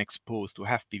manned and exposed to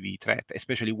FPV threat,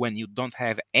 especially when you don't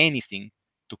have anything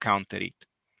to counter it.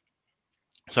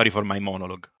 Sorry for my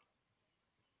monologue.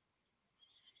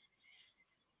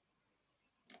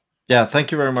 Yeah,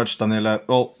 thank you very much, Daniele.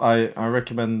 Well, I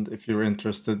recommend, if you're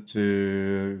interested,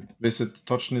 to visit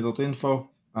Tochnyi.info.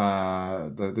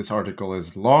 This article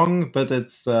is long, but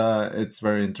it's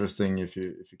very interesting if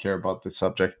you care about this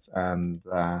subject. And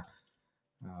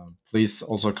please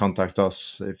also contact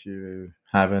us if you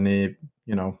have any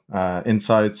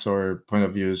insights or point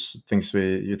of views, things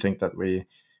you think that we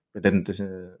didn't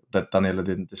that Daniele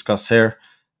didn't discuss here,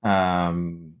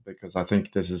 because I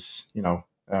think this is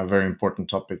a very important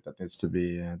topic that needs to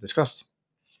be discussed.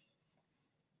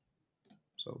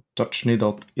 So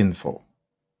Tochnyi.info, you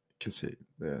can see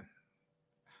the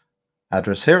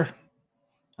address here,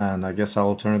 and I guess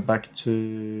I'll turn it back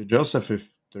to Joseph if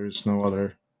there is no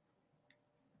other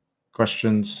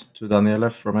questions to Daniele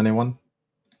from anyone.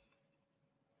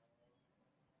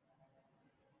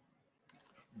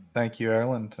 Thank you,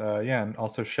 Erlend. Yeah, and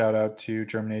also shout out to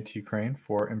Germany to Ukraine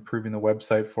for improving the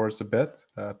website for us a bit.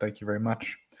 Thank you very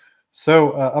much.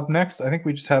 So up next, I think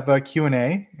we just have a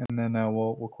Q&A, and then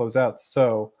we'll close out.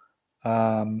 So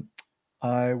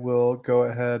I will go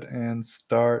ahead and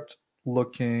start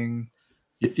looking.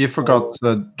 You forgot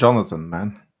Jonathan,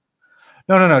 man.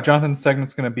 No. Jonathan's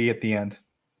segment's going to be at the end.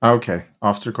 Okay,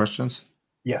 after questions?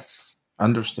 Yes.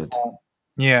 Understood.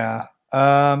 Yeah.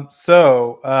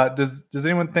 So does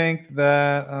anyone think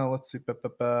that let's see,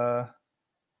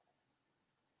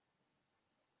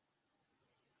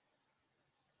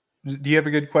 do you have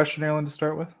a good question, Erlend, to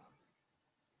start with?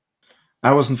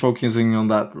 I wasn't focusing on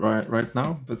that right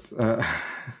now, but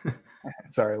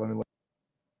sorry, let me look.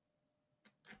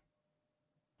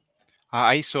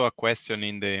 I saw a question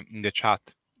in the chat,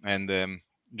 and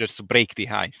just to break the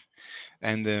ice.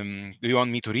 And do you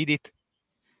want me to read it?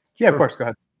 Yeah, sure. Of course. Go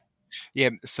ahead. Yeah.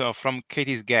 So from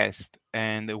Katie's guest,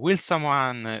 and will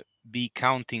someone be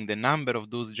counting the number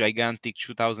of those gigantic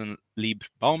 2,000 lib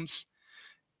bombs?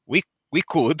 We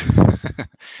could.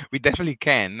 We definitely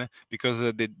can, because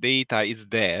the data is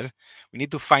there. We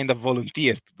need to find a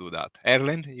volunteer to do that.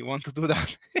 Erlend, you want to do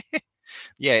that?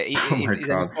 Yeah, it's an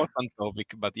important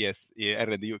topic, but yes, yeah,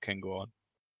 Erlend, you can go on.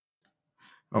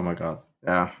 Oh my God.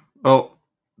 Yeah. Well,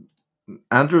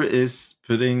 Andrew is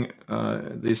putting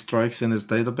these strikes in his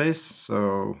database,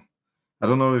 so I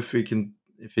don't know if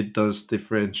it does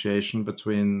differentiation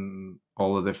between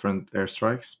all the different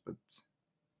airstrikes, but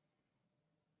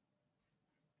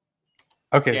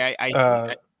okay.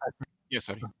 Yeah, yeah,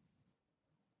 sorry.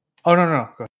 Oh no.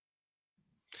 Go ahead.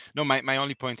 No, my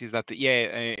only point is that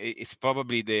it's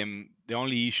probably the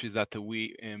only issue is that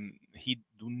he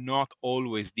do not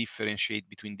always differentiate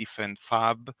between different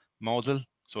fab model,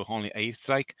 so only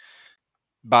airstrike,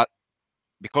 but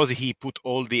because he put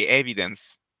all the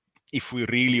evidence, if we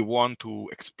really want to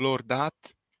explore that,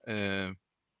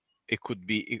 it could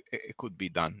be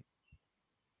done,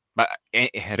 but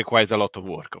it requires a lot of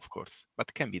work, of course, but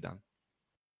it can be done.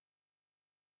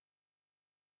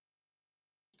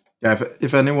 Yeah,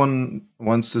 if anyone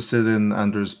wants to sit in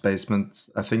Andrew's basement,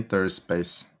 I think there is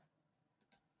space.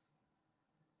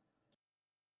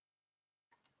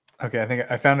 Okay, I think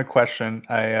I found a question.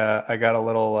 I got a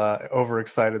little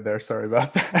overexcited there. Sorry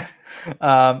about that.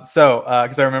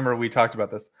 Because I remember we talked about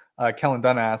this. Kellen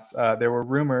Dunn asks, there were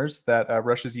rumors that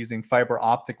Russia's using fiber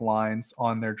optic lines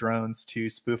on their drones to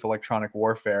spoof electronic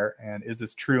warfare, and is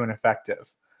this true and effective?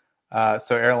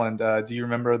 So Erlend, do you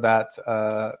remember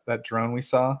that drone we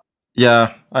saw?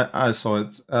 Yeah, I saw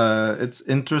it. It's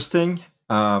interesting.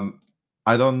 I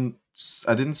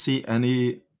didn't see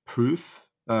any proof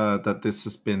that this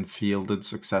has been fielded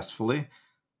successfully.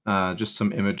 Just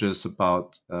some images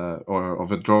about or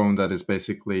of a drone that is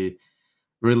basically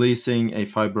releasing a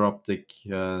fiber optic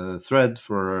thread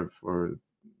for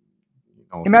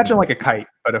imagine like a kite,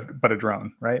 but a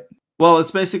drone, right? Well,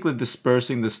 it's basically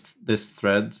dispersing this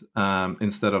thread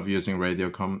instead of using radio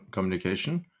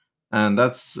communication. And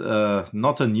that's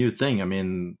not a new thing. I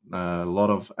mean, a lot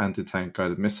of anti-tank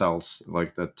guided missiles,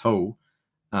 like the TOW,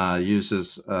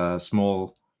 uses a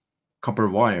small copper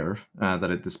wire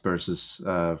that it disperses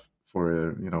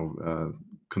for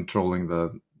controlling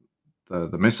the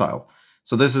missile.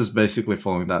 So this is basically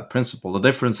following that principle. The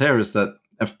difference here is that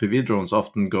FPV drones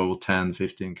often go 10,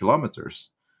 15 kilometers,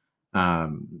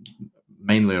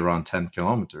 mainly around 10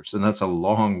 kilometers, and that's a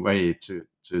long way to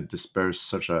disperse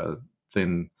such a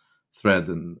thin thread,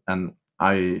 and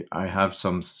I have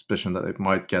some suspicion that it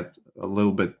might get a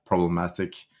little bit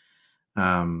problematic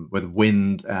with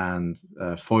wind and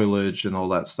foliage and all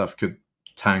that stuff could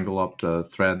tangle up the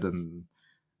thread. And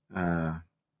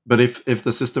but if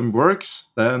the system works,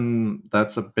 then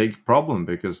that's a big problem,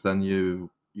 because then you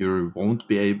won't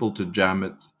be able to jam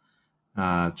it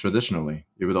traditionally.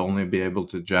 You would only be able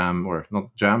to jam, or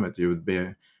not jam it, you would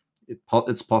be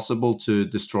it's possible to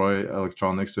destroy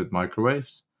electronics with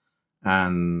microwaves,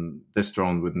 and this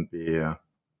drone wouldn't be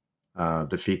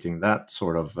defeating that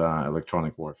sort of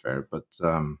electronic warfare, but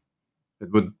it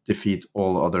would defeat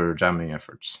all other jamming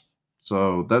efforts.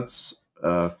 So that's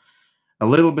a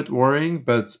little bit worrying,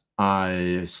 but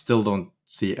I still don't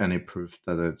see any proof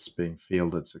that it's being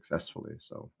fielded successfully.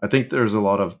 So I think there's a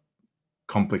lot of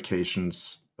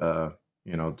complications,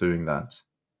 doing that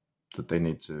they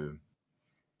need to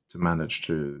manage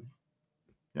to,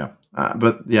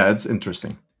 but yeah, it's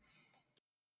interesting.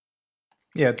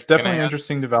 Yeah, it's definitely an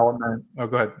interesting development. Oh,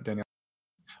 go ahead, Daniel.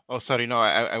 Oh, sorry. No,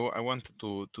 I wanted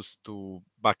to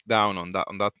back down on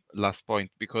that last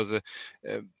point, because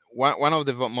one of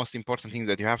the most important things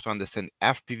that you have to understand: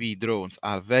 FPV drones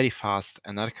are very fast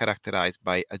and are characterized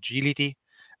by agility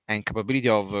and capability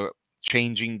of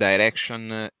changing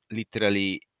direction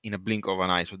literally in a blink of an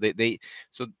eye. So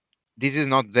so this is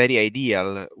not very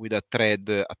ideal with a thread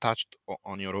attached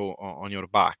on your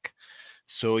back.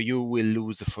 So you will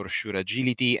lose for sure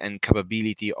agility and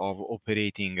capability of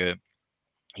operating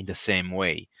in the same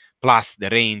way. Plus, the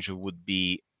range would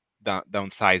be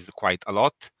downsized quite a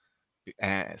lot.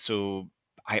 So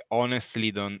I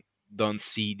honestly don't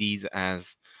see these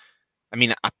as. I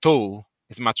mean, a tow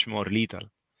is much more lethal,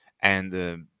 and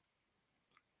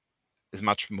is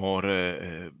much more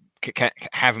can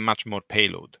have much more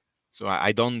payload. So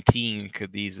I don't think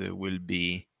these will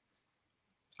be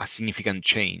a significant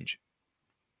change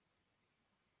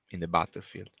in the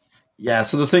battlefield. Yeah,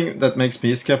 so the thing that makes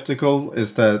me skeptical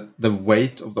is that the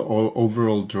weight of the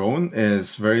overall drone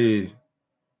is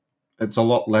it's a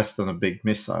lot less than a big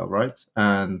missile, right?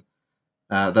 And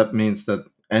that means that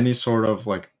any sort of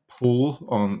like pull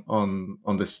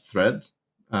on this thread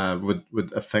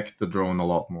would affect the drone a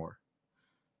lot more.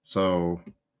 So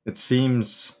it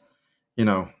seems,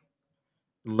 a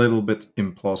little bit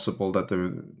implausible that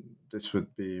this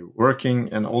would be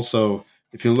working. And also,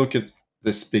 if you look at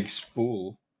this big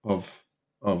spool of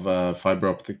fiber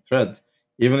optic thread,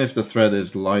 even if the thread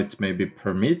is light, maybe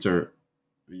per meter,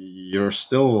 you're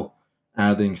still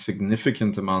adding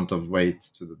significant amount of weight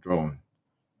to the drone,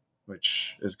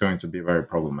 which is going to be very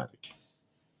problematic.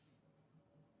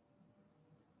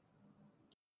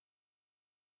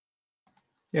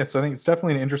 Yeah, so I think it's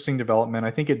definitely an interesting development.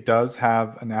 I think it does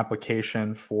have an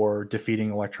application for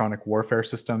defeating electronic warfare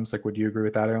systems. Like, would you agree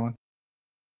with that, Erlend?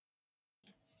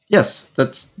 Yes,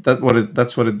 that's what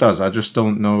it does. I just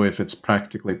don't know if it's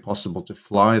practically possible to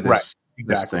fly this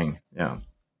this thing. Yeah.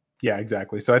 Yeah,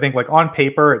 exactly. So I think like on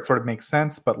paper it sort of makes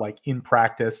sense, but like in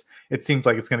practice, it seems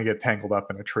like it's going to get tangled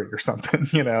up in a tree or something.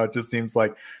 It just seems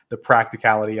like the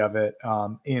practicality of it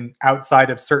in outside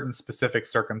of certain specific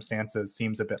circumstances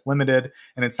seems a bit limited,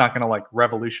 and it's not going to like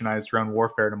revolutionize drone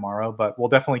warfare tomorrow. But we'll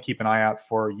definitely keep an eye out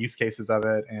for use cases of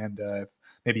it, and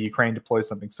maybe Ukraine deploys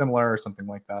something similar or something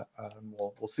like that.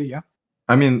 We'll see. Yeah.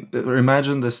 I mean,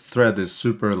 imagine this thread is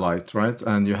super light, right?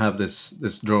 And you have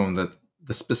this drone that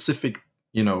the specific,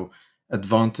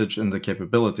 advantage in the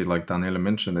capability, like Daniele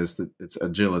mentioned, is that its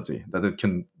agility, that it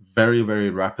can very, very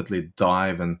rapidly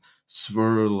dive and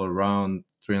swirl around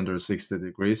 360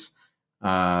 degrees.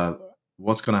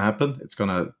 What's going to happen? It's going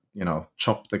to,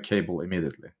 chop the cable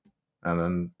immediately, and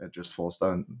then it just falls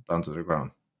down to the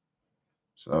ground.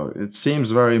 So it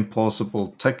seems very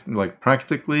implausible,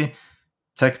 practically.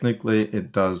 Technically,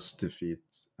 it does defeat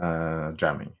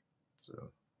jamming.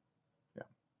 So, yeah.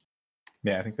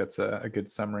 Yeah, I think that's a good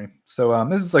summary. So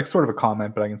this is like sort of a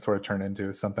comment, but I can sort of turn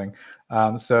into something.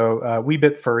 So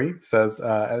Weebit Furry says,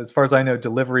 as far as I know,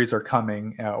 deliveries are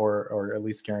coming, or at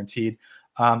least guaranteed.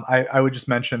 I would just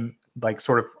mention, like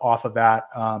sort of off of that,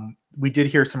 we did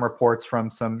hear some reports from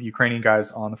some Ukrainian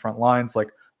guys on the front lines, like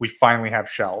we finally have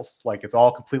shells. Like it's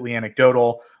all completely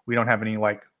anecdotal. We don't have any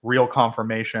like real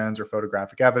confirmations or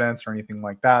photographic evidence or anything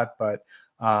like that. But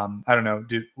I don't know.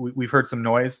 We've heard some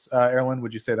noise, Erlend.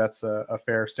 Would you say that's a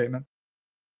fair statement?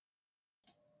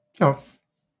 Oh,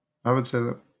 I would say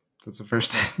that's a fair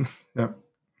statement. Yeah.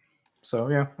 So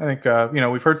yeah, I think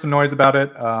we've heard some noise about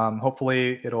it.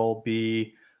 Hopefully, it'll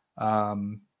be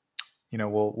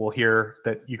we'll hear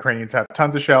that Ukrainians have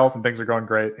tons of shells and things are going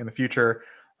great in the future,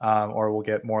 or we'll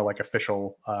get more like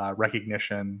official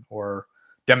recognition or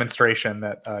demonstration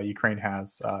that Ukraine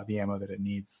has the ammo that it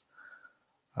needs.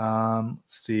 Let's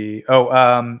see.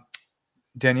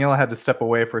 Daniela had to step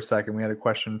away for a second. We had a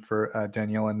question for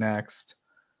Daniela next.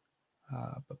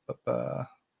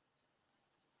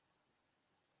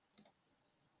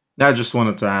 I just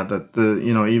wanted to add that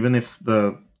even if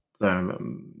the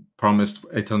promised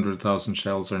 800,000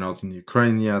 shells are not in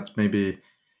Ukraine yet, maybe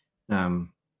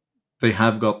they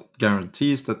have got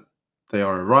guarantees that they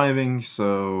are arriving,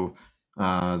 so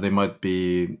they might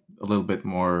be a little bit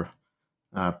more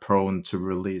prone to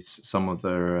release some of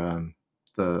their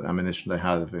the ammunition they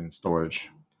have in storage.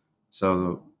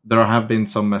 So there have been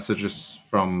some messages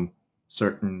from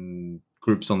certain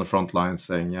groups on the front line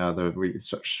saying, yeah, we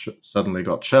suddenly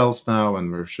got shells now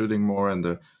and we're shooting more, and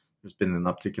there's been an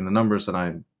uptick in the numbers.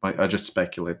 And I just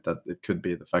speculate that it could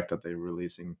be the fact that they're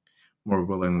releasing more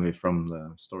willingly from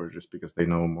the storages because they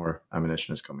know more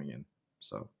ammunition is coming in.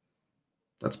 So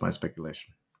that's my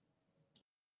speculation.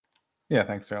 Yeah,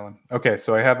 thanks, Erlend. Okay,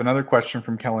 so I have another question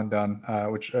from Kellen Dunn,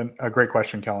 which a great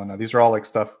question, Kellen. These are all like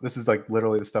stuff. This is like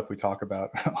literally the stuff we talk about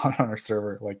on our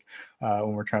server, like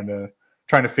when we're trying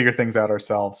to figure things out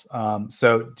ourselves.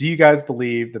 So, do you guys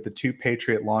believe that the 2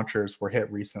 Patriot launchers were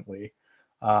hit recently?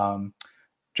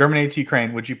 Germany to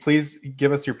Ukraine, would you please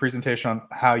give us your presentation on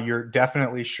how you're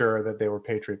definitely sure that they were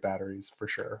Patriot batteries for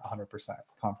sure, 100%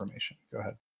 confirmation? Go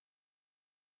ahead.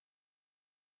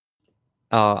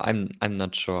 I'm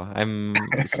not sure. I'm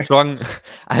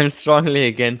strongly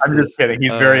against I'm just this. kidding.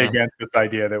 He's very against this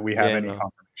idea that we have yeah, any no.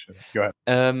 confirmation. Go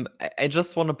ahead. I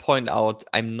just want to point out,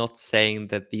 I'm not saying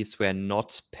that these were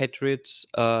not Patriot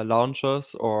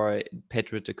launchers or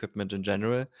Patriot equipment in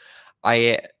general.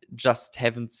 I just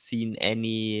haven't seen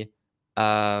any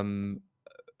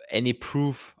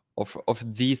proof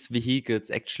of these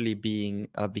vehicles actually being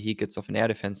vehicles of an air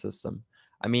defense system.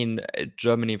 I mean,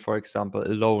 Germany, for example,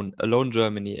 alone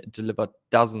Germany delivered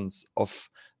dozens of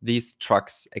these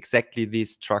trucks, exactly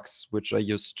these trucks, which are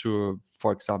used to,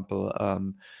 for example,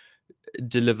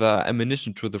 deliver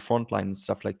ammunition to the front line and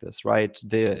stuff like this, right?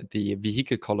 The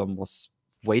vehicle column was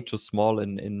way too small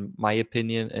in my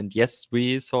opinion. And yes,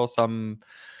 we saw some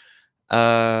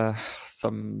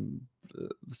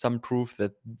proof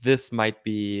that this might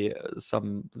be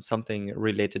something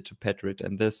related to Patriot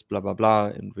and this blah blah blah,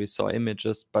 and we saw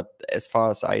images, but as far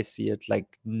as I see it,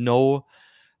 like no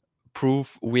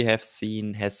proof we have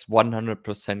seen has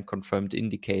 100% confirmed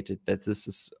indicated that this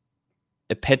is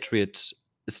a Patriot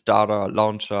starter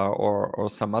launcher or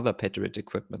some other Patriot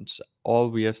equipment. All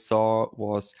we have saw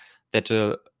was that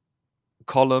a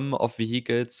column of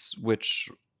vehicles, which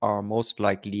are most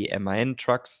likely MAN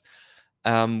trucks,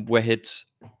 were hit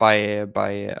by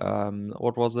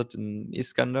what was it, in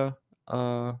Iskander?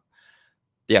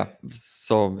 Yeah.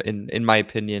 So in my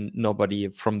opinion, nobody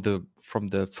from the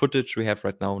footage we have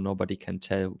right now, nobody can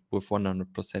tell with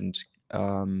 100%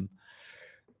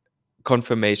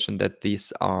 confirmation that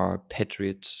these are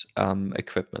Patriot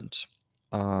equipment.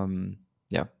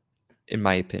 Yeah, in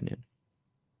my opinion.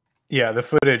 Yeah, the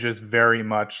footage is very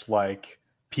much like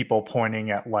people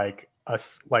pointing at like a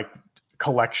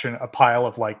collection, a pile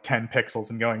of like 10 pixels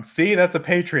and going, see, that's a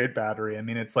Patriot battery. I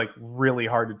mean, it's like really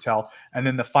hard to tell. And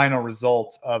then the final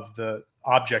result of the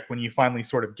object, when you finally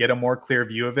sort of get a more clear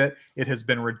view of it, it has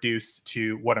been reduced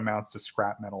to what amounts to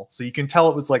scrap metal. So you can tell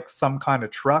it was like some kind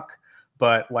of truck,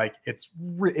 but like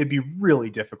it'd be really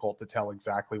difficult to tell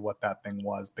exactly what that thing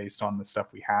was based on the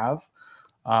stuff we have.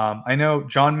 I know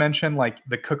John mentioned like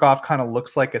the cook-off kind of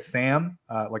looks like a SAM,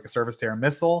 like a surface-to-air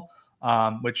missile,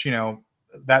 which, you know,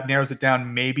 that narrows it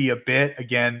down maybe a bit.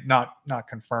 Again, not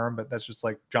confirmed, but that's just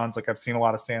like John's like, I've seen a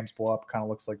lot of SAMs blow up, kind of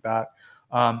looks like that.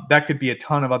 That could be a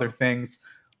ton of other things.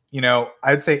 You know,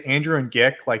 I'd say Andrew and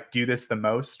Gick like do this the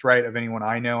most, right, of anyone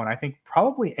I know, and I think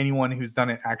probably anyone who's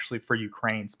done it actually for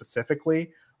Ukraine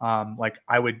specifically. Like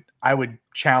I would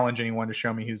challenge anyone to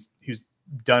show me who's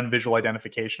done visual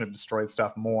identification of destroyed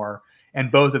stuff more,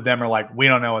 and both of them are like, we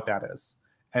don't know what that is.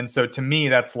 And so to me,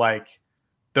 that's like,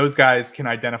 those guys can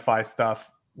identify stuff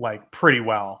like pretty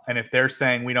well. And if they're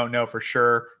saying we don't know for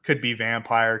sure, could be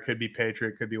Vampire, could be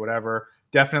Patriot, could be whatever,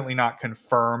 definitely not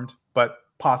confirmed, but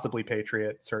possibly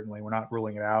Patriot. Certainly, we're not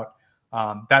ruling it out.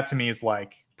 That to me is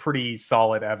like pretty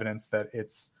solid evidence that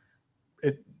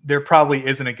there probably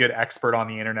isn't a good expert on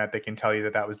the internet that can tell you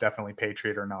that that was definitely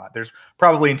Patriot or not. There's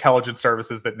probably intelligence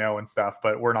services that know and stuff,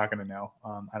 but we're not going to know.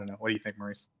 I don't know. What do you think,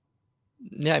 Maurice?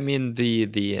 Yeah, I mean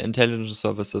the intelligence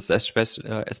services,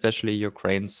 especially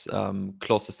Ukraine's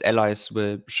closest allies,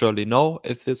 will surely know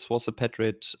if this was a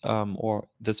Patriot or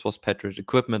this was Patriot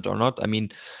equipment or not. I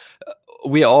mean,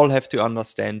 we all have to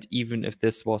understand, even if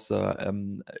this was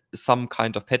some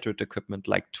kind of Patriot equipment,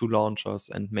 like 2 launchers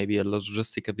and maybe a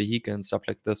logistical vehicle and stuff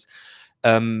like this,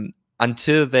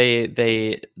 until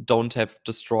they don't have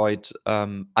destroyed,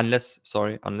 unless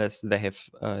they have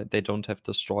they don't have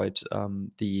destroyed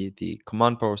the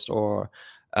command post or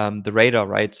the radar,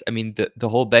 right? I mean, the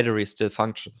whole battery still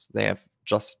functions. They have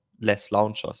just less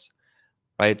launchers,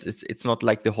 right? It's not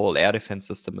like the whole air defense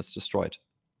system is destroyed.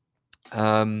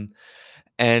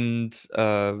 And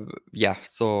yeah,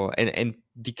 so and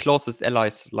the closest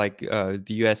allies like the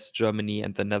US, Germany,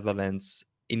 and the Netherlands,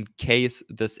 in case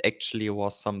this actually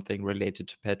was something related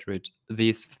to Patriot,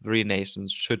 these three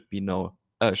nations should know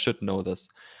this,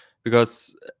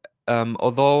 because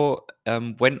although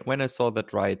when I saw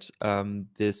that right,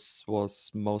 this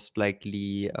was most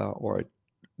likely or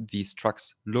these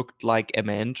trucks looked like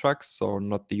MAN trucks, so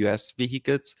not the US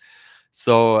vehicles.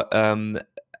 So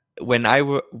when I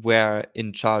were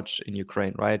in charge in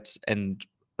Ukraine, right, and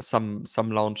some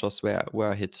launchers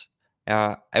were hit,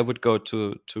 I would go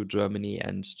to Germany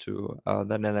and to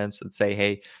the Netherlands and say,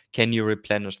 hey, can you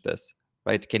replenish this,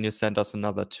 right? Can you send us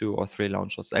another 2 or 3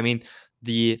 launchers? I mean,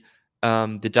 the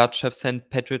Dutch have sent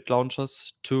Patriot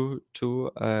launchers and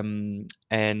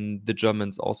the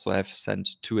Germans also have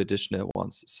sent 2 additional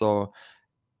ones. So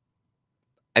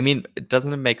I mean,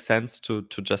 doesn't it make sense to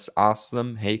just ask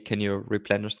them, "Hey, can you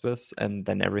replenish this?" And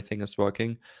then everything is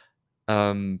working.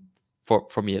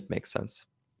 For me, it makes sense.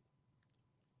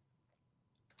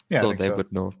 Yeah, I So think they so.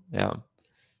 would know. Yeah.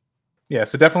 Yeah,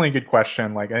 so definitely a good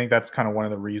question. Like, I think that's kind of one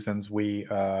of the reasons we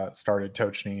started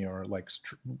Tochnyi, or like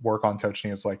work on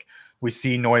Tochnyi, is like we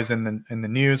see noise in the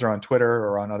news or on Twitter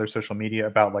or on other social media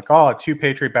about like, oh, 2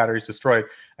 Patriot batteries destroyed,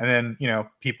 and then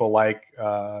people like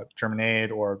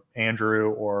Germanade or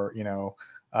Andrew or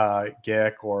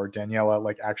Gick or Daniele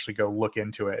like actually go look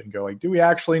into it and go like, do we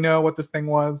actually know what this thing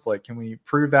was? Like, can we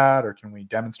prove that, or can we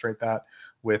demonstrate that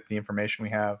with the information we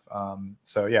have?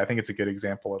 So yeah, I think it's a good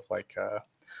example of like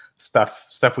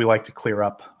stuff we like to clear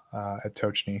up at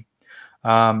Tochnyi.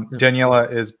 Daniele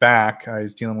is back.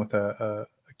 He's dealing with a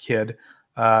kid.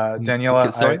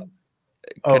 Daniele, sorry,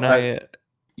 can I?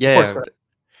 Yeah.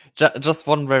 Just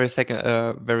one very second,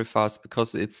 very fast,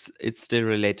 because it's still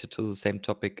related to the same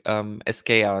topic.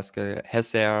 SK asked,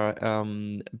 has there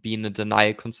been a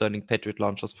denial concerning Patriot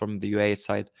launchers from the UA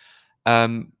side?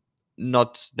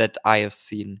 Not that I have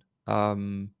seen.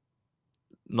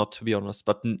 Not to be honest,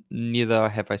 but neither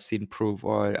have I seen proof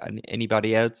or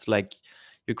anybody else, like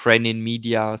Ukrainian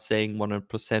media saying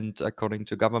 100% according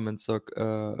to government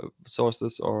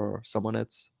sources or someone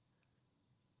else.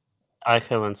 I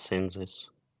haven't seen this.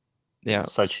 Yeah,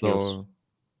 such news. so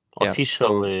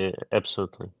Officially,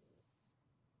 absolutely.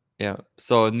 Yeah,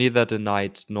 so neither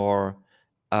denied nor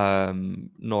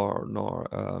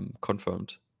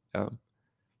confirmed. Yeah.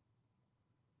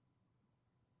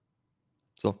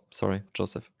 So sorry,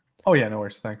 Joseph. Oh yeah, no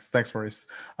worries. Thanks, Maurice.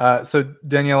 So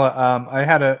Daniele, we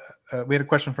had a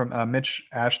question from Mitch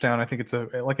Ashdown. I think it's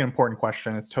like an important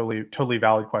question. It's totally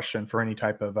valid question for any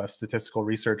type of statistical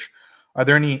research. Are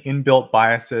there any inbuilt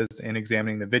biases in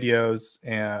examining the videos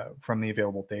from the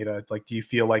available data? Like, do you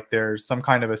feel like there's some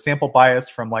kind of a sample bias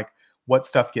from like what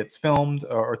stuff gets filmed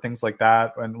or things like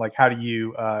that? And like, how do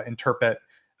you interpret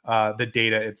the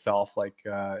data itself? Like,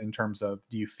 in terms of,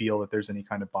 do you feel that there's any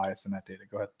kind of bias in that data?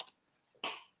 Go ahead.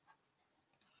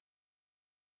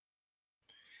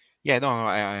 Yeah,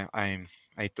 no,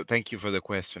 thank you for the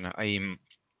question.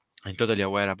 I'm totally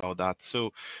aware about that.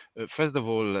 So, first of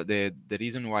all, the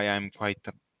reason why I'm quite,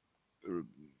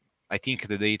 I think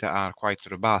the data are quite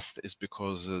robust is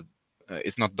because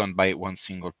it's not done by one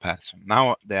single person.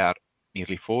 Now there are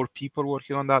nearly 4 people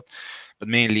working on that, but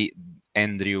mainly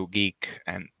Andrew, Geek,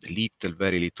 and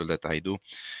very little that I do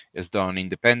is done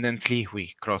independently.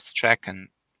 We cross-check and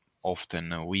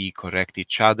often we correct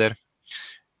each other.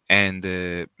 And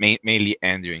mainly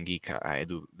Andrew and Geek, I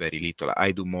do very little.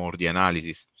 I do more the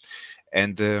analysis,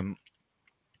 and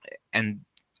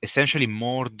essentially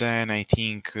more than I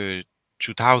think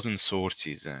 2,000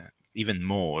 sources, even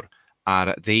more,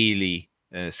 are daily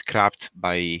scrapped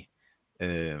by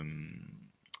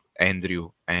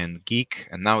Andrew and Geek,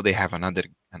 and now they have another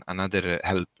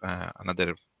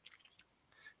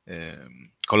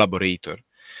collaborator.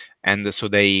 And so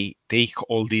they take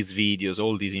all these videos,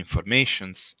 all these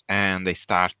informations, and they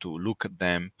start to look at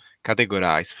them,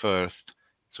 categorize first.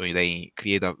 So they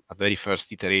create a very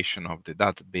first iteration of the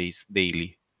database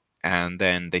daily, and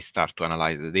then they start to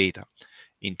analyze the data.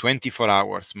 In 24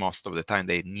 hours, most of the time,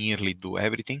 they nearly do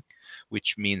everything,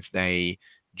 which means they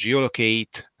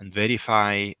geolocate and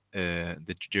verify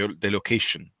the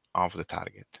location of the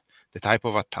target, the type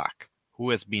of attack, who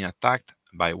has been attacked,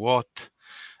 by what,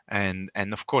 and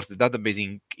of course the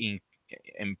database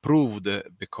improved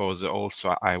because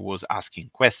also I was asking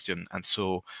questions, and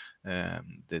so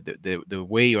the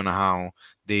way on how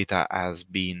data has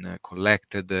been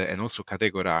collected and also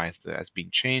categorized has been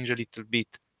changed a little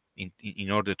bit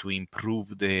in order to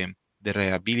improve the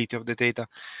reliability of the data.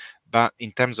 But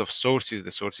in terms of sources,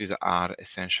 the sources are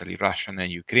essentially Russian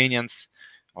and Ukrainians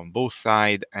on both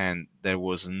sides, and there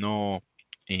was no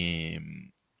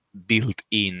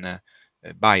built-in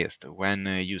bias. When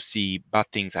you see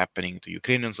bad things happening to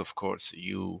Ukrainians, of course,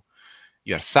 you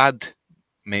are sad,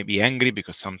 maybe angry,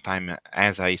 because sometimes,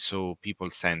 as I saw people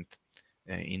sent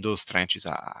in those trenches,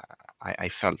 I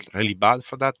felt really bad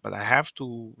for that. But I have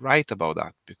to write about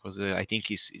that because I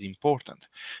think it's important,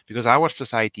 because our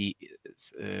society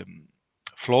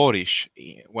flourish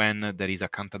when there is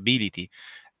accountability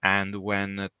and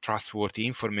when trustworthy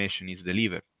information is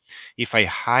delivered. If I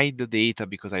hide the data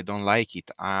because I don't like it,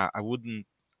 I wouldn't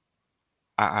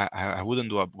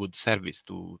do a good service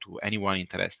to anyone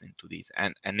interested into this,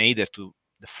 and neither to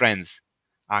the friends,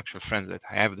 actual friends that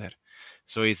I have there.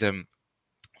 So it's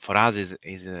for us is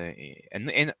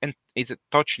and it's a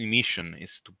Tochnyi mission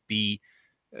is to be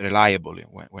reliable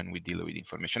when we deal with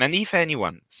information. And if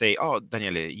anyone say, "Oh,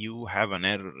 Daniele, you have an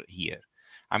error here,"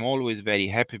 I'm always very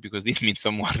happy, because this means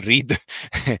someone read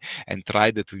and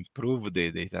tried to improve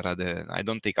the data. Rather, I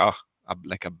don't take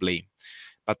like a blame.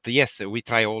 But yes, we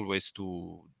try always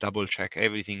to double check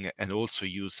everything and also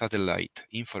use satellite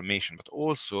information, but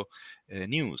also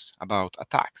news about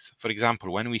attacks. For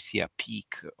example, when we see a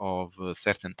peak of a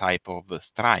certain type of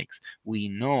strikes, we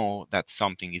know that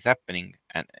something is happening.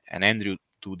 And Andrew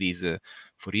do this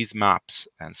for his maps,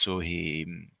 and so we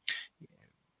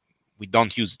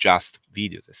don't use just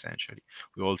videos. Essentially,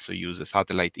 we also use the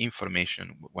satellite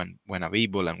information when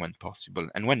available and when possible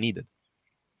and when needed.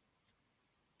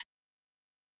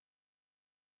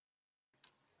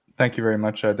 Thank you very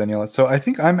much, Daniela. So I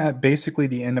think I'm at basically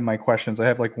the end of my questions. I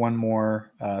have like one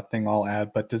more thing I'll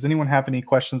add, but does anyone have any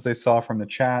questions they saw from the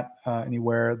chat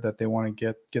anywhere that they want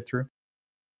to get through?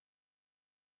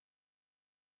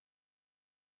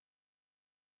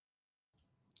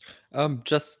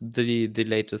 Just the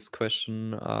latest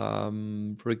question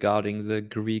regarding the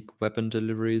Greek weapon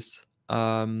deliveries.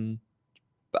 I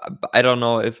don't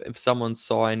know if someone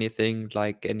saw anything,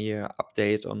 like any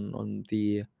update on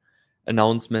the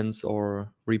announcements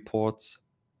or reports.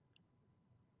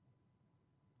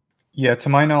 Yeah, to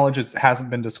my knowledge, it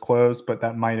hasn't been disclosed, but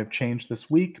that might have changed this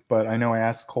week. But I know I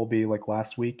asked Colby like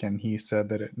last week, and he said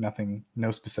that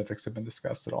no specifics have been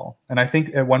discussed at all. And I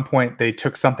think at one point they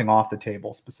took something off the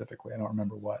table specifically. I don't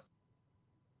remember what.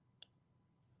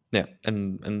 Yeah,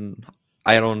 and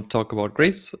I don't talk about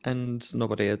Greece, and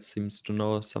nobody else seems to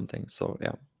know something. So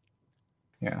yeah.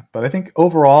 Yeah, but I think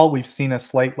overall we've seen a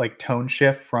slight like tone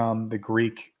shift from the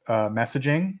Greek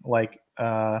messaging. Like,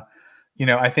 I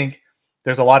think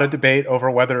there's a lot of debate over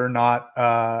whether or not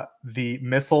the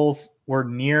missiles were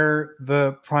near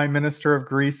the prime minister of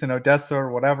Greece in Odessa or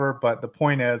whatever. But the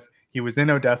point is, he was in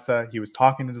Odessa, he was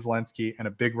talking to Zelensky, and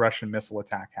a big Russian missile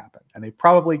attack happened. And they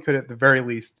probably could, at the very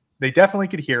least, they definitely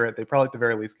could hear it. They probably, at the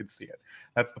very least, could see it.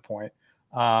 That's the point.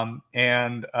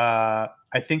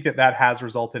 I think that has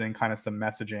resulted in kind of some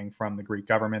messaging from the Greek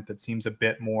government that seems a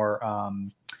bit more,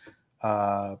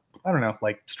 I don't know,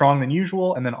 like strong than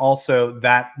usual. And then also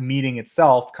that meeting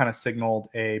itself kind of signaled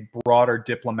a broader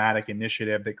diplomatic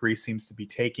initiative that Greece seems to be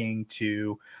taking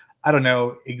to, I don't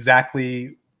know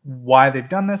exactly why they've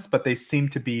done this, but they seem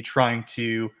to be trying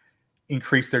to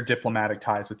increase their diplomatic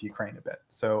ties with Ukraine a bit.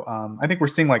 So I think we're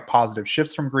seeing like positive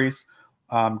shifts from Greece.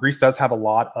 Greece does have a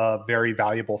lot of very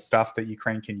valuable stuff that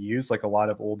Ukraine can use, like a lot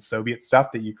of old Soviet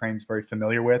stuff that Ukraine's very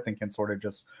familiar with and can sort of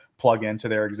just plug into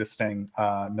their existing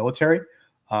military.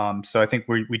 So I think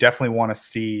we definitely want to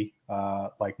see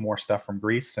like more stuff from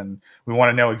Greece, and we want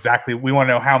to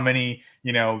know how many,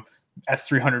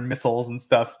 S-300 missiles and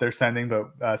stuff they're sending,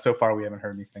 but so far we haven't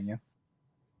heard anything yet.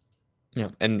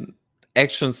 Yeah, and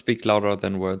actions speak louder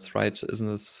than words, right? Isn't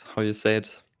this how you say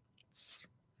it?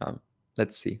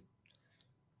 Let's see.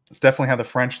 It's definitely how the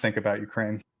French think about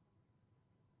Ukraine.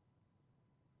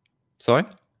 Sorry?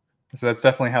 So that's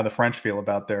definitely how the French feel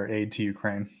about their aid to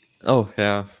Ukraine. Oh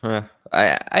yeah,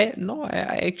 I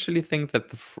actually think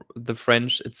that the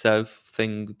French itself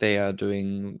think they are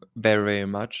doing very, very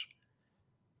much.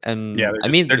 And yeah,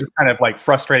 they're just kind of like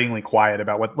frustratingly quiet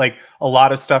about what, like a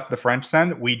lot of stuff the French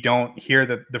send. We don't hear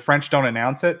that the French don't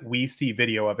announce it. We see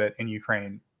video of it in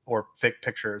Ukraine or fake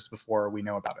pictures before we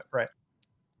know about it, right?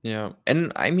 Yeah,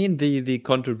 and I mean the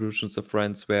contributions of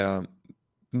France were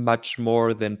much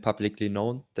more than publicly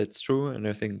known. That's true, and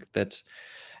I think that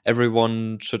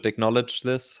everyone should acknowledge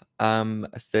this.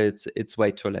 Still, it's way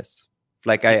too less.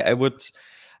 Like I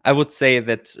would say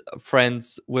that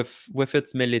France, with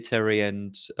its military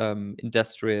and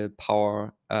industrial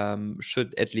power,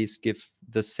 should at least give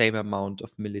the same amount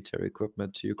of military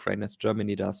equipment to Ukraine as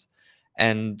Germany does.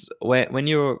 And when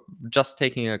you're just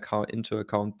taking into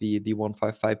account the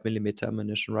 155mm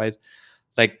ammunition, right?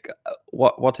 Like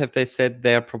what have they said?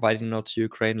 They are providing now to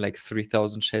Ukraine like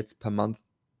 3,000 shells per month.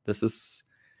 This is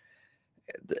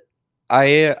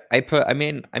I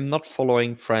mean, I'm not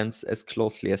following France as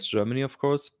closely as Germany, of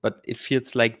course, but it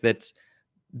feels like that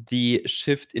the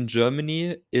shift in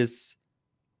Germany is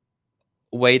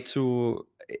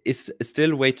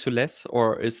still way too less,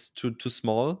 or is too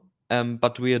small.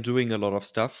 But we are doing a lot of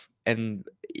stuff, and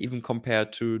even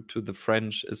compared to the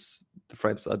French, the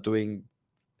French are doing.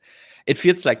 It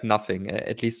feels like nothing,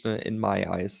 at least in my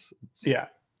eyes. Yeah.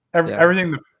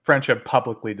 Everything the French have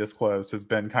publicly disclosed has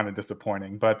been kind of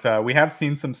disappointing, but we have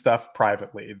seen some stuff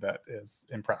privately that is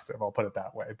impressive. I'll put it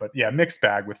that way. But yeah, mixed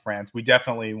bag with France. We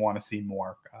definitely want to see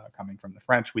more coming from the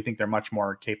French. We think they're much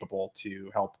more capable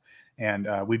to help, and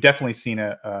we've definitely seen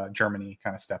Germany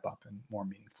kind of step up and more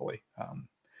meaningfully.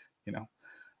 Anything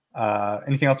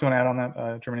else you want to add on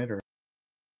that, Germany?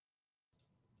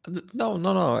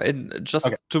 No. And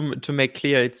just to make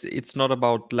clear, it's not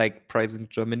about like praising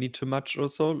Germany too much or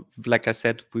so. Like I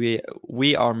said, we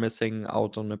are missing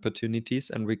out on opportunities,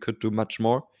 and we could do much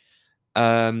more.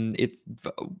 I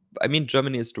mean,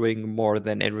 Germany is doing more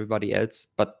than everybody else,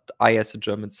 but I, as a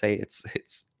German, say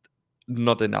it's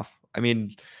not enough. I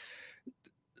mean,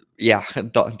 yeah,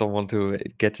 don't want to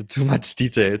get into too much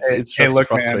detail. It's just look,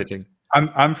 frustrating. Man,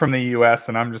 I'm from the U.S.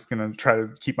 and I'm just gonna try to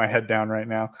keep my head down right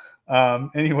now.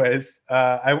 Anyways,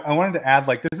 I wanted to add,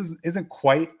 like, this isn't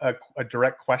quite a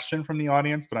direct question from the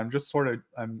audience, but I'm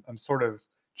sort of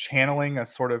channeling a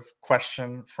sort of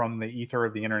question from the ether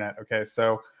of the internet. Okay,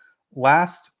 so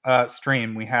last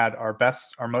stream we had our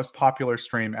most popular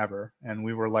stream ever, and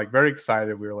we were like very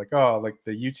excited. We were like, oh, like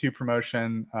the YouTube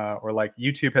promotion, or like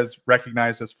YouTube has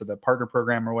recognized us for the partner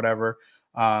program or whatever.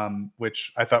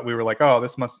 Which I thought, we were like, oh,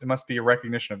 it must be a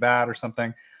recognition of that or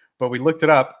something. But we looked it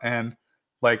up, and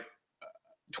like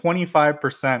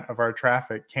 25% of our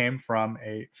traffic came from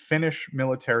a Finnish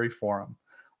military forum.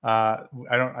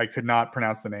 I could not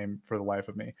pronounce the name for the life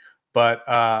of me, but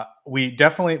I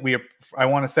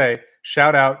want to say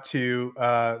shout out to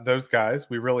those guys.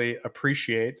 We really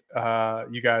appreciate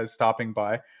you guys stopping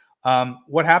by.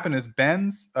 What happened is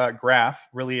Ben's graph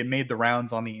really made the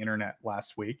rounds on the internet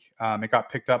last week. It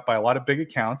got picked up by a lot of big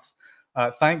accounts.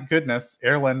 Thank goodness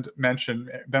Erlend mentioned,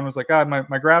 Ben was like, God,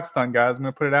 my graph's done, guys. I'm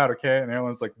going to put it out, okay? And Erlend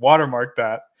was like, watermark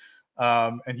that.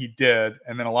 And he did.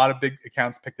 And then a lot of big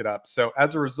accounts picked it up. So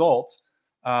as a result,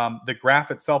 the graph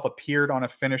itself appeared on a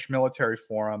Finnish military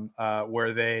forum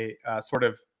where they sort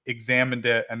of examined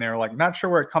it, and they were like, not sure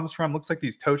where it comes from. Looks like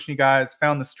these Tochnyi guys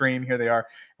found the stream. Here they are.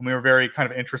 And we were very kind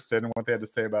of interested in what they had to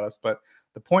say about us. But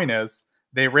the point is,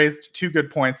 they raised two good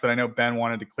points that I know Ben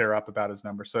wanted to clear up about his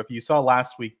numbers. So if you saw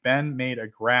last week, Ben made a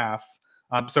graph.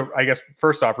 So I guess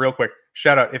first off, real quick,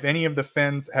 shout out, if any of the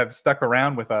Finns have stuck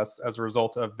around with us as a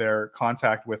result of their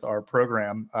contact with our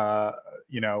program,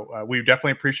 we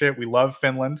definitely appreciate it. We love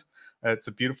Finland. It's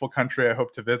a beautiful country. I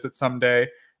hope to visit someday.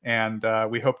 And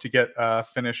we hope to get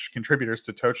Finnish contributors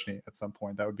to Tochnyi at some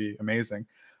point. That would be amazing.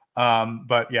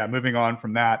 But yeah, moving on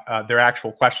from that, their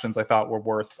actual questions I thought were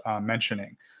worth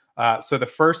mentioning. So the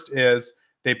first is,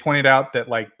 they pointed out that,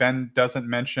 like, Ben doesn't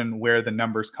mention where the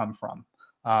numbers come from.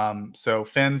 So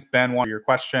Finns, Ben, wanted your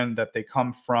question, that they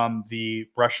come from the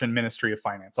Russian Ministry of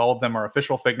Finance. All of them are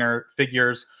official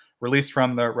figures released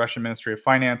from the Russian Ministry of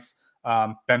Finance.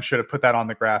 Ben should have put that on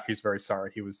the graph. He's very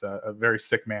sorry. He was a very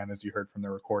sick man, as you heard from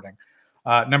the recording.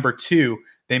 Number two,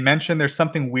 they mentioned there's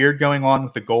something weird going on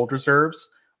with the gold reserves.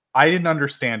 I didn't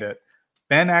understand it.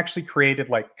 Ben actually created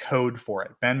like code for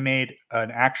it. Ben made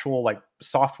an actual like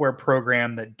software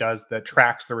program that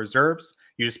tracks the reserves.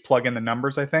 You just plug in the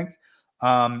numbers, I think.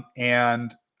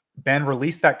 And Ben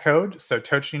released that code. So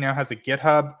Tochnyi now has a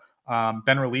GitHub.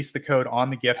 Ben released the code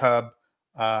on the GitHub.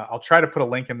 I'll try to put a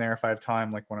link in there if I have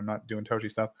time, like when I'm not doing Tochnyi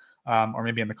stuff, or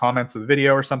maybe in the comments of the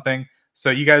video or something. So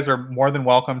you guys are more than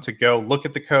welcome to go look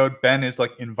at the code. Ben is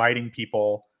like inviting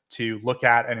people to look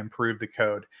at and improve the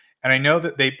code. And I know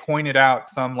that they pointed out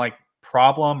some like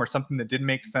problem or something that didn't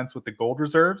make sense with the gold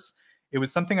reserves. It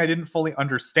was something I didn't fully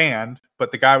understand,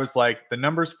 but the guy was like, the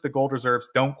numbers for the gold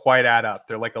reserves don't quite add up.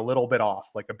 They're like a little bit off,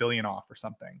 like $1 billion off or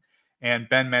something. And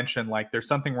Ben mentioned like there's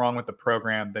something wrong with the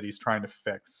program that he's trying to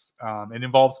fix. It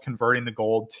involves converting the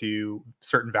gold to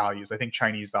certain values. I think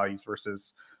Chinese values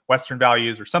versus Western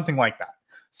values or something like that.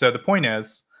 So the point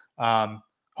is,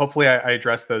 hopefully I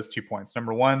addressed those 2 points.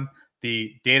 Number one,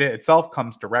 the data itself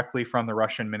comes directly from the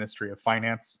Russian Ministry of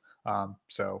Finance.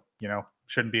 So,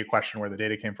 shouldn't be a question where the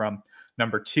data came from.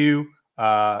 Number two,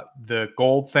 the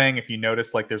gold thing, if you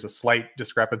notice, like there's a slight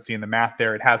discrepancy in the math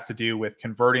there. It has to do with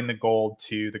converting the gold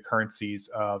to the currencies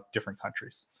of different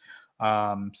countries.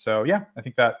 So yeah, I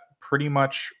think that pretty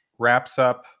much wraps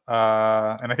up,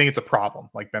 and I think it's a problem.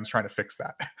 Like Ben's trying to fix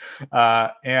that.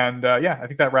 Yeah, I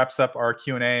think that wraps up our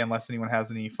Q&A. Unless anyone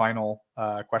has any final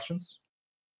questions.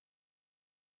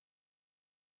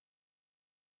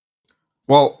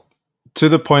 Well, to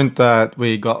the point that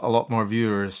we got a lot more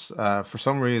viewers. For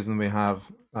some reason, we have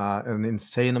an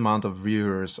insane amount of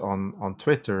viewers on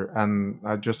Twitter, and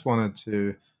I just wanted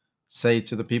to say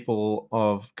to the people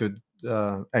of good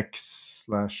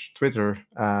X/Twitter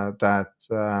that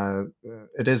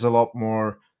it is a lot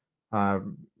more.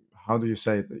 How do you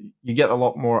say? You get a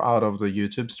lot more out of the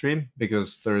YouTube stream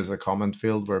because there is a comment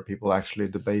field where people actually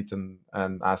debate and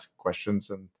ask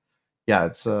questions, and yeah,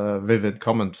 it's a vivid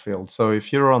comment field. So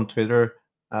if you're on Twitter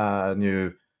and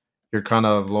you're kind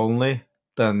of lonely,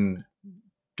 then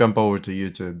jump over to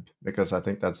YouTube, because I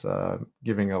think that's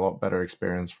giving a lot better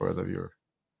experience for the viewer.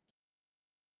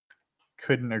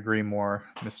 Couldn't agree more,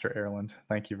 Mr. Erlend.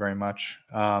 Thank you very much.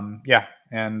 Yeah,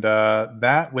 and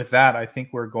with that, I think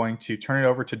we're going to turn it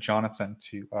over to Jonathan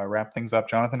to wrap things up.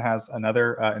 Jonathan has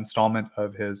another installment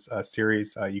of his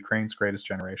series, Ukraine's Greatest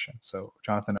Generation. So,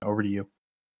 Jonathan, over to you.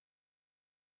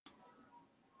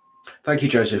 Thank you,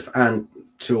 Joseph, and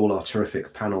to all our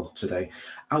terrific panel today.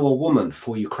 Our woman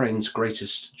for Ukraine's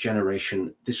greatest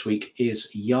generation this week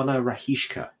is Yana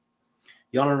Rahishka.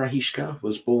 Yana Rahishka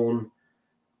was born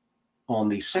on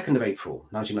the 2nd of April,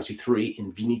 1993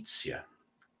 in Vinnytsia.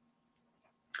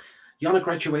 Yana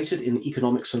graduated in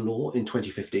economics and law in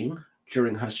 2015.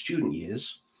 During her student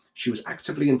years, she was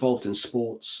actively involved in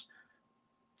sports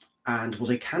and was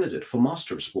a candidate for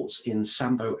Master of Sports in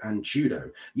Sambo and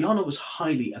Judo. Yana was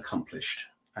highly accomplished,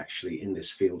 actually, in this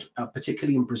field,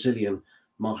 particularly in Brazilian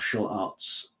martial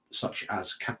arts, such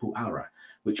as capoeira,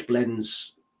 which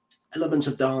blends elements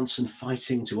of dance and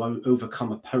fighting to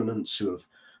overcome opponents who have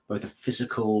both a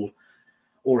physical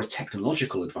or a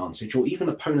technological advantage, or even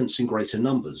opponents in greater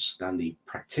numbers than the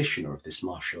practitioner of this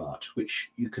martial art,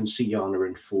 which you can see Yana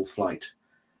in full flight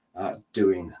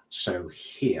doing so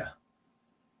here.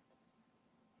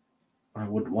 I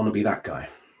wouldn't want to be that guy.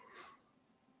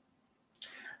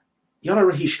 Yana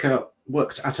Rahishka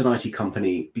worked at an IT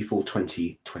company before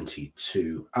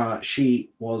 2022. She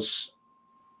was,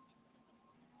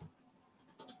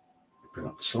 bring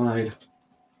up the slide,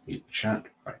 mute the chat.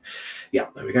 Right. Yeah,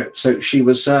 there we go. So she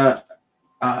was,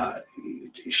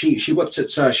 she worked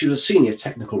at, she was a senior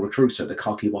technical recruiter at the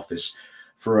Kyiv office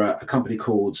for a company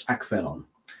called Akvelon.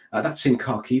 That's in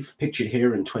Kyiv, pictured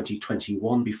here in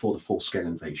 2021 before the full-scale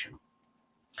invasion.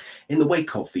 In the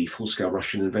wake of the full-scale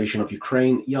Russian invasion of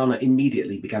Ukraine, Yana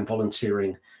immediately began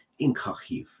volunteering in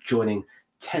Kyiv, joining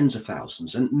tens of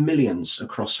thousands and millions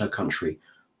across her country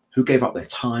who gave up their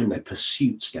time, their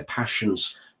pursuits, their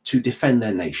passions to defend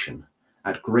their nation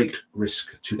at great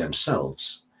risk to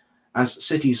themselves, as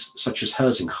cities such as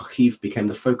hers in Kyiv became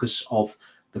the focus of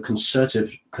the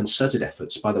concerted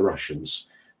efforts by the Russians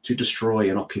to destroy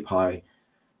and occupy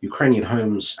Ukrainian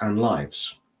homes and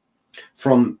lives.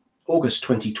 From August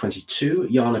 2022,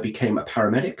 Yana became a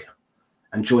paramedic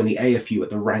and joined the AFU at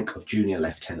the rank of junior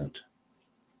lieutenant.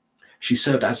 She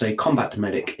served as a combat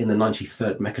medic in the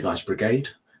 93rd Mechanized Brigade,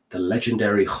 the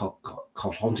legendary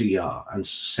Tochnyi, and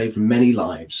saved many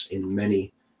lives in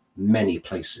many, many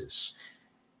places.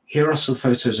 Here are some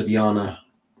photos of Yana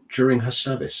during her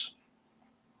service.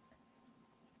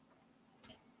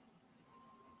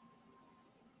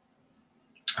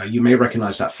 You may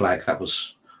recognize that flag. That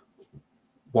was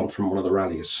one from one of the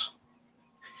rallies.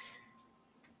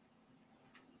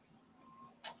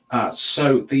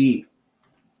 So the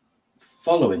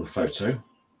following photo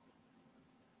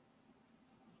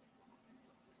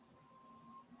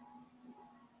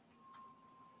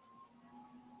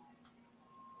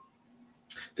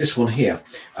this one here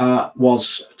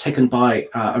was taken by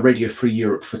a Radio Free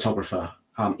Europe photographer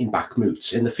in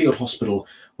Bakhmut, in the field hospital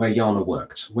where Yana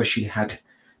worked, where she had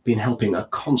been helping a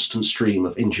constant stream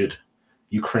of injured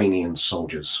Ukrainian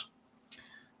soldiers.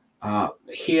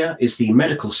 Here is the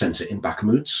medical center in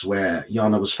Bakhmut, where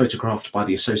Yana was photographed by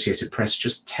the Associated Press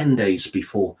just 10 days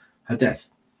before her death,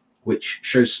 which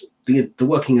shows the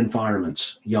working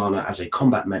environment Yana, as a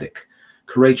combat medic,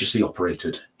 courageously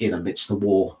operated in amidst the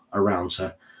war around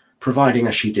her, providing,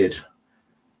 as she did,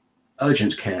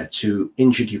 urgent care to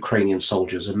injured Ukrainian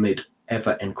soldiers amid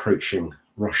ever-encroaching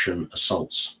Russian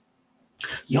assaults.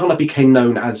 Yana became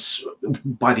known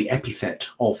by the epithet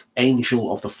of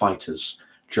Angel of the Fighters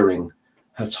during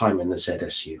her time in the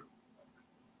ZSU.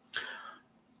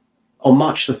 On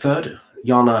March the 3rd,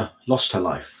 Yana lost her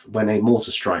life when a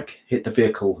mortar strike hit the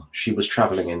vehicle she was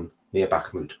traveling in near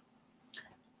Bakhmut,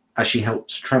 as she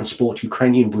helped transport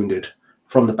Ukrainian wounded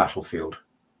from the battlefield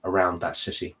around that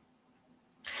city.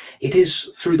 It is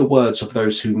through the words of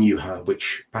those who knew her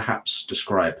which perhaps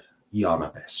describe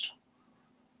Yana best.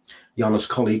 Yana's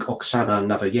colleague Oksana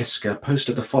Navayeska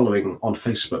posted the following on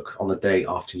Facebook on the day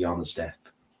after Yana's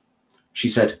death. She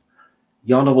said,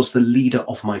 "Yana was the leader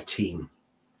of my team,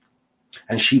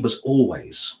 and she was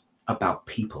always about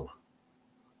people.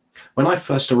 When I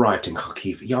first arrived in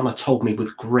Kyiv, Yana told me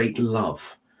with great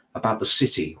love about the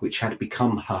city which had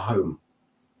become her home,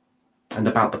 and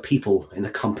about the people in the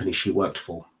company she worked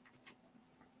for.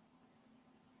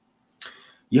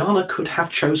 Yana could have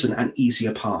chosen an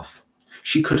easier path.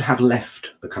 She could have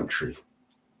left the country.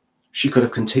 She could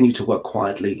have continued to work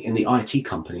quietly in the IT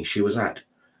company she was at,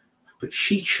 but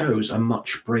she chose a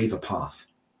much braver path.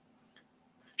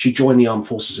 She joined the armed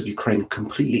forces of Ukraine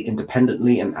completely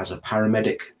independently, and as a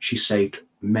paramedic, she saved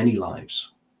many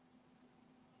lives."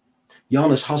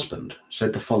 Yana's husband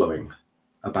said the following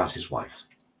about his wife.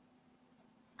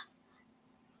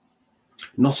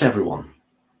 "Not everyone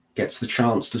gets the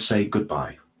chance to say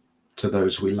goodbye to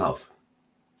those we love,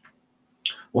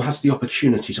 or has the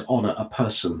opportunity to honor a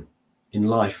person in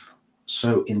life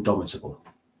so indomitable."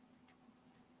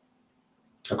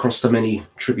 Across the many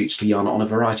tributes to Yana on a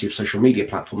variety of social media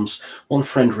platforms, one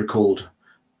friend recalled,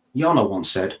 "Yana once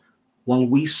said, 'While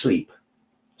we sleep,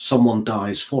 someone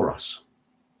dies for us.'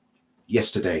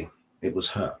 Yesterday, it was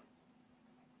her."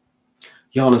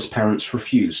 Yana's parents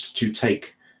refused to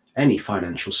take any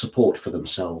financial support for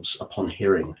themselves upon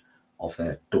hearing of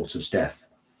their daughter's death,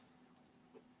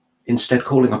 instead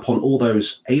calling upon all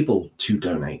those able to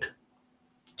donate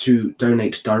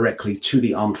directly to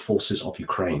the armed forces of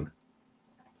Ukraine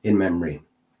in memory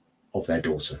of their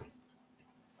daughter.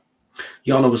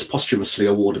 Yana was posthumously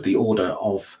awarded the Order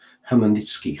of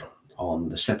Khmelnytsky on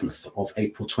the 7th of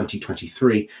April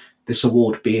 2023, this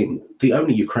award being the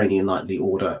only Ukrainian knightly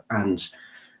order and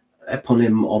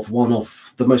eponym of one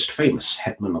of the most famous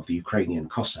hetman of the Ukrainian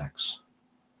Cossacks.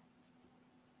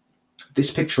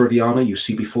 This picture of Yana you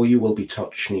see before you will be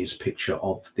Tochnyi's picture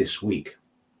of this week.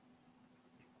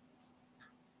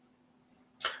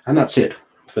 And that's it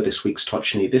for this week's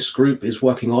Tochnyi. This group is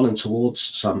working on and towards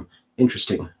some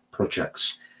interesting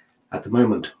projects at the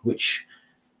moment, which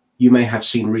you may have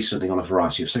seen recently on a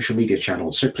variety of social media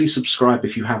channels. So please subscribe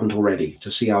if you haven't already to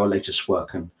see our latest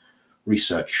work and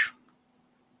research.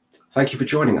 Thank you for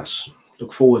joining us.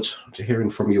 Look forward to hearing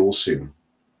from you all soon.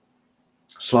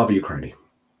 Slava Ukraini.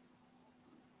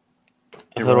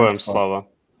 Героям слава.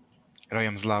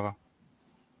 Героям слава.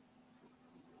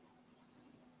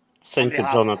 Thank you,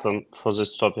 Jonathan, for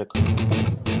this topic.